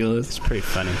ridiculous. It's pretty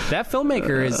funny. That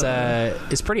filmmaker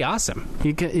is pretty awesome.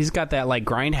 He's got that like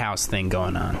Grindhouse thing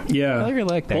going on. Yeah. I really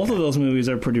like that. Both of those movies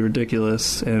are pretty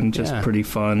ridiculous and just pretty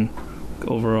fun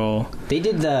overall. They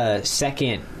did the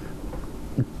second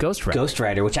Ghost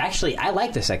Rider, which actually I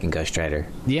like the second Ghost Rider.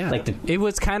 Yeah, like it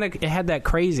had that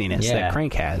craziness that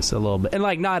Crank has a little bit, and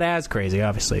like not as crazy,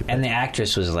 obviously. And the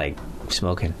actress was like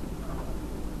smoking.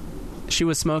 She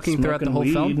was smoking throughout the whole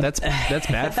film. That's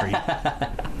bad for you.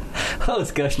 Oh,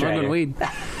 it's Ghost Rider. Smoking weed.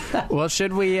 Well,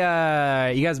 should we? You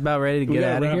guys about ready to get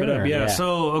out of here? Yeah.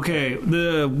 So, okay,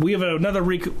 we have another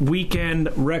weekend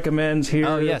recommends here.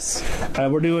 Oh yes,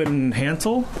 we're doing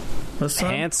Hansel.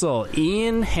 Hansel,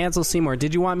 Ian Hansel Seymour.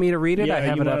 Did you want me to read it? Yeah, I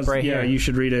have it up right here. Yeah, you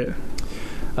should read it.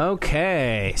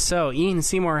 Okay, so Ian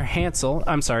Hansel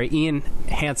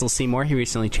Seymour, he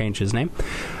recently changed his name,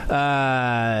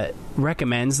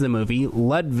 recommends the movie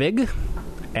Ludwig,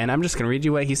 and I'm just going to read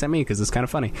you what he sent me because it's kind of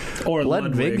funny. Or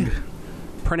Ludwig.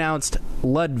 Pronounced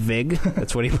Ludwig,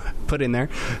 that's what he put in there,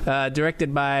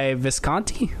 directed by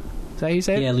Visconti. Is that how you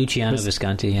say it? Yeah, Luciano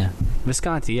Visconti, yeah.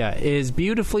 Visconti, yeah, is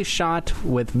beautifully shot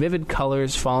with vivid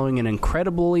colors following an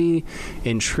incredibly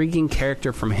intriguing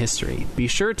character from history. Be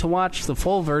sure to watch the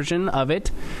full version of it,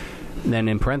 then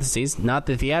in parentheses, not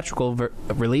the theatrical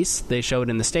release they showed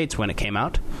in the States when it came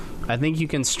out. I think you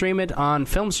can stream it on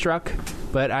Filmstruck,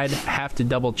 but I'd have to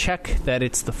double-check that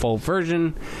it's the full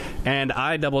version, and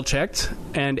I double-checked,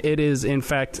 and it is, in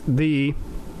fact, the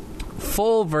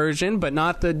full version, but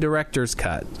not the director's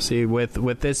cut. See,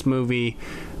 with this movie,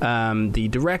 the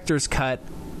director's cut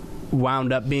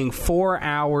wound up being 4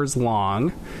 hours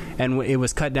long, and it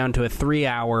was cut down to a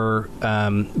 3-hour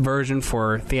version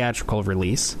for theatrical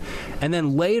release. And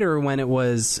then later, when it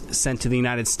was sent to the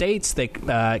United States, they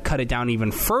cut it down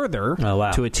even further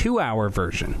to a 2-hour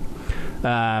version.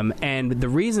 And the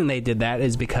reason they did that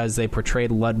is because they portrayed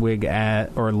Ludwig,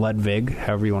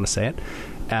 however you want to say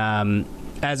it,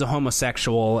 as a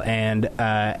homosexual, and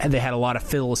they had a lot of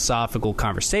philosophical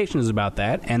conversations about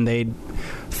that, and they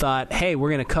thought, hey, we're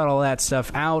going to cut all that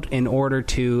stuff out in order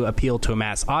to appeal to a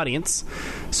mass audience.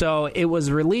 So it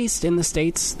was released in the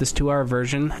States, this 2-hour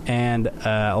version, and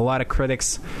a lot of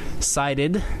critics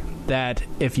cited that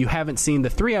if you haven't seen the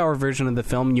 3-hour version of the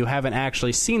film, you haven't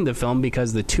actually seen the film,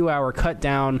 because the 2-hour cut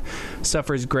down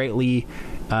suffers greatly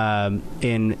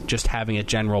in just having a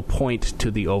general point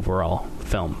to the overall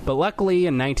film. But luckily,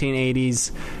 in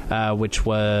 1980s, which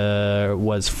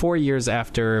was 4 years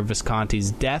after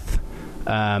Visconti's death,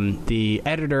 the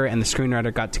editor and the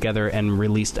screenwriter got together and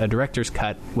released a director's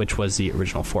cut, which was the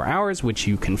original 4 hours, which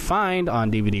you can find on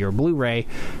DVD or Blu-ray,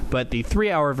 but the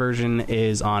 3-hour version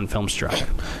is on Filmstruck.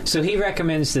 So he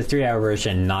recommends the 3-hour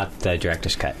version, not the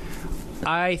director's cut.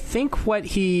 I think what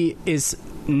he is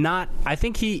not... I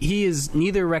think he is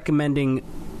neither recommending...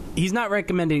 He's not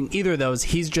recommending either of those.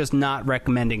 He's just not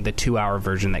recommending the 2-hour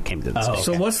version that came to the States.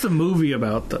 So what's the movie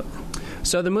about, though?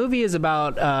 So the movie is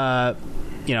about,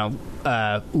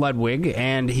 Ludwig,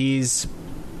 and he's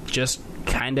just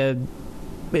kind of...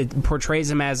 It portrays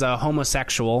him as a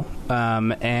homosexual,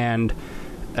 and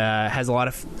has a lot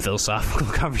of philosophical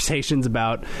conversations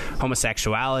about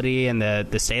homosexuality and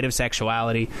the state of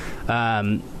sexuality.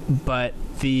 But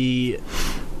the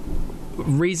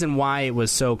reason why it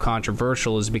was so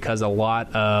controversial is because a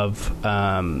lot of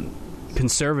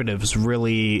conservatives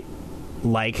really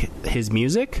like his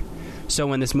music. So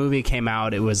when this movie came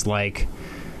out, it was like,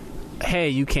 hey,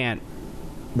 you can't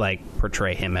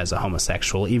portray him as a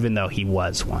homosexual, even though he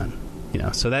was one.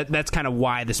 So that's kind of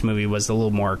why this movie was a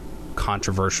little more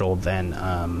controversial than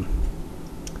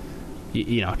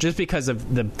just because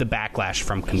of the backlash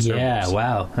from conservatives. Yeah,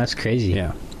 wow, that's crazy.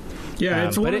 Yeah,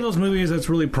 it's one of those movies that's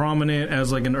really prominent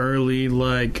as an early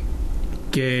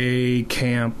gay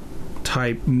camp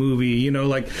type movie.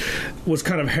 Was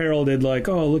kind of heralded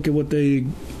oh, look at what they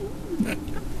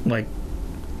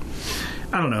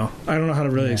I don't know how to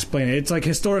really explain it. It's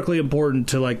historically important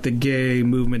to the gay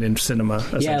movement in cinema.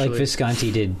 Yeah, like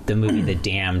Visconti did the movie The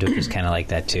Damned, which was kind of like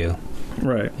that too.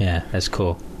 Right. Yeah, that's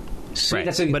cool. Sweet,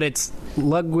 right. But it's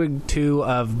Ludwig II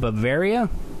of Bavaria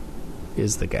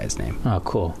is the guy's name. Oh,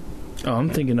 cool. Oh,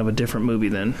 I'm thinking of a different movie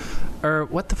then. Or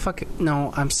what the fuck?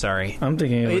 No, I'm sorry. I'm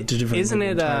thinking of a different movie. Isn't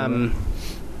it,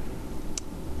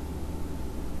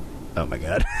 oh my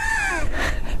god.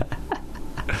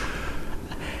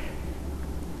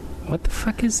 What the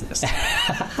fuck is this?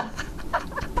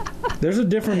 There's a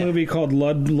different movie called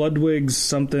Ludwig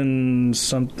something,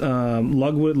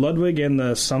 Ludwig and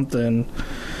the something,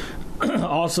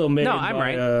 also made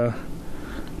by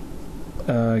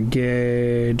a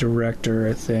gay director,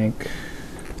 I think.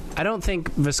 I don't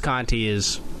think Visconti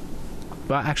is...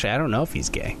 Well, actually, I don't know if he's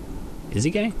gay. Is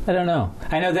he gay? I don't know.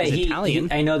 I know that he's Italian.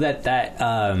 I know that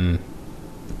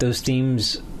those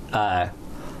themes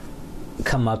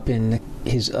come up in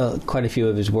his quite a few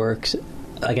of his works.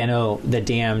 I know The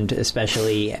Damned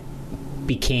especially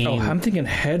became... Oh, I'm thinking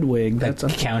Hedwig. That's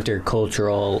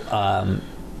countercultural.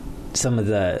 Some of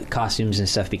the costumes and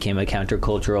stuff became a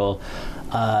countercultural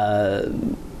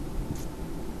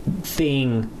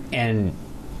thing, and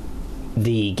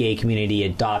the gay community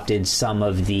adopted some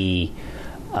of the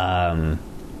kind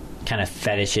kind of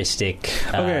fetishistic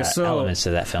elements to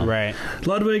that film. Right.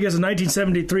 Ludwig is a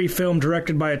 1973 film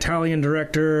directed by Italian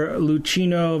director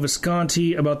Luchino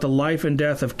Visconti about the life and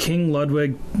death of King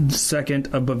Ludwig II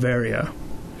of Bavaria.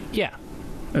 Yeah.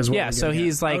 Yeah, so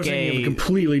he's like a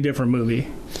completely different movie.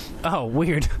 Oh,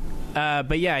 weird.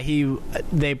 But yeah,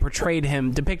 they depicted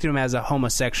him as a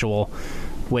homosexual,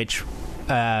 which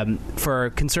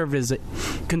for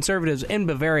conservatives in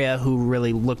Bavaria who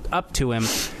really looked up to him,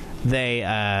 they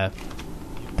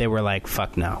were like,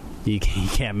 "Fuck no, you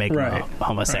can't make him a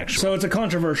homosexual." Right. So it's a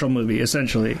controversial movie,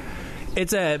 essentially.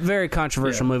 It's a very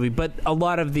controversial movie, but a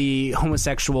lot of the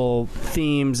homosexual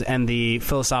themes and the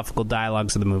philosophical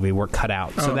dialogues of the movie were cut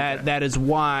out. So that is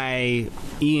why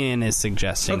Ian is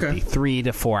suggesting the 3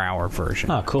 to 4 hour version.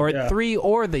 Oh, cool. Or 3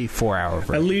 or the 4 hour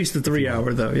version. At least the 3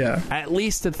 hour, though, yeah. At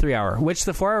least the 3 hour, which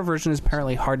the 4 hour version is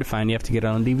apparently hard to find. You have to get it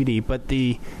on DVD, but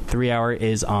the 3 hour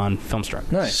is on Filmstruck.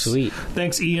 Nice. Sweet.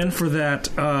 Thanks, Ian, for that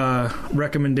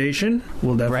recommendation.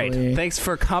 We'll definitely... Right. Thanks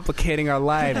for complicating our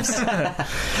lives.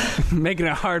 Making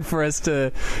it hard for us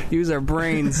to use our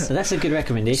brains. So that's a good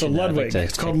recommendation. So Ludwig.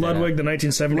 It's called Ludwig, the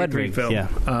 1973 film. Yeah.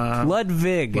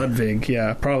 Ludwig,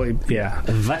 yeah. Probably. Yeah.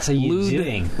 What are you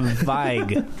doing?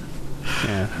 Ludwig.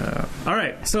 Yeah. All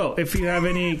right. So if you have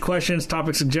any questions,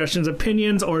 topic suggestions,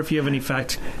 opinions, or if you have any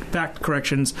fact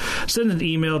corrections, send an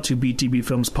email to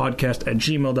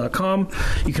btbfilmspodcast@gmail.com.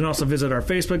 You can also visit our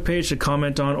Facebook page to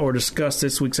comment on or discuss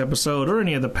this week's episode or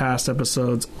any of the past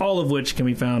episodes, all of which can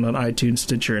be found on iTunes,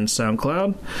 Stitcher, and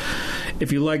SoundCloud.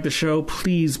 If you like the show,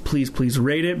 please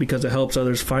rate it because it helps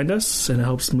others find us and it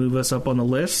helps move us up on the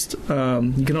list.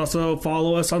 You can also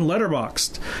follow us on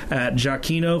Letterboxd at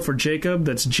Jacchino for Jacob.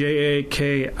 That's Jakino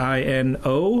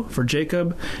for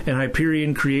Jacob, and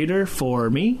Hyperion Creator for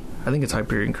me. I think it's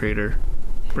Hyperion Creator.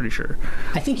 Pretty sure.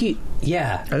 I think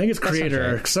it's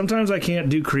Creator. Right. Sometimes I can't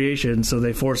do creation, so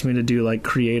they force me to do like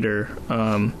Creator.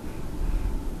 I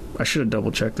should have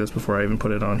double checked this before I even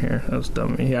put it on here. That was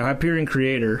dumb. Yeah, Hyperion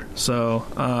Creator. So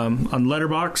on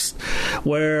Letterboxd,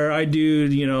 where I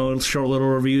do short little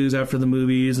reviews after the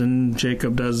movies, and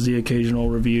Jacob does the occasional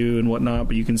review and whatnot.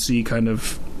 But you can see kind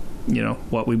of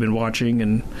what we've been watching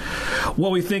and what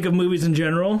we think of movies in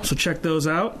general. So check those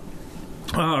out.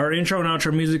 Our intro and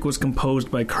outro music was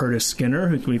composed by Curtis Skinner,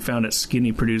 who can be found at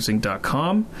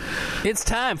skinnyproducing.com. It's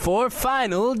time for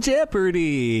Final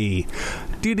Jeopardy!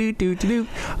 Do-do-do-do-do.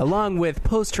 Along with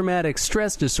post-traumatic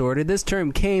stress disorder, this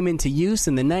term came into use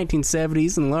in the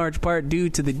 1970s in large part due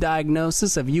to the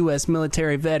diagnosis of U.S.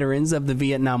 military veterans of the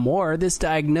Vietnam War. This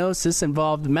diagnosis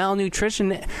involved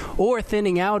malnutrition or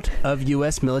thinning out of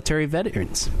U.S. military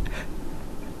veterans.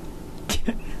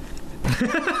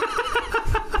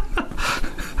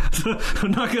 I'm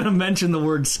not going to mention the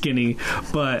word skinny,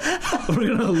 but we're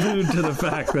going to allude to the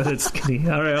fact that it's skinny.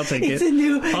 All right, I'll take it.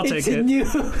 I'll take it.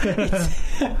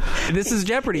 This is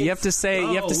Jeopardy. You have to say.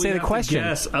 You have to say the question.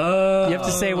 Yes. You have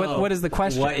to say what is the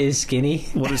question? What is skinny?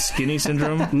 What is skinny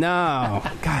syndrome? No.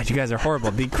 God, you guys are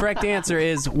horrible. The correct answer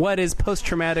is what is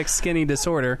post-traumatic skinny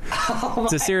disorder?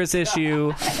 It's a serious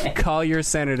issue. Call your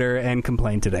senator and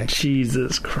complain today.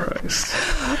 Jesus Christ.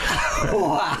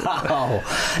 Wow.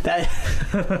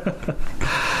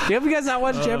 Have you guys not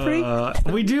watched Jeopardy?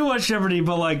 We do watch Jeopardy,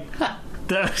 but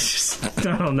that's just,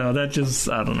 I don't know. I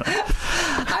don't know.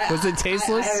 Was it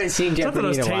tasteless? I haven't seen Jeopardy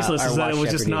in a while. It was tasteless is that it was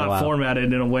just not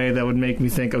formatted in a way that would make me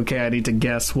think, okay, I need to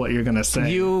guess what you're going to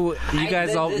say. You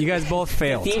guys both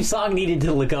failed. The theme song needed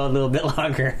to go a little bit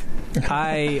longer.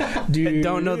 I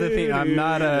don't know the theme. I'm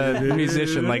not a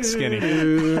musician like Skinny.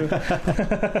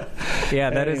 Yeah,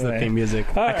 that is the theme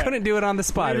music. Right. I couldn't do it on the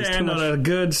spot. It was too much. On a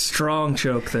good, strong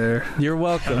joke there. You're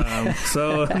welcome.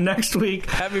 So next week...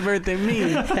 Happy birthday,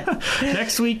 me.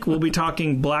 Next week, we'll be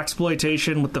talking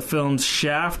blaxploitation with the films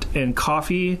Shaft and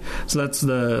Coffee. So that's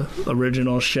the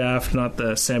original Shaft, not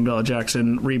the Samuel L.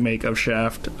 Jackson remake of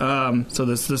Shaft. So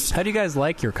this. How do you guys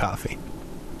like your coffee?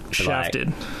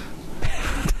 Shafted.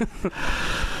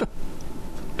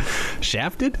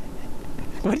 Shafted?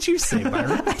 What did you say,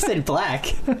 Byron? I said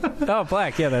black. Oh,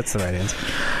 black. Yeah, that's the right answer.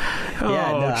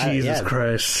 Jesus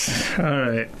Christ. All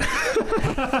right.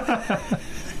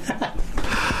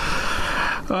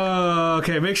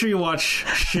 Okay, make sure you watch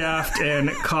Shaft and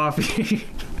Coffee.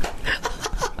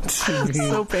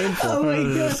 So painful. Oh my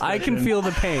God. I can feel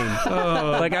the pain.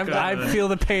 I feel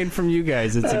the pain from you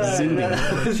guys. It's exuding.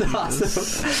 That was awesome.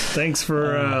 Thanks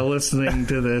for listening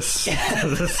to this.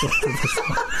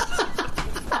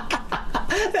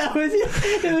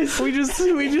 We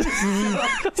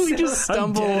just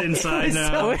stumbled. I'm dead inside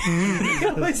now.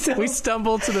 We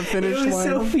stumbled to the finish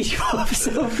line.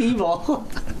 So feeble.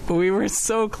 We were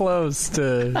so close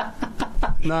to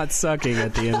not sucking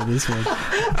at the end of this one.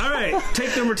 All right,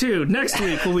 take number 2. Next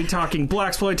week, we'll be talking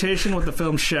blaxploitation with the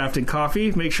film Shaft and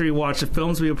Coffee. Make sure you watch the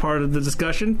films, be a part of the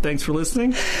discussion. Thanks for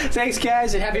listening. Thanks,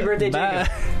 guys, and happy birthday, Bye.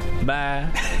 Jacob. Bye.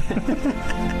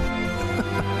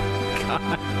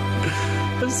 God,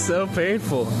 that's so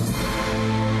painful.